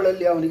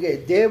ಅವಳಲ್ಲಿ ಅವನಿಗೆ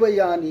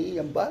ದೇವಯಾನಿ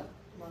ಎಂಬ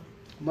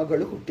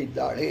ಮಗಳು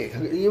ಹುಟ್ಟಿದ್ದಾಳೆ.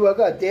 ಇವಾಗ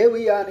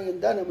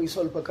ದೇವಯಾನಿಯಿಂದ ನಮಗೆ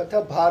ಸ್ವಲ್ಪ ಕಥೆ,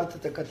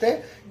 ಭಾರತದ ಕಥೆ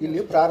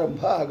ಇಲ್ಲಿ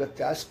ಪ್ರಾರಂಭ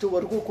ಆಗುತ್ತೆ.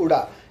 ಅಷ್ಟುವರೆಗೂ ಕೂಡ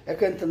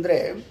ಯಾಕೆಂತಂದರೆ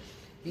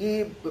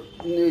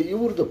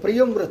ಇವ್ರದ್ದು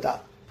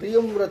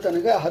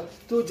ಪ್ರಿಯಂವ್ರತನಿಗೆ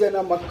 10 ಜನ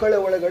ಮಕ್ಕಳ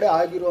ಒಳಗಡೆ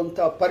ಆಗಿರುವಂಥ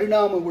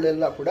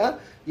ಪರಿಣಾಮಗಳೆಲ್ಲ ಕೂಡ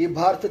ಈ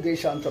ಭಾರತ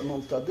ದೇಶ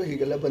ಅಂತನ್ನುವಂಥದ್ದು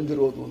ಹೀಗೆಲ್ಲ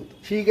ಬಂದಿರೋದು ಅಂತ.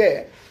 ಹೀಗೆ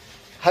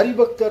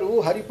ಹರಿಭಕ್ತರು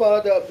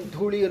ಹರಿಪಾದ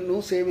ಧೂಳಿಯನ್ನು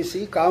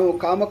ಸೇವಿಸಿ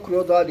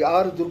ಕಾಮಕ್ರೋಧಾದಿ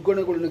 6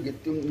 ದುರ್ಗುಣಗಳನ್ನು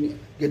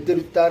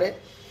ಗೆದ್ದಿರುತ್ತಾರೆ.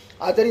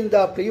 ಅದರಿಂದ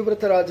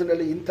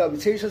ಪ್ರಿಯವ್ರತರಾಜನಲ್ಲಿ ಇಂಥ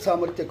ವಿಶೇಷ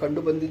ಸಾಮರ್ಥ್ಯ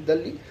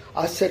ಕಂಡುಬಂದಿದ್ದಲ್ಲಿ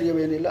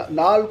ಆಶ್ಚರ್ಯವೇನಿಲ್ಲ.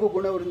 4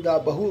 ಗುಣಗಳಿಂದ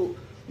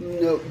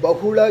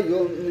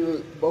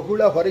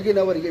ಬಹುಳ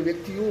ಹೊರಗಿನವರಿಗೆ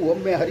ವ್ಯಕ್ತಿಯು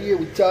ಒಮ್ಮೆ ಹರಿಯ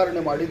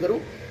ಉಚ್ಚಾರಣೆ ಮಾಡಿದರೂ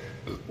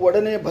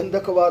ಒಡನೆ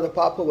ಬಂಧಕವಾದ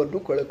ಪಾಪವನ್ನು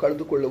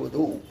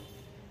ಕಳೆದುಕೊಳ್ಳುವುದು.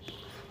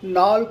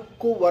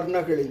 4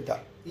 ವರ್ಣಗಳಿಂದ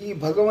ಈ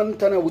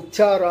ಭಗವಂತನ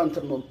ಉಚ್ಚಾರ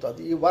ಅಂತನ್ನುವಂಥದ್ದು.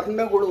 ಈ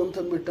ವರ್ಣಗಳು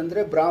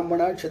ಅಂತಂದ್ಬಿಟ್ಟಂದರೆ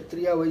ಬ್ರಾಹ್ಮಣ,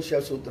 ಕ್ಷತ್ರಿಯ, ವೈಶ್ಯ,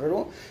 ಶೂದ್ರರು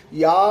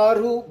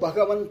ಯಾರು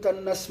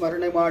ಭಗವಂತನ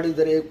ಸ್ಮರಣೆ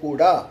ಮಾಡಿದರೆ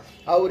ಕೂಡ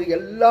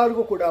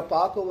ಅವರಿಗೆಲ್ಲರಿಗೂ ಕೂಡ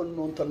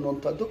ಪಾಪವನ್ನು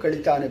ಅಂತನ್ನುವಂಥದ್ದು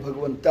ಕಳಿತಾನೆ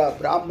ಭಗವಂತ.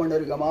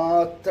 ಬ್ರಾಹ್ಮಣರಿಗೆ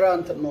ಮಾತ್ರ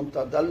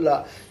ಅಂತನ್ನುವಂಥದ್ದಲ್ಲ,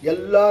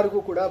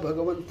 ಎಲ್ಲರಿಗೂ ಕೂಡ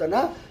ಭಗವಂತನ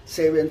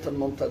ಸೇವೆ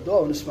ಅಂತನ್ನುವಂಥದ್ದು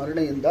ಅವನ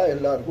ಸ್ಮರಣೆಯಿಂದ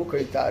ಎಲ್ಲರಿಗೂ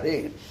ಕಳಿತಾರೆ.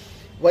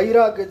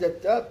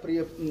 ವೈರಾಗ್ಯದತ್ತ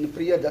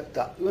ಪ್ರಿಯದತ್ತ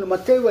ಇವನು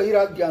ಮತ್ತೆ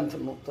ವೈರಾಗ್ಯ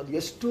ಅಂತನ್ನುವಂಥದ್ದು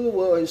ಎಷ್ಟು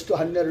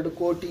 12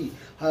 ಕೋಟಿ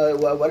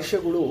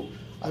ವರ್ಷಗಳು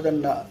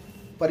ಅದನ್ನು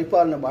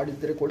ಪರಿಪಾಲನೆ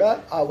ಮಾಡಿದರೆ ಕೂಡ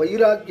ಆ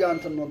ವೈರಾಗ್ಯ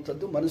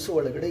ಅಂತನ್ನುವಂಥದ್ದು ಮನಸ್ಸು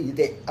ಒಳಗಡೆ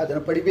ಇದೆ,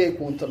 ಅದನ್ನು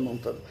ಪಡಿಬೇಕು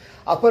ಅಂತನ್ನುವಂಥದ್ದು.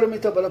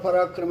 ಅಪರಿಮಿತ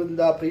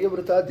ಬಲಪರಾಕ್ರಮದಿಂದ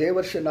ಪ್ರಿಯವೃತ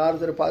ದೇವರ್ಷಿ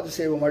ನಾರದರ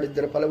ಪಾದಸೇವೆ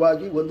ಮಾಡಿದ್ದರ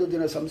ಫಲವಾಗಿ ಒಂದು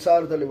ದಿನ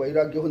ಸಂಸಾರದಲ್ಲಿ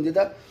ವೈರಾಗ್ಯ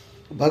ಹೊಂದಿದ.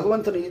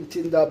 ಭಗವಂತನ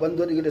ಇಂಚಿಂದ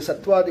ಬಂಧನಿಗೆ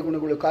ಸತ್ವಾದಿ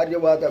ಗುಣಗಳು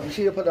ಕಾರ್ಯವಾದ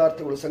ವಿಷಯ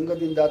ಪದಾರ್ಥಗಳು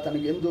ಸಂಘದಿಂದ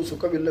ತನಗೆಂದೂ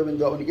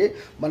ಸುಖವಿಲ್ಲವೆಂದು ಅವನಿಗೆ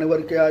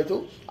ಮನವರಿಕೆ ಆಯಿತು.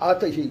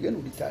 ಆತ ಹೀಗೆ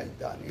ನುಡಿತಾ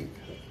ಇದ್ದಾನೆ.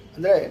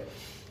 ಅಂದರೆ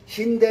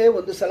ಹಿಂದೆ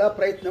ಒಂದು ಸಲ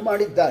ಪ್ರಯತ್ನ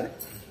ಮಾಡಿದ್ದಾನೆ.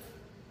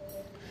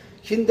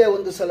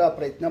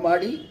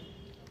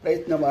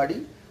 ಪ್ರಯತ್ನ ಮಾಡಿ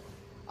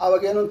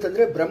ಆವಾಗೇನು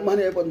ಅಂತಂದರೆ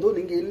ಬ್ರಹ್ಮನೇ ಬಂದು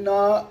ನಿಮಗೆ ಇನ್ನೂ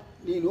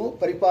ನೀನು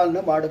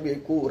ಪರಿಪಾಲನೆ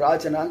ಮಾಡಬೇಕು,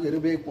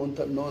 ರಾಜನಾಗಿರಬೇಕು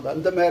ಅಂತನ್ನೋದು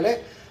ಅಂದ ಮೇಲೆ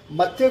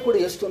ಮತ್ತೆ ಕೂಡ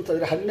ಎಷ್ಟು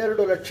ಅಂತಂದರೆ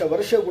 12 ಲಕ್ಷ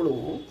ವರ್ಷಗಳು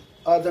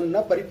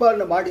ಅದನ್ನು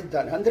ಪರಿಪಾಲನೆ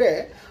ಮಾಡಿದ್ದಾನೆ. ಅಂದರೆ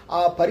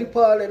ಆ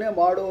ಪರಿಪಾಲನೆ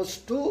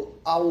ಮಾಡೋಷ್ಟು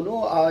ಅವನು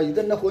ಆ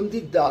ಇದನ್ನು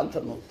ಹೊಂದಿದ್ದ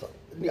ಅಂತನ್ನುವಂಥ.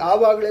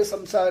 ಆವಾಗಲೇ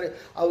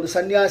ಅವರು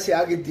ಸನ್ಯಾಸಿ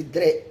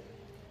ಆಗಿದ್ದಿದ್ರೆ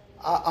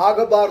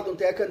ಆಗಬಾರ್ದು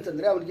ಅಂತ.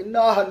 ಯಾಕಂತಂದರೆ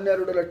ಅವನಿಗಿನ್ನೂ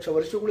 12 ಲಕ್ಷ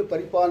ವರ್ಷಗಳು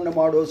ಪರಿಪಾಲನೆ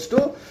ಮಾಡೋಷ್ಟು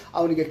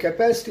ಅವನಿಗೆ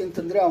ಕೆಪಾಸಿಟಿ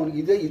ಅಂತಂದರೆ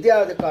ಅವನಿಗೆ ಇದೇ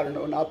ಆದ ಕಾರಣ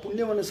ಅವನು ಆ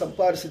ಪುಣ್ಯವನ್ನು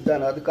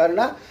ಸಂಪಾದಿಸಿದ್ದಾನೆ. ಆದ ಕಾರಣ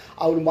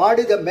ಅವನು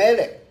ಮಾಡಿದ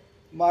ಮೇಲೆ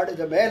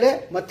ಮಾಡಿದ ಮೇಲೆ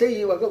ಮತ್ತೆ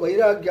ಇವಾಗ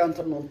ವೈರಾಗ್ಯ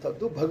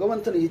ಅಂತನ್ನುವಂಥದ್ದು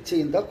ಭಗವಂತನ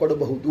ಇಚ್ಛೆಯಿಂದ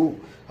ಕೊಡಬಹುದು.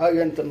 ಹಾಗೆ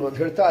ಅಂತನ್ನೋದು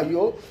ಹೇಳ್ತಾ,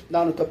 ಅಯ್ಯೋ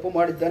ನಾನು ತಪ್ಪು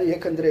ಮಾಡಿದ್ದಾನೆ,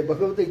 ಏಕೆಂದರೆ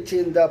ಭಗವದ್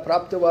ಇಚ್ಛೆಯಿಂದ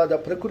ಪ್ರಾಪ್ತವಾದ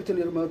ಪ್ರಕೃತಿ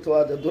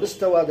ನಿರ್ಮಿತವಾದ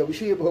ದುರಸ್ಥವಾದ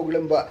ವಿಷಯ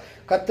ಭೋಗಗಳೆಂಬ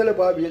ಕತ್ತಲ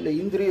ಬಾವಿಯಲ್ಲಿ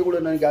ಇಂದ್ರಿಯಗಳು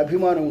ನನಗೆ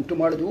ಅಭಿಮಾನ ಉಂಟು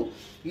ಮಾಡಿದವು.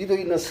 ಇದು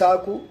ಇನ್ನು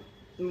ಸಾಕು,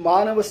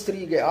 ಮಾನವ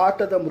ಸ್ತ್ರೀಗೆ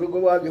ಆಟದ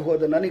ಮೃಗವಾಗಿ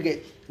ಹೋದ ನನಗೆ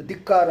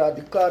ಧಿಕ್ಕಾರ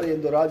ಧಿಕ್ಕಾರ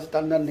ಎಂದು ರಾಜ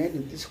ತನ್ನನ್ನೇ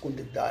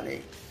ನಿಂದಿಸಿಕೊಂಡಿದ್ದಾನೆ.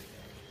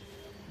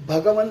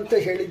 ಭಗವಂತ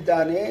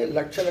ಹೇಳಿದ್ದಾನೆ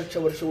ಲಕ್ಷ ಲಕ್ಷ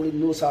ವರ್ಷಗಳು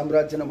ಇನ್ನೂ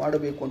ಸಾಮ್ರಾಜ್ಯನ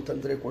ಮಾಡಬೇಕು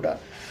ಅಂತಂದರೆ ಕೂಡ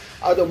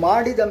ಅದು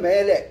ಮಾಡಿದ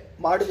ಮೇಲೆ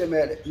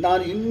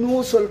ನಾನು ಇನ್ನೂ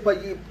ಸ್ವಲ್ಪ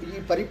ಈ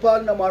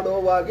ಪರಿಪಾಲನೆ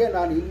ಮಾಡುವಾಗೆ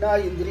ನಾನು ಇನ್ನೂ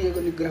ಇಂದ್ರಿಯ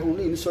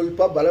ನಿಗ್ರಹವನ್ನು ಇನ್ನು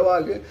ಸ್ವಲ್ಪ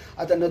ಬಲವಾಗಿ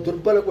ಅದನ್ನು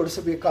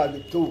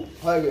ದುರ್ಬಲಗೊಳಿಸಬೇಕಾಗಿತ್ತು.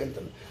 ಹಾಗೆ ಅಂತ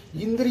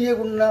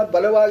ಇಂದ್ರಿಯಗಳನ್ನ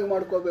ಬಲವಾಗಿ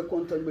ಮಾಡ್ಕೋಬೇಕು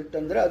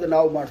ಅಂತಂದ್ಬಿಟ್ಟಂದರೆ ಅದು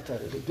ನಾವು ಮಾಡ್ತಾ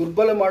ಇರೋದು.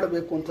 ದುರ್ಬಲ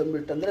ಮಾಡಬೇಕು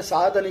ಅಂತಂದ್ಬಿಟ್ಟಂದರೆ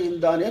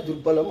ಸಾಧನೆಯಿಂದಾನೇ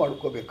ದುರ್ಬಲ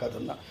ಮಾಡ್ಕೋಬೇಕು.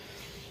 ಅದನ್ನು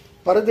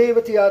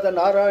ಪರದೇವತೆಯಾದ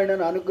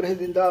ನಾರಾಯಣನ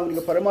ಅನುಗ್ರಹದಿಂದ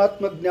ಅವನಿಗೆ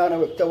ಪರಮಾತ್ಮ ಜ್ಞಾನ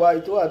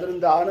ವ್ಯಕ್ತವಾಯಿತು.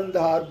 ಅದರಿಂದ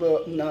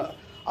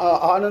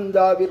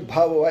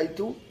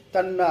ಆನಂದಾವಿರ್ಭಾವವಾಯಿತು.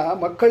 ತನ್ನ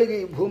ಮಕ್ಕಳಿಗೆ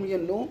ಈ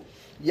ಭೂಮಿಯನ್ನು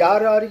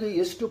ಯಾರಿಗೆ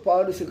ಎಷ್ಟು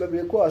ಪಾಲು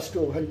ಸಿಗಬೇಕೋ ಅಷ್ಟು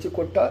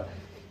ಹಂಚಿಕೊಟ್ಟ.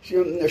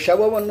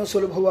 ಶವವನ್ನು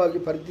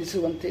ಸುಲಭವಾಗಿ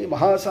ಪರಿಧಿಸುವಂತೆ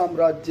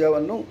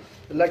ಮಹಾಸಾಮ್ರಾಜ್ಯವನ್ನು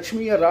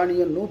ಲಕ್ಷ್ಮಿಯ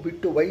ರಾಣಿಯನ್ನು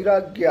ಬಿಟ್ಟು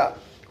ವೈರಾಗ್ಯ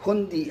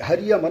ಹೊಂದಿ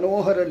ಹರಿಯ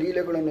ಮನೋಹರ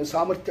ಲೀಲೆಗಳನ್ನು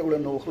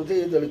ಸಾಮರ್ಥ್ಯಗಳನ್ನು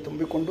ಹೃದಯದಲ್ಲಿ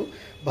ತುಂಬಿಕೊಂಡು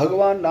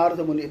ಭಗವಾನ್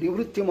ನಾರದ ಮುನಿ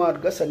ನಿವೃತ್ತಿ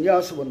ಮಾರ್ಗ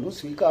ಸನ್ಯಾಸವನ್ನು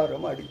ಸ್ವೀಕಾರ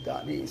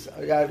ಮಾಡಿದ್ದಾನೆ.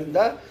 ಯಾರಿಂದ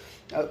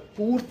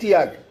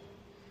ಪೂರ್ತಿಯಾಗಿ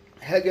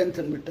ಹೇಗೆ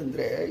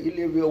ಅಂತಂದ್ಬಿಟ್ಟಂದರೆ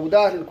ಇಲ್ಲಿ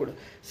ಉದಾಹರಣೆ ಕೊಡು,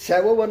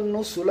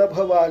 ಶವವನ್ನು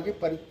ಸುಲಭವಾಗಿ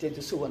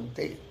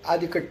ಪರಿತ್ಯಜಿಸುವಂತೆ.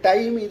 ಅದಕ್ಕೆ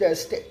ಟೈಮ್ ಇದೆ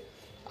ಅಷ್ಟೇ.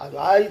 ಅದು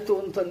ಆಯಿತು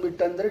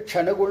ಅಂತಂದ್ಬಿಟ್ಟಂದರೆ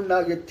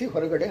ಕ್ಷಣಗಳನ್ನಾಗೆತ್ತಿ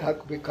ಹೊರಗಡೆ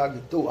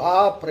ಹಾಕಬೇಕಾಗಿತ್ತು. ಆ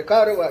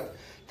ಪ್ರಕಾರವಾಗಿ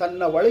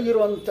ತನ್ನ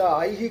ಒಳಗಿರುವಂಥ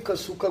ಐಹಿಕ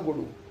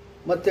ಸುಖಗಳು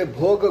ಮತ್ತು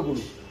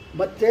ಭೋಗಗಳು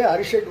ಮತ್ತು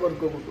ಅರಿಷಡ್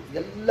ವರ್ಗಗಳು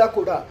ಎಲ್ಲ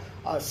ಕೂಡ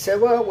ಆ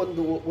ಶವ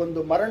ಒಂದು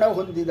ಮರಣ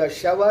ಹೊಂದಿದ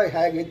ಶವ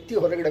ಹೇಗೆ ಎತ್ತಿ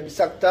ಹೊರಗಡೆ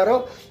ಬಿಸಾಕ್ತಾರೋ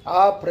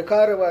ಆ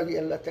ಪ್ರಕಾರವಾಗಿ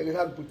ಎಲ್ಲ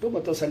ತೆಗೆದುಹಾಕ್ಬಿಟ್ಟು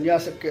ಮತ್ತು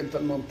ಸನ್ಯಾಸಕ್ಕೆ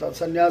ಅಂತನ್ನುವಂಥ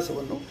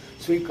ಸನ್ಯಾಸವನ್ನು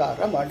ಸ್ವೀಕಾರ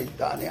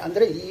ಮಾಡಿದ್ದಾನೆ.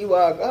 ಅಂದರೆ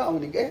ಇವಾಗ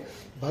ಅವನಿಗೆ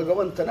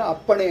ಭಗವಂತನ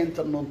ಅಪ್ಪಣೆ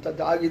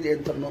ಅಂತನ್ನುವಂಥದ್ದು ಆಗಿದೆ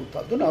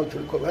ಅಂತನ್ನುವಂಥದ್ದು ನಾವು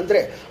ತಿಳ್ಕೊಬೇಕು. ಅಂದರೆ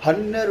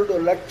 12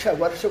 ಲಕ್ಷ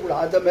ವರ್ಷಗಳು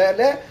ಆದ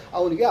ಮೇಲೆ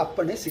ಅವನಿಗೆ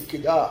ಅಪ್ಪಣೆ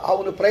ಸಿಕ್ಕಿದ.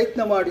 ಅವನು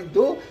ಪ್ರಯತ್ನ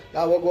ಮಾಡಿದ್ದು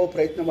ಯಾವಾಗೋ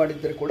ಪ್ರಯತ್ನ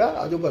ಮಾಡಿದ್ದರೆ ಕೂಡ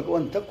ಅದು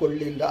ಭಗವಂತ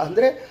ಕೊಡಲಿಲ್ಲ.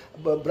 ಅಂದರೆ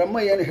ಬ್ರಹ್ಮ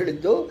ಏನು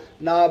ಹೇಳಿದ್ದು,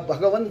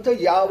 ಭಗವಂತ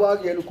ಯಾವಾಗ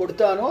ಏನು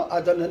ಕೊಡ್ತಾನೋ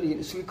ಅದನ್ನು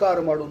ನೀನು ಸ್ವೀಕಾರ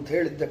ಮಾಡು ಅಂತ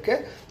ಹೇಳಿದ್ದಕ್ಕೆ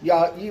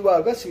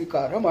ಇವಾಗ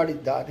ಸ್ವೀಕಾರ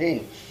ಮಾಡಿದ್ದಾನೆ.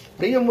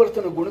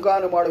 ಪ್ರಿಯವ್ರತನು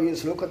ಗುಣಗಾನ ಮಾಡುವ ಈ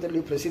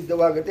ಶ್ಲೋಕದಲ್ಲಿ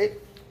ಪ್ರಸಿದ್ಧವಾಗದೆ,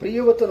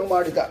 ಪ್ರಿಯವತನು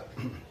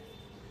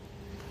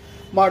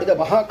ಮಾಡಿದ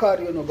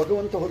ಮಹಾಕಾರ್ಯವನ್ನು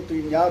ಭಗವಂತ ಹೊರತು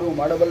ಇನ್ಯಾರೂ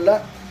ಮಾಡಬಲ್ಲ.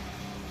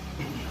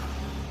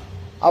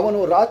 ಅವನು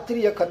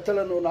ರಾತ್ರಿಯ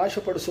ಕತ್ತಲನ್ನು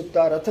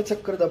ನಾಶಪಡಿಸುತ್ತಾ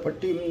ರಥಚಕ್ರದ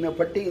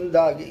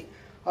ಪಟ್ಟಿಯಿಂದಾಗಿ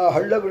ಆ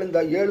ಹಳ್ಳಗಳಿಂದ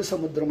 7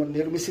 ಸಮುದ್ರವನ್ನು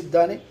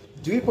ನಿರ್ಮಿಸಿದ್ದಾನೆ.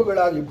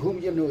 ದ್ವೀಪಗಳಾಗಿ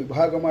ಭೂಮಿಯನ್ನು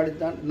ವಿಭಾಗ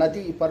ಮಾಡಿದ್ದಾನೆ.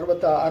 ನದಿ,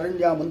 ಪರ್ವತ,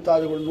 ಅರಣ್ಯ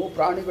ಮುಂತಾದವುಗಳನ್ನು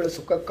ಪ್ರಾಣಿಗಳ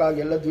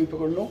ಸುಖಕ್ಕಾಗಿ ಎಲ್ಲ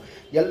ದ್ವೀಪಗಳನ್ನು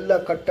ಎಲ್ಲ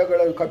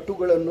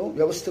ಕಟ್ಟುಗಳನ್ನು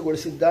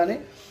ವ್ಯವಸ್ಥೆಗೊಳಿಸಿದ್ದಾನೆ.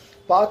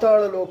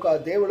 ಪಾತಾಳ ಲೋಕ,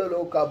 ದೇವಳ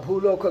ಲೋಕ,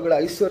 ಭೂಲೋಕಗಳ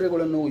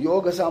ಐಶ್ವರ್ಯಗಳನ್ನು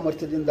ಯೋಗ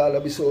ಸಾಮರ್ಥ್ಯದಿಂದ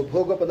ಲಭಿಸುವ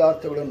ಭೋಗ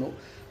ಪದಾರ್ಥಗಳನ್ನು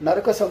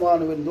ನರಕ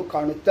ಸಮಾನವೆಂದು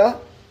ಕಾಣುತ್ತಾ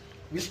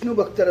ವಿಷ್ಣು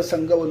ಭಕ್ತರ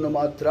ಸಂಘವನ್ನು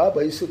ಮಾತ್ರ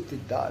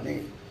ಬಯಸುತ್ತಿದ್ದಾನೆ.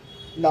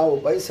 ನಾವು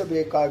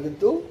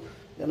ಬಯಸಬೇಕಾಗಿದ್ದು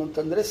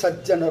ಏನಂತಂದರೆ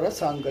ಸಜ್ಜನರ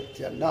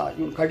ಸಾಂಗತ್ಯನ.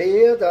 ಇವನು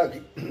ಕಡೆಯದಾಗಿ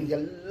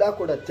ಎಲ್ಲ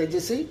ಕೂಡ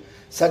ತ್ಯಜಿಸಿ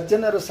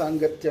ಸಜ್ಜನರ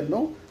ಸಾಂಗತ್ಯನ್ನು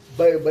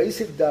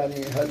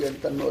ಬಯಸಿದ್ದಾನೆ. ಹಾಗೆ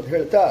ಅಂತನ್ನೋದು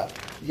ಹೇಳ್ತಾ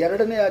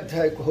 2ನೇ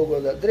ಅಧ್ಯಾಯಕ್ಕೆ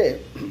ಹೋಗೋದಾದರೆ,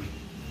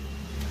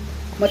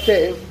 ಮತ್ತು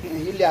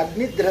ಇಲ್ಲಿ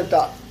ಅಗ್ನಿಧ್ರತ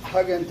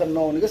ಹಾಗೆ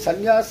ಅಂತನ್ನೋ ಅವನಿಗೆ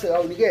ಸನ್ಯಾಸ,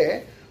 ಅವನಿಗೆ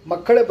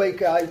ಮಕ್ಕಳ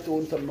ಬಯಕೆ ಆಯಿತು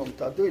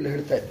ಅಂತನ್ನುವಂಥದ್ದು ಇಲ್ಲಿ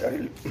ಹೇಳ್ತಾ ಇದ್ದಾರೆ.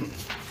 ಇಲ್ಲಿ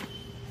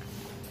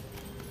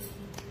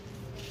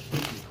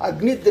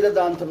ಅಗ್ನಿಧ್ರದ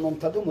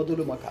ಅಂತನ್ನುವಂಥದ್ದು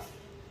ಮೊದಲು ಮಗ.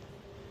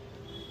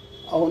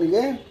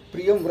 ಅವನಿಗೆ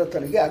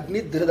ಪ್ರಿಯವ್ರತನಿಗೆ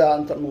ಅಗ್ನಿಧ್ರದ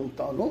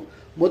ಅಂತನ್ನುವಂಥವನು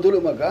ಮೊದಲು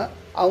ಮಗ.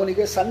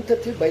 ಅವನಿಗೆ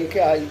ಸಂತತಿ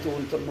ಬಯಕೆ ಆಯಿತು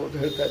ಅಂತನ್ನೋದು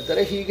ಹೇಳ್ತಾ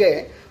ಇದ್ದಾರೆ. ಹೀಗೆ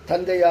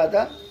ತಂದೆಯಾದ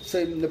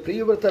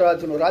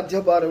ಪ್ರಿಯವ್ರತರಾಜನು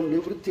ರಾಜ್ಯಭಾರವನ್ನು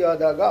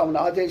ನಿವೃತ್ತಿಯಾದಾಗ ಅವನ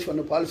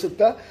ಆದೇಶವನ್ನು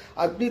ಪಾಲಿಸುತ್ತಾ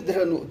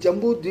ಅಗ್ನಿಧ್ರನು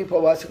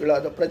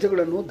ಜಂಬೂದ್ವೀಪವಾಸಿಗಳಾದ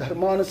ಪ್ರಜೆಗಳನ್ನು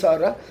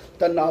ಧರ್ಮಾನುಸಾರ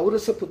ತನ್ನ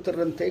ಔರಸ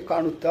ಪುತ್ರರಂತೆ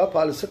ಕಾಣುತ್ತಾ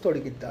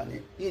ಪಾಲಿಸತೊಡಗಿದ್ದಾನೆ.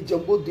 ಈ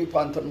ಜಂಬೂದ್ವೀಪ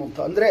ಅಂತನ್ನುವಂಥ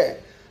ಅಂದರೆ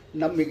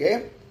ನಮಗೆ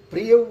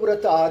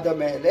ಪ್ರಿಯವ್ರತ ಆದ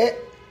ಮೇಲೆ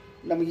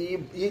ನಮಗೆ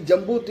ಈ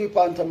ಜಂಬೂದ್ವೀಪ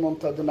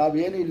ಅಂತನ್ನುವಂಥದ್ದು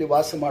ನಾವೇನು ಇಲ್ಲಿ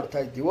ವಾಸ ಮಾಡ್ತಾ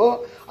ಇದ್ದೀವೋ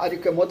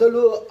ಅದಕ್ಕೆ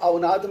ಮೊದಲು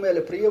ಅವನಾದ ಮೇಲೆ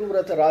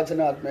ಪ್ರಿಯವ್ರತ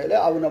ರಾಜನಾದ ಮೇಲೆ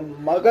ಅವನ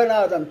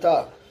ಮಗನಾದಂಥ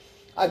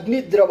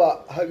ಅಗ್ನಿದ್ರವ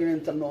ಹಾಗೆ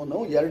ಅಂತನ್ನೋನು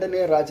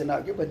 2ನೇ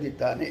ರಾಜನಾಗಿ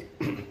ಬಂದಿದ್ದಾನೆ.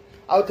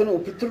 ಆತನು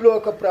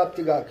ಪಿತೃಲೋಕ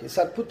ಪ್ರಾಪ್ತಿಗಾಗಿ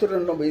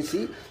ಸತ್ಪುತ್ರರನ್ನು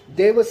ಬಯಸಿ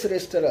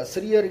ದೇವಶ್ರೇಷ್ಠರ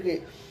ಸ್ತ್ರೀಯರಿಗೆ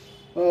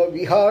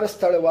ವಿಹಾರ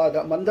ಸ್ಥಳವಾದ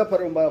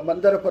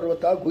ಮಂದರ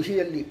ಪರ್ವತ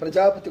ಗುಹೆಯಲ್ಲಿ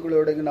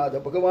ಪ್ರಜಾಪತಿಗಳೊಡಗಿನಾದ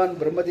ಭಗವಾನ್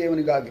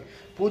ಬ್ರಹ್ಮದೇವನಿಗಾಗಿ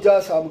ಪೂಜಾ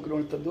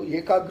ಸಾಮಗ್ರಿಗಳನ್ನು ತಂದು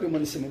ಏಕಾಗ್ರ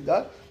ಮನಸ್ಸಿನಿಂದ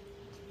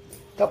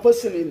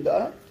ತಪಸ್ಸಿನಿಂದ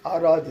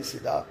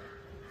ಆರಾಧಿಸಿದ.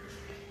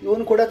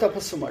 ಇವನು ಕೂಡ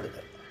ತಪಸ್ಸು ಮಾಡಿದ.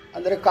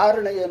 ಅಂದರೆ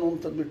ಕಾರಣ ಏನು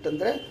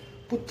ಅಂತಂದ್ಬಿಟ್ಟಂದರೆ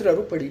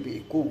ಪುತ್ರರು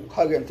ಪಡಿಬೇಕು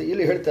ಹಾಗೆ ಅಂತ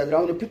ಇಲ್ಲಿ ಹೇಳ್ತಾ ಇದ್ದಾರೆ.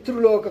 ಅವನು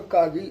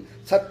ಪಿತೃಲೋಕಕ್ಕಾಗಿ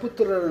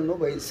ಸತ್ಪುತ್ರರನ್ನು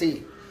ಬಯಸಿ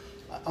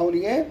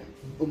ಅವನಿಗೆ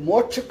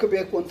ಮೋಕ್ಷಕ್ಕೆ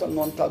ಬೇಕು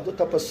ಅಂತನ್ನುವಂಥದ್ದು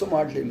ತಪಸ್ಸು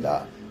ಮಾಡಲಿಲ್ಲ.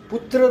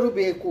 ಪುತ್ರರು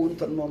ಬೇಕು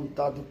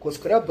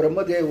ಅಂತನ್ನುವಂಥದ್ದಕ್ಕೋಸ್ಕರ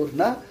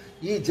ಬ್ರಹ್ಮದೇವ್ರನ್ನ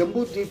ಈ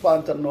ಜಂಬೂದ್ವೀಪ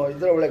ಅಂತನ್ನೋ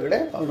ಇದರ ಒಳಗಡೆ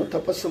ಅವನು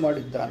ತಪಸ್ಸು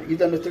ಮಾಡಿದ್ದಾನೆ.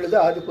 ಇದನ್ನು ತಿಳಿದ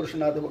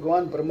ಆದಿಪುರುಷನಾದ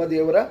ಭಗವಾನ್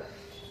ಬ್ರಹ್ಮದೇವರ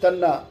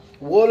ತನ್ನ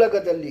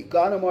ಓಲಗದಲ್ಲಿ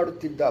ಗಾನ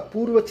ಮಾಡುತ್ತಿದ್ದ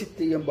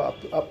ಪೂರ್ವಚಿತ್ತಿ ಎಂಬ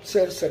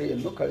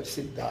ಅಪ್ಸರಸರಿಯನ್ನು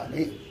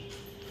ಕಳಿಸಿದ್ದಾನೆ.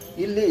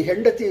 ಇಲ್ಲಿ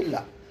ಹೆಂಡತಿ ಇಲ್ಲ,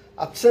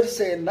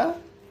 ಅಪ್ಸರಸೆಯನ್ನು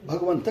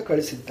ಭಗವಂತ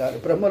ಕಳಿಸಿದ್ದಾರೆ.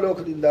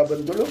 ಬ್ರಹ್ಮಲೋಕದಿಂದ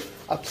ಬಂದಳು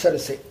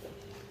ಅಪ್ಸರಸೆ.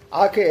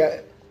 ಆಕೆ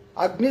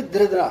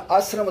ಅಗ್ನಿಧ್ರದ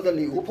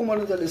ಆಶ್ರಮದಲ್ಲಿ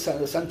ಉಪವನದಲ್ಲಿ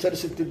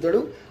ಸಂಚರಿಸುತ್ತಿದ್ದಳು.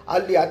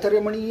 ಅಲ್ಲಿ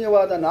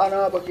ಅತರಮಣೀಯವಾದ ನಾನಾ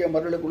ಬಗೆಯ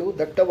ಮರಳುಗಳು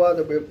ದಟ್ಟವಾದ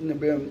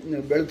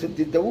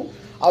ಬೆಳೆಯುತ್ತಿದ್ದವು.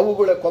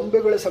 ಅವುಗಳ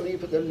ಕೊಂಬೆಗಳ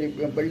ಸಮೀಪದಲ್ಲಿ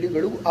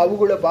ಬಳ್ಳಿಗಳು,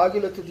 ಅವುಗಳ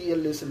ಬಾಗಿಲ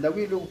ತುದಿಯಲ್ಲಿ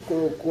ನವಿಲು,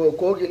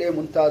 ಕೋಗಿಲೆ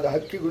ಮುಂತಾದ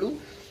ಹಕ್ಕಿಗಳು,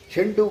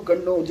 ಚೆಂಡು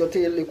ಗಣ್ಣು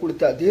ಜೊತೆಯಲ್ಲಿ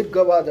ಕುಳಿತ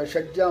ದೀರ್ಘವಾದ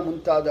ಷಡ್ಜ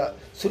ಮುಂತಾದ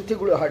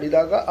ಶ್ರುತಿಗಳು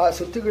ಹಾಡಿದಾಗ ಆ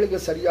ಶ್ರುತಿಗಳಿಗೆ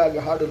ಸರಿಯಾಗಿ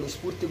ಹಾಡಲು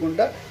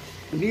ಸ್ಫೂರ್ತಿಗೊಂಡ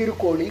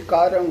ನೀರುಕೋಳಿ,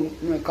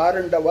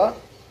 ಕಾರಂಡವ,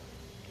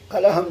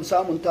 ಕಲಹಂಸ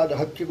ಮುಂತಾದ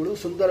ಹಕ್ಕಿಗಳು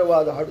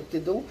ಸುಂದರವಾದ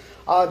ಹಾಡುತ್ತಿದ್ದವು.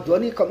 ಆ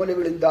ಧ್ವನಿ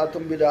ಕಮಲಗಳಿಂದ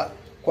ತುಂಬಿದ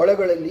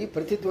ಕೊಳಗಳಲ್ಲಿ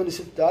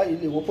ಪ್ರತಿಧ್ವನಿಸುತ್ತಾ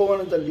ಇಲ್ಲಿ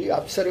ಉಪವನದಲ್ಲಿ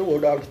ಅಪ್ಸರೆ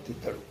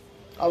ಓಡಾಡುತ್ತಿದ್ದಳು.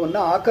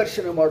 ಅವನ್ನು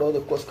ಆಕರ್ಷಣೆ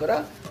ಮಾಡೋದಕ್ಕೋಸ್ಕರ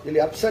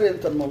ಇಲ್ಲಿ ಅಪ್ಸರೆ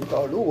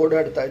ಅಂತನ್ನುವಂಥವಳು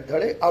ಓಡಾಡ್ತಾ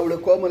ಇದ್ದಾಳೆ. ಅವಳು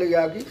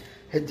ಕೋಮಲೆಯಾಗಿ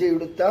ಹೆಜ್ಜೆ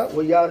ಇಡುತ್ತಾ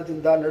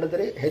ವಯ್ಯಾರದಿಂದ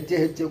ನಡೆದರೆ ಹೆಜ್ಜೆ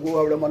ಹೆಜ್ಜೆಗೂ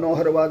ಅವಳ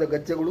ಮನೋಹರವಾದ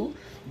ಗಜ್ಜೆಗಳು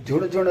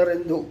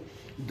ಜುಣಜುಣರೆಂದು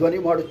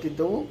ಧ್ವನಿ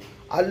ಮಾಡುತ್ತಿದ್ದವು.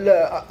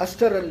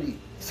 ಅಷ್ಟರಲ್ಲಿ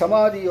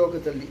ಸಮಾಧಿ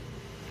ಯೋಗದಲ್ಲಿ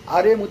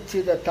ಅರೆ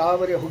ಮುಚ್ಚಿದ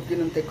ತಾವರೆ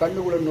ಹುಗ್ಗಿನಂತೆ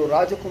ಕಣ್ಣುಗಳನ್ನು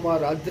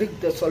ರಾಜಕುಮಾರ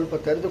ಅದ್ರಿಗ್ಧ ಸ್ವಲ್ಪ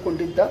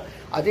ತೆರೆದುಕೊಂಡಿದ್ದ.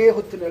 ಅದೇ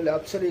ಹೊತ್ತಿನಲ್ಲಿ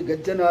ಅಪ್ಸರೆ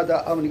ಗೆಜ್ಜನಾದ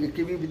ಅವನಿಗೆ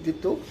ಕಿವಿ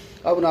ಬಿದ್ದಿತ್ತು.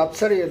 ಅವನ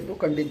ಅಪ್ಸರೆಯನ್ನು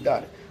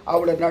ಕಂಡಿದ್ದಾನೆ.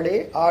 ಅವಳ ನಡೆ,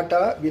 ಆಟ,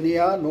 ವಿನಯ,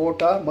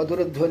 ನೋಟ,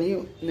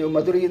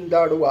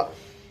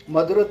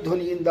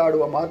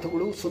 ಮಧುರಧ್ವನಿಯಿಂದಾಡುವ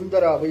ಮಾತುಗಳು,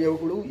 ಸುಂದರ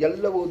ಅವಯವಗಳು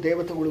ಎಲ್ಲವೂ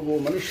ದೇವತೆಗಳಿಗೂ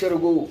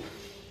ಮನುಷ್ಯರಿಗೂ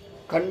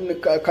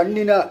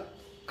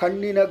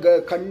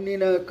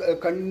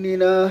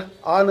ಕಣ್ಣಿನ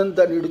ಆನಂದ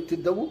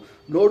ನೀಡುತ್ತಿದ್ದವು.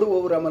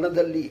 ನೋಡುವವರ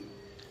ಮನದಲ್ಲಿ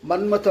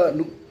ಮನ್ಮಥ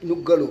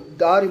ನುಗ್ಗಲು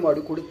ದಾರಿ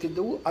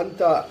ಮಾಡಿಕೊಡುತ್ತಿದ್ದವು.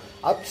 ಅಂಥ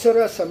ಅಪ್ಸರ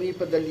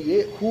ಸಮೀಪದಲ್ಲಿಯೇ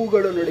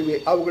ಹೂಗಳ ನಡುವೆ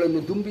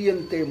ಅವುಗಳನ್ನು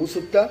ದುಂಬಿಯಂತೆ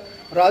ಮುಸುತ್ತಾ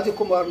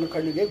ರಾಜಕುಮಾರನ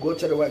ಕಣ್ಣಿಗೆ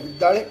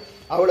ಗೋಚರವಾಗಿದ್ದಾಳೆ.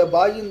 ಅವಳ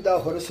ಬಾಯಿಯಿಂದ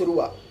ಹೊರಸಿರುವ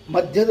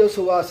ಮಧ್ಯದ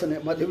ಸುವಾಸನೆ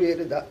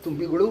ಮದುವೇರಿದ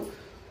ತುಂಬಿಗಳು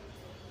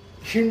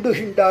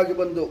ಹಿಂಡಾಗಿ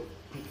ಬಂದು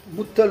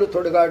ಮುತ್ತಲು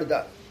ತೊಡಗಾಡಿದ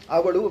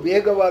ಅವಳು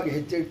ವೇಗವಾಗಿ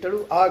ಹೆಜ್ಜೆ ಇಟ್ಟಳು.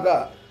 ಆಗ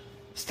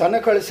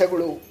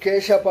ಸ್ತನಕಳಸಗಳು,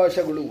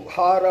 ಕೇಶಪಾಶಗಳು,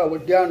 ಹಾರ,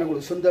 ಒಡ್ಯಾಣಗಳು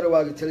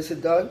ಸುಂದರವಾಗಿ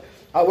ಚಲಿಸಿದ್ದಾಗ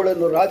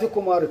ಅವಳನ್ನು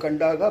ರಾಜಕುಮಾರ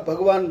ಕಂಡಾಗ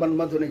ಭಗವಾನ್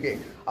ಮನ್ಮಥನಿಗೆ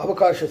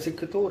ಅವಕಾಶ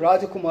ಸಿಕ್ಕಿತು.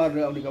 ರಾಜಕುಮಾರ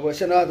ಅವನಿಗೆ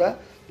ವಶನಾದ.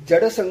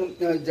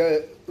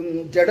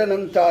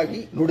 ಜಡನಂತಾಗಿ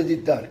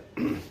ನುಡಿದಿದ್ದಾನೆ.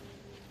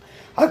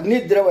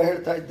 ಅಗ್ನಿದ್ರವ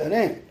ಹೇಳ್ತಾ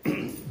ಇದ್ದಾನೆ,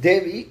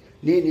 ದೇವಿ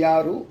ನೀನು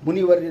ಯಾರು?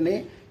 ಮುನಿವರ್ಯನೇ,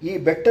 ಈ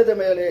ಬೆಟ್ಟದ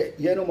ಮೇಲೆ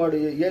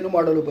ಏನು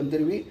ಮಾಡಲು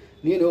ಬಂದಿರುವಿ?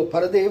 ನೀನು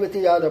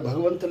ಪರದೇವತೆಯಾದ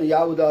ಭಗವಂತನ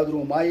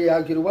ಯಾವುದಾದರೂ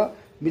ಮಾಯೆಯಾಗಿರುವ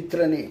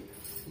ಮಿತ್ರನೇ.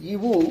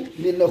 ಇವು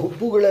ನಿನ್ನ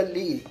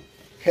ಹುಬ್ಬುಗಳಲ್ಲಿ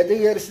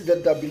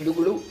ಹೆದೆಯೇರಿಸಿದಂಥ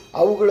ಬಿಲ್ಲುಗಳು.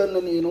 ಅವುಗಳನ್ನು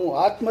ನೀನು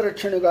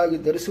ಆತ್ಮರಕ್ಷಣೆಗಾಗಿ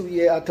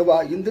ಧರಿಸುವಿಯೇ ಅಥವಾ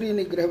ಇಂದ್ರಿಯ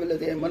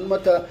ನಿಗ್ರಹವಿಲ್ಲದೆ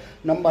ಮನ್ಮಥ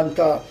ನಮ್ಮಂಥ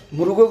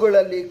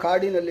ಮೃಗಗಳಲ್ಲಿ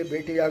ಕಾಡಿನಲ್ಲಿ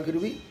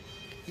ಬೇಟೆಯಾಗಿರುವಿ?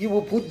 ಇವು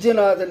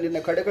ಪೂಜ್ಯನಾದ ನಿನ್ನ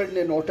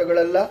ಕಡೆಗಣ್ಣಿನ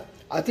ನೋಟಗಳಲ್ಲ.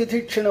 ಅತಿ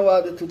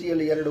ತೀಕ್ಷ್ಣವಾದ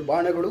ತುದಿಯಲ್ಲಿ 2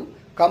 ಬಾಣಗಳು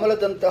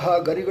ಕಮಲದಂತಹ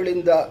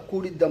ಗರಿಗಳಿಂದ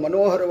ಕೂಡಿದ್ದ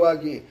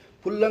ಮನೋಹರವಾಗಿ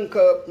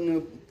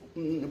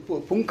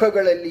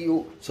ಪುಂಖಗಳಲ್ಲಿಯೂ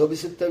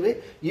ಶೋಭಿಸುತ್ತವೆ.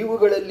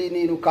 ಇವುಗಳಲ್ಲಿ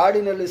ನೀನು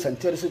ಕಾಡಿನಲ್ಲಿ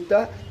ಸಂಚರಿಸುತ್ತಾ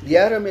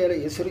ಯಾರ ಮೇಲೆ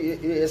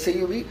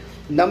ಎಸೆಯುವಿ?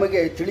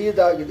 ನಮಗೆ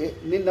ತಿಳಿಯದಾಗಿದೆ.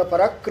 ನಿನ್ನ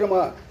ಪರಾಕ್ರಮ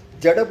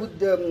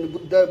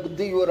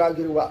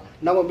ಬುದ್ಧಿಯವರಾಗಿರುವ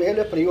ನಮ್ಮ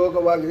ಮೇಲೆ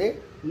ಪ್ರಯೋಗವಾಗಿದೆ.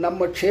 ನಮ್ಮ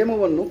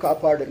ಕ್ಷೇಮವನ್ನು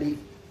ಕಾಪಾಡಲಿ.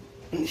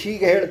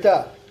 ಹೀಗೆ ಹೇಳ್ತಾ,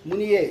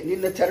 ಮುನಿಯೇ,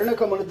 ನಿನ್ನ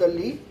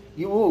ಚರಣಕಮಲದಲ್ಲಿ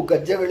ಇವು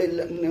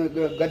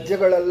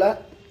ಗಜ್ಜೆಗಳಲ್ಲ,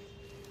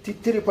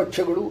 ತಿತ್ತಿರಿ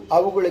ಪಕ್ಷಗಳು.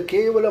 ಅವುಗಳ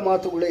ಕೇವಲ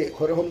ಮಾತುಗಳೇ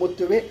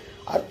ಹೊರಹೊಮ್ಮುತ್ತಿವೆ.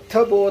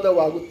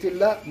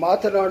 ಅರ್ಥಬೋಧವಾಗುತ್ತಿಲ್ಲ.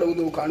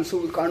 ಮಾತನಾಡುವುದು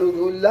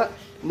ಕಾಣುವುದೂ ಇಲ್ಲ.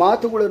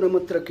 ಮಾತುಗಳನ್ನು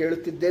ಮಾತ್ರ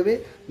ಕೇಳುತ್ತಿದ್ದೇವೆ.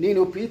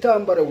 ನೀನು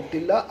ಪೀತಾಂಬರ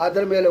ಹುಟ್ಟಿಲ್ಲ,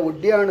 ಅದರ ಮೇಲೆ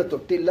ಒಡ್ಯಾಣ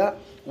ತೊಟ್ಟಿಲ್ಲ.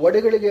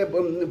 ಒಡೆಗಳಿಗೆ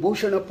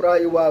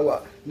ಭೂಷಣಪ್ರಾಯವಾದ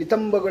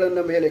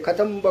ನಿತಂಬಗಳನ್ನು ಮೇಲೆ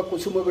ಕದಂಬ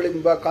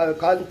ಕುಸುಮಗಳೆಂಬ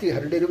ಕಾಂತಿ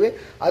ಹರಡಿರುವೆ.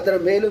 ಅದರ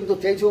ಮೇಲೊಂದು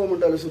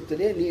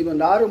ತೇಜೋಮಂಡಲಿಸುತ್ತದೆ. ನೀನು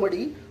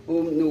ನಾರುಮಡಿ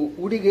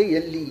ಉಡಿಗೆ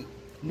ಎಲ್ಲಿ?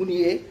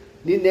 ಮುನಿಯೇ,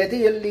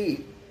 ನಿನ್ನೆದೆಯಲ್ಲಿ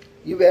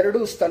ಇವೆರಡು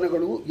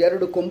ಸ್ತನಗಳು,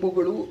 2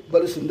 ಕೊಂಬುಗಳು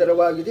ಬಲು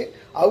ಸುಂದರವಾಗಿದೆ.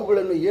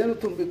 ಅವುಗಳನ್ನು ಏನು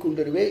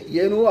ತುಂಬಿಕೊಂಡಿರುವೆ?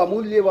 ಏನೋ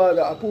ಅಮೂಲ್ಯವಾದ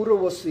ಅಪೂರ್ವ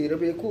ವಸ್ತು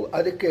ಇರಬೇಕು.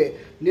 ಅದಕ್ಕೆ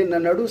ನಿನ್ನ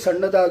ನಡು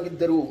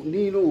ಸಣ್ಣದಾಗಿದ್ದರೂ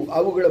ನೀನು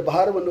ಅವುಗಳ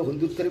ಭಾರವನ್ನು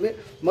ಹೊಂದುತ್ತಿರುವೆ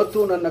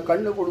ಮತ್ತು ನನ್ನ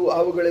ಕಣ್ಣುಗಳು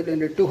ಅವುಗಳಲ್ಲಿ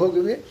ನೆಟ್ಟು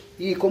ಹೋಗಿವೆ.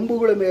 ಈ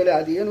ಕೊಂಬುಗಳ ಮೇಲೆ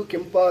ಅದೇನು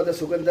ಕೆಂಪಾದ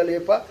ಸುಗಂಧ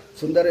ಲೇಪ?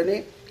 ಸುಂದರನೇ,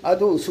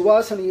 ಅದು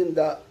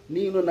ಸುವಾಸನೆಯಿಂದ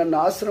ನೀನು ನನ್ನ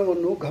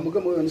ಆಶ್ರಮವನ್ನು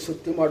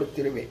ಘಮಘಮೆನಿಸುತ್ತಿ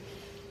ಮಾಡುತ್ತಿರುವೆ.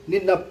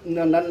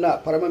 ನನ್ನ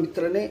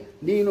ಪರಮಮಿತ್ರನೇ,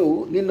 ನೀನು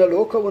ನಿನ್ನ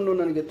ಲೋಕವನ್ನು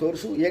ನನಗೆ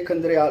ತೋರಿಸು.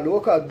 ಏಕೆಂದರೆ ಆ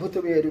ಲೋಕ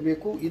ಅದ್ಭುತವೇ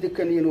ಇರಬೇಕು.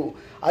 ಇದಕ್ಕೆ ನೀನು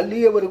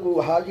ಅಲ್ಲಿಯವರೆಗೂ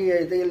ಹಾಗೆಯೇ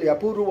ಎದೆಯಲ್ಲಿ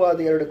ಅಪೂರ್ವವಾದ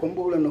 2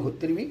 ಕೊಂಬುಗಳನ್ನು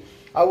ಹೊತ್ತಿರುವಿ.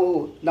 ಅವು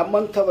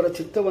ನಮ್ಮಂಥವರ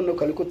ಚಿತ್ತವನ್ನು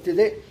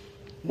ಕಲಕುತ್ತಿದೆ.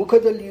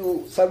 ಮುಖದಲ್ಲಿಯೂ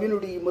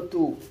ಸವಿನುಡಿ ಮತ್ತು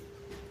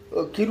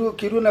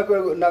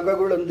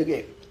ನಗಗಳೊಂದಿಗೆ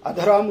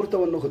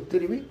ಅಧರಾಮೃತವನ್ನು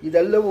ಹೊತ್ತಿರುವಿ.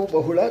 ಇದೆಲ್ಲವೂ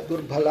ಬಹಳ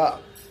ದುರ್ಬಲ.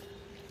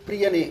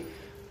 ಪ್ರಿಯನೇ,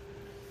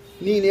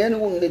 ನೀನೇನು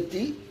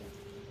ಉಣ್ಣೆತ್ತಿ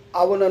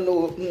ಅವನನ್ನು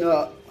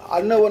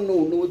ಅನ್ನವನ್ನು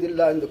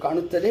ಉಣ್ಣುವುದಿಲ್ಲ ಎಂದು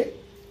ಕಾಣುತ್ತದೆ.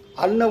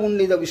 ಅನ್ನ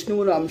ಉಣ್ಣಿದ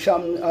ವಿಷ್ಣುವಿನ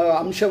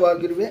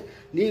ಅಂಶವಾಗಿರುವೆ.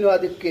 ನೀನು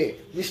ಅದಕ್ಕೆ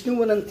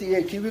ವಿಷ್ಣುವಿನಂತೆಯೇ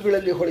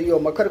ಕಿವಿಗಳಲ್ಲಿ ಹೊಳೆಯುವ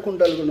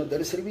ಮಕರಕುಂಡಲವನ್ನು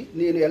ಧರಿಸಿರುವಿ.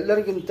 ನೀನು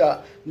ಎಲ್ಲರಿಗಿಂತ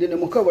ನಿನ್ನ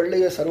ಮುಖ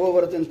ಒಳ್ಳೆಯ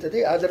ಸರೋವರದಂತಿದೆ.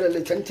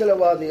 ಅದರಲ್ಲಿ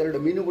ಚಂಚಲವಾದ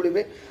 2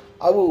 ಮೀನುಗಳಿವೆ.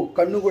 ಅವು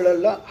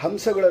ಕಣ್ಣುಗಳಲ್ಲ,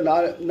 ಹಂಸಗಳ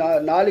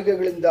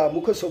ನಾಲಿಗೆಗಳಿಂದ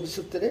ಮುಖ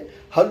ಶೋಭಿಸುತ್ತದೆ.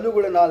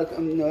 ಹಲ್ಲುಗಳ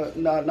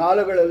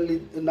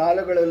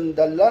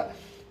ನಾಲಗಳಿಂದಲ್ಲ.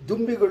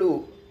 ದುಂಬಿಗಳು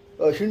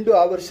ಹಿಂಡು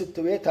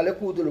ಆವರಿಸುತ್ತವೆ.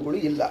 ತಲೆಕೂದಲುಗಳು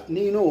ಇಲ್ಲ.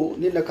 ನೀನು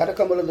ನಿನ್ನ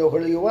ಕರಕಮಲದ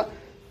ಹೊಳೆಯುವ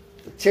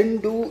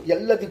ಚೆಂಡು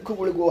ಎಲ್ಲ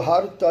ದಿಕ್ಕುಗಳಿಗೂ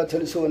ಹಾರುತ್ತಾ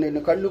ಚಲಿಸುವ ನಿನ್ನ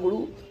ಕಣ್ಣುಗಳು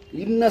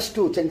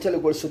ಇನ್ನಷ್ಟು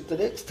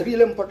ಚಂಚಲಗೊಳಿಸುತ್ತದೆ.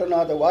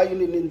 ಸ್ತ್ರೀಲಂಪಟನಾದ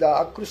ವಾಯುವಿನಿಂದ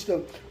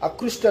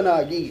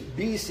ಆಕೃಷ್ಟನಾಗಿ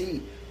ಬೀಸಿ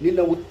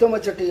ನಿನ್ನ ಉತ್ತಮ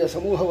ಚಟೆಯ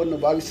ಸಮೂಹವನ್ನು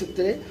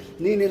ಭಾವಿಸುತ್ತದೆ.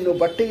 ನೀನಿನ್ನು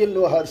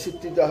ಬಟ್ಟೆಯನ್ನು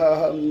ಹಾರಿಸುತ್ತಿದ್ದ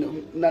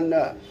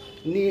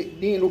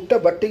ನೀನುಟ್ಟ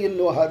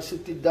ಬಟ್ಟೆಯನ್ನು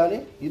ಹಾರಿಸುತ್ತಿದ್ದಾನೆ.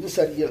 ಇದು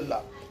ಸರಿಯಲ್ಲ.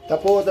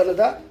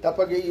 ತಪೋದನದ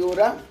ತಪಗೆಯೂರ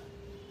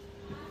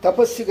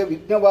ತಪಸ್ಸಿಗೆ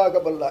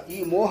ವಿಘ್ನವಾಗಬಲ್ಲ ಈ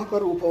ಮೋಹಕ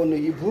ರೂಪವನ್ನು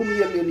ಈ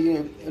ಭೂಮಿಯಲ್ಲಿ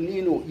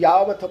ನೀನು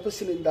ಯಾವ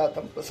ತಪಸ್ಸಿನಿಂದ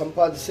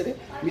ಸಂಪಾದಿಸಿದೆ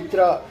ಮಿತ್ರ.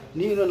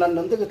 ನೀನು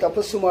ನನ್ನೊಂದಿಗೆ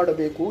ತಪಸ್ಸು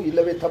ಮಾಡಬೇಕು,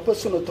 ಇಲ್ಲವೇ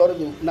ತಪಸ್ಸನ್ನು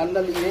ತೊರೆದು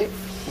ನನ್ನಲ್ಲಿಯೇ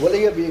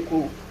ಒಲೆಯಬೇಕು.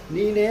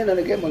 ನೀನೇ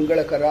ನನಗೆ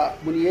ಮಂಗಳಕರ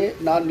ಮುನಿಯೇ.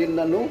 ನಾನು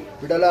ನಿನ್ನನ್ನು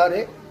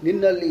ಬಿಡಲಾರೆ.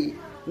 ನಿನ್ನಲ್ಲಿ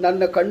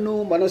ನನ್ನ ಕಣ್ಣು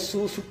ಮನಸ್ಸು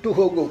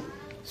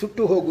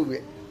ಸುಟ್ಟು ಹೋಗುವೆ.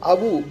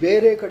 ಅವು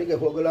ಬೇರೆ ಕಡೆಗೆ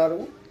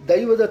ಹೋಗಲಾರವು.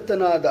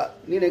 ದೈವದತ್ತನಾದ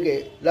ನಿನಗೆ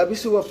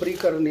ಲಭಿಸುವ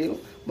ಪ್ರೀಕರ ನೀನು.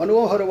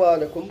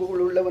 ಮನೋಹರವಾದ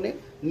ಕೊಂಬುಗಳುಳ್ಳವನೇ,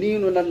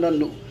 ನೀನು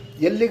ನನ್ನನ್ನು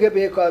ಎಲ್ಲಿಗೆ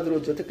ಬೇಕಾದರೂ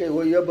ಜೊತೆಗೆ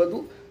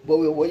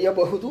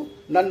ಒಯ್ಯಬಹುದು.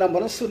 ನನ್ನ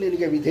ಮನಸ್ಸು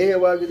ನಿನಗೆ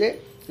ವಿಧೇಯವಾಗಿದೆ.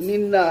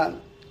 ನಿನ್ನ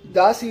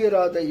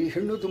ದಾಸಿಯರಾದ ಈ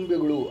ಹೆಣ್ಣು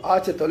ತುಂಬಿಗಳು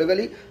ಆಚೆ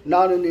ತೊಲಗಲಿ.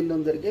 ನಾನು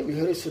ನಿನ್ನೊಂದರಿಗೆ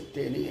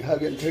ವಿಹರಿಸುತ್ತೇನೆ.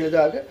 ಹಾಗೆ ಅಂತ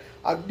ಹೇಳಿದಾಗ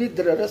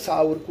ಅಗ್ನಿದ್ರರ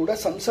ಸಾವು ಕೂಡ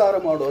ಸಂಸಾರ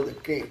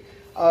ಮಾಡೋದಕ್ಕೆ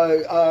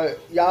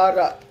ಯಾರ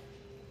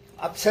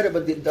ಅಪ್ಸರೆ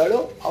ಬಂದಿದ್ದಾಳೋ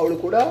ಅವಳು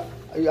ಕೂಡ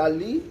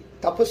ಅಲ್ಲಿ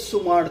ತಪಸ್ಸು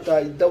ಮಾಡ್ತಾ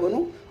ಇದ್ದವನು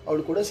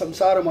ಅವಳು ಕೂಡ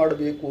ಸಂಸಾರ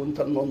ಮಾಡಬೇಕು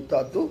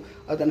ಅಂತನ್ನುವಂಥದ್ದು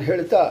ಅದನ್ನು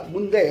ಹೇಳ್ತಾ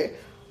ಮುಂದೆ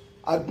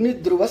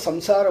ಅಗ್ನಿಧ್ರುವ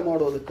ಸಂಸಾರ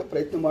ಮಾಡೋದಕ್ಕೆ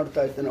ಪ್ರಯತ್ನ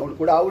ಮಾಡ್ತಾ ಇದ್ದಾನೆ. ಅವಳು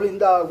ಕೂಡ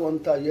ಅವಳಿಂದ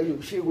ಆಗುವಂಥ ಏನು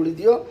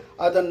ವಿಷಯಗಳಿದೆಯೋ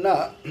ಅದನ್ನು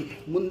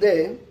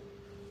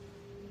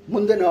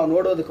ಮುಂದೆ ನಾವು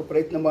ನೋಡೋದಕ್ಕೆ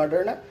ಪ್ರಯತ್ನ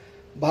ಮಾಡೋಣ.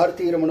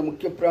 ಭಾರತೀಯ ರಮಣ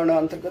ಮುಖ್ಯ ಪ್ರಾಣ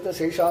ಅಂತರ್ಗತ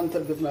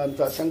ಶೇಷಾಂತರ್ಗತ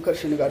ಅಂತ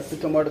ಸಂಕರ್ಷಣಿಗೆ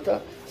ಅರ್ಪಿತ ಮಾಡ್ತಾ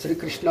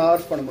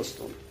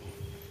ಶ್ರೀಕೃಷ್ಣಾರ್ಪಣಮಸ್ತು.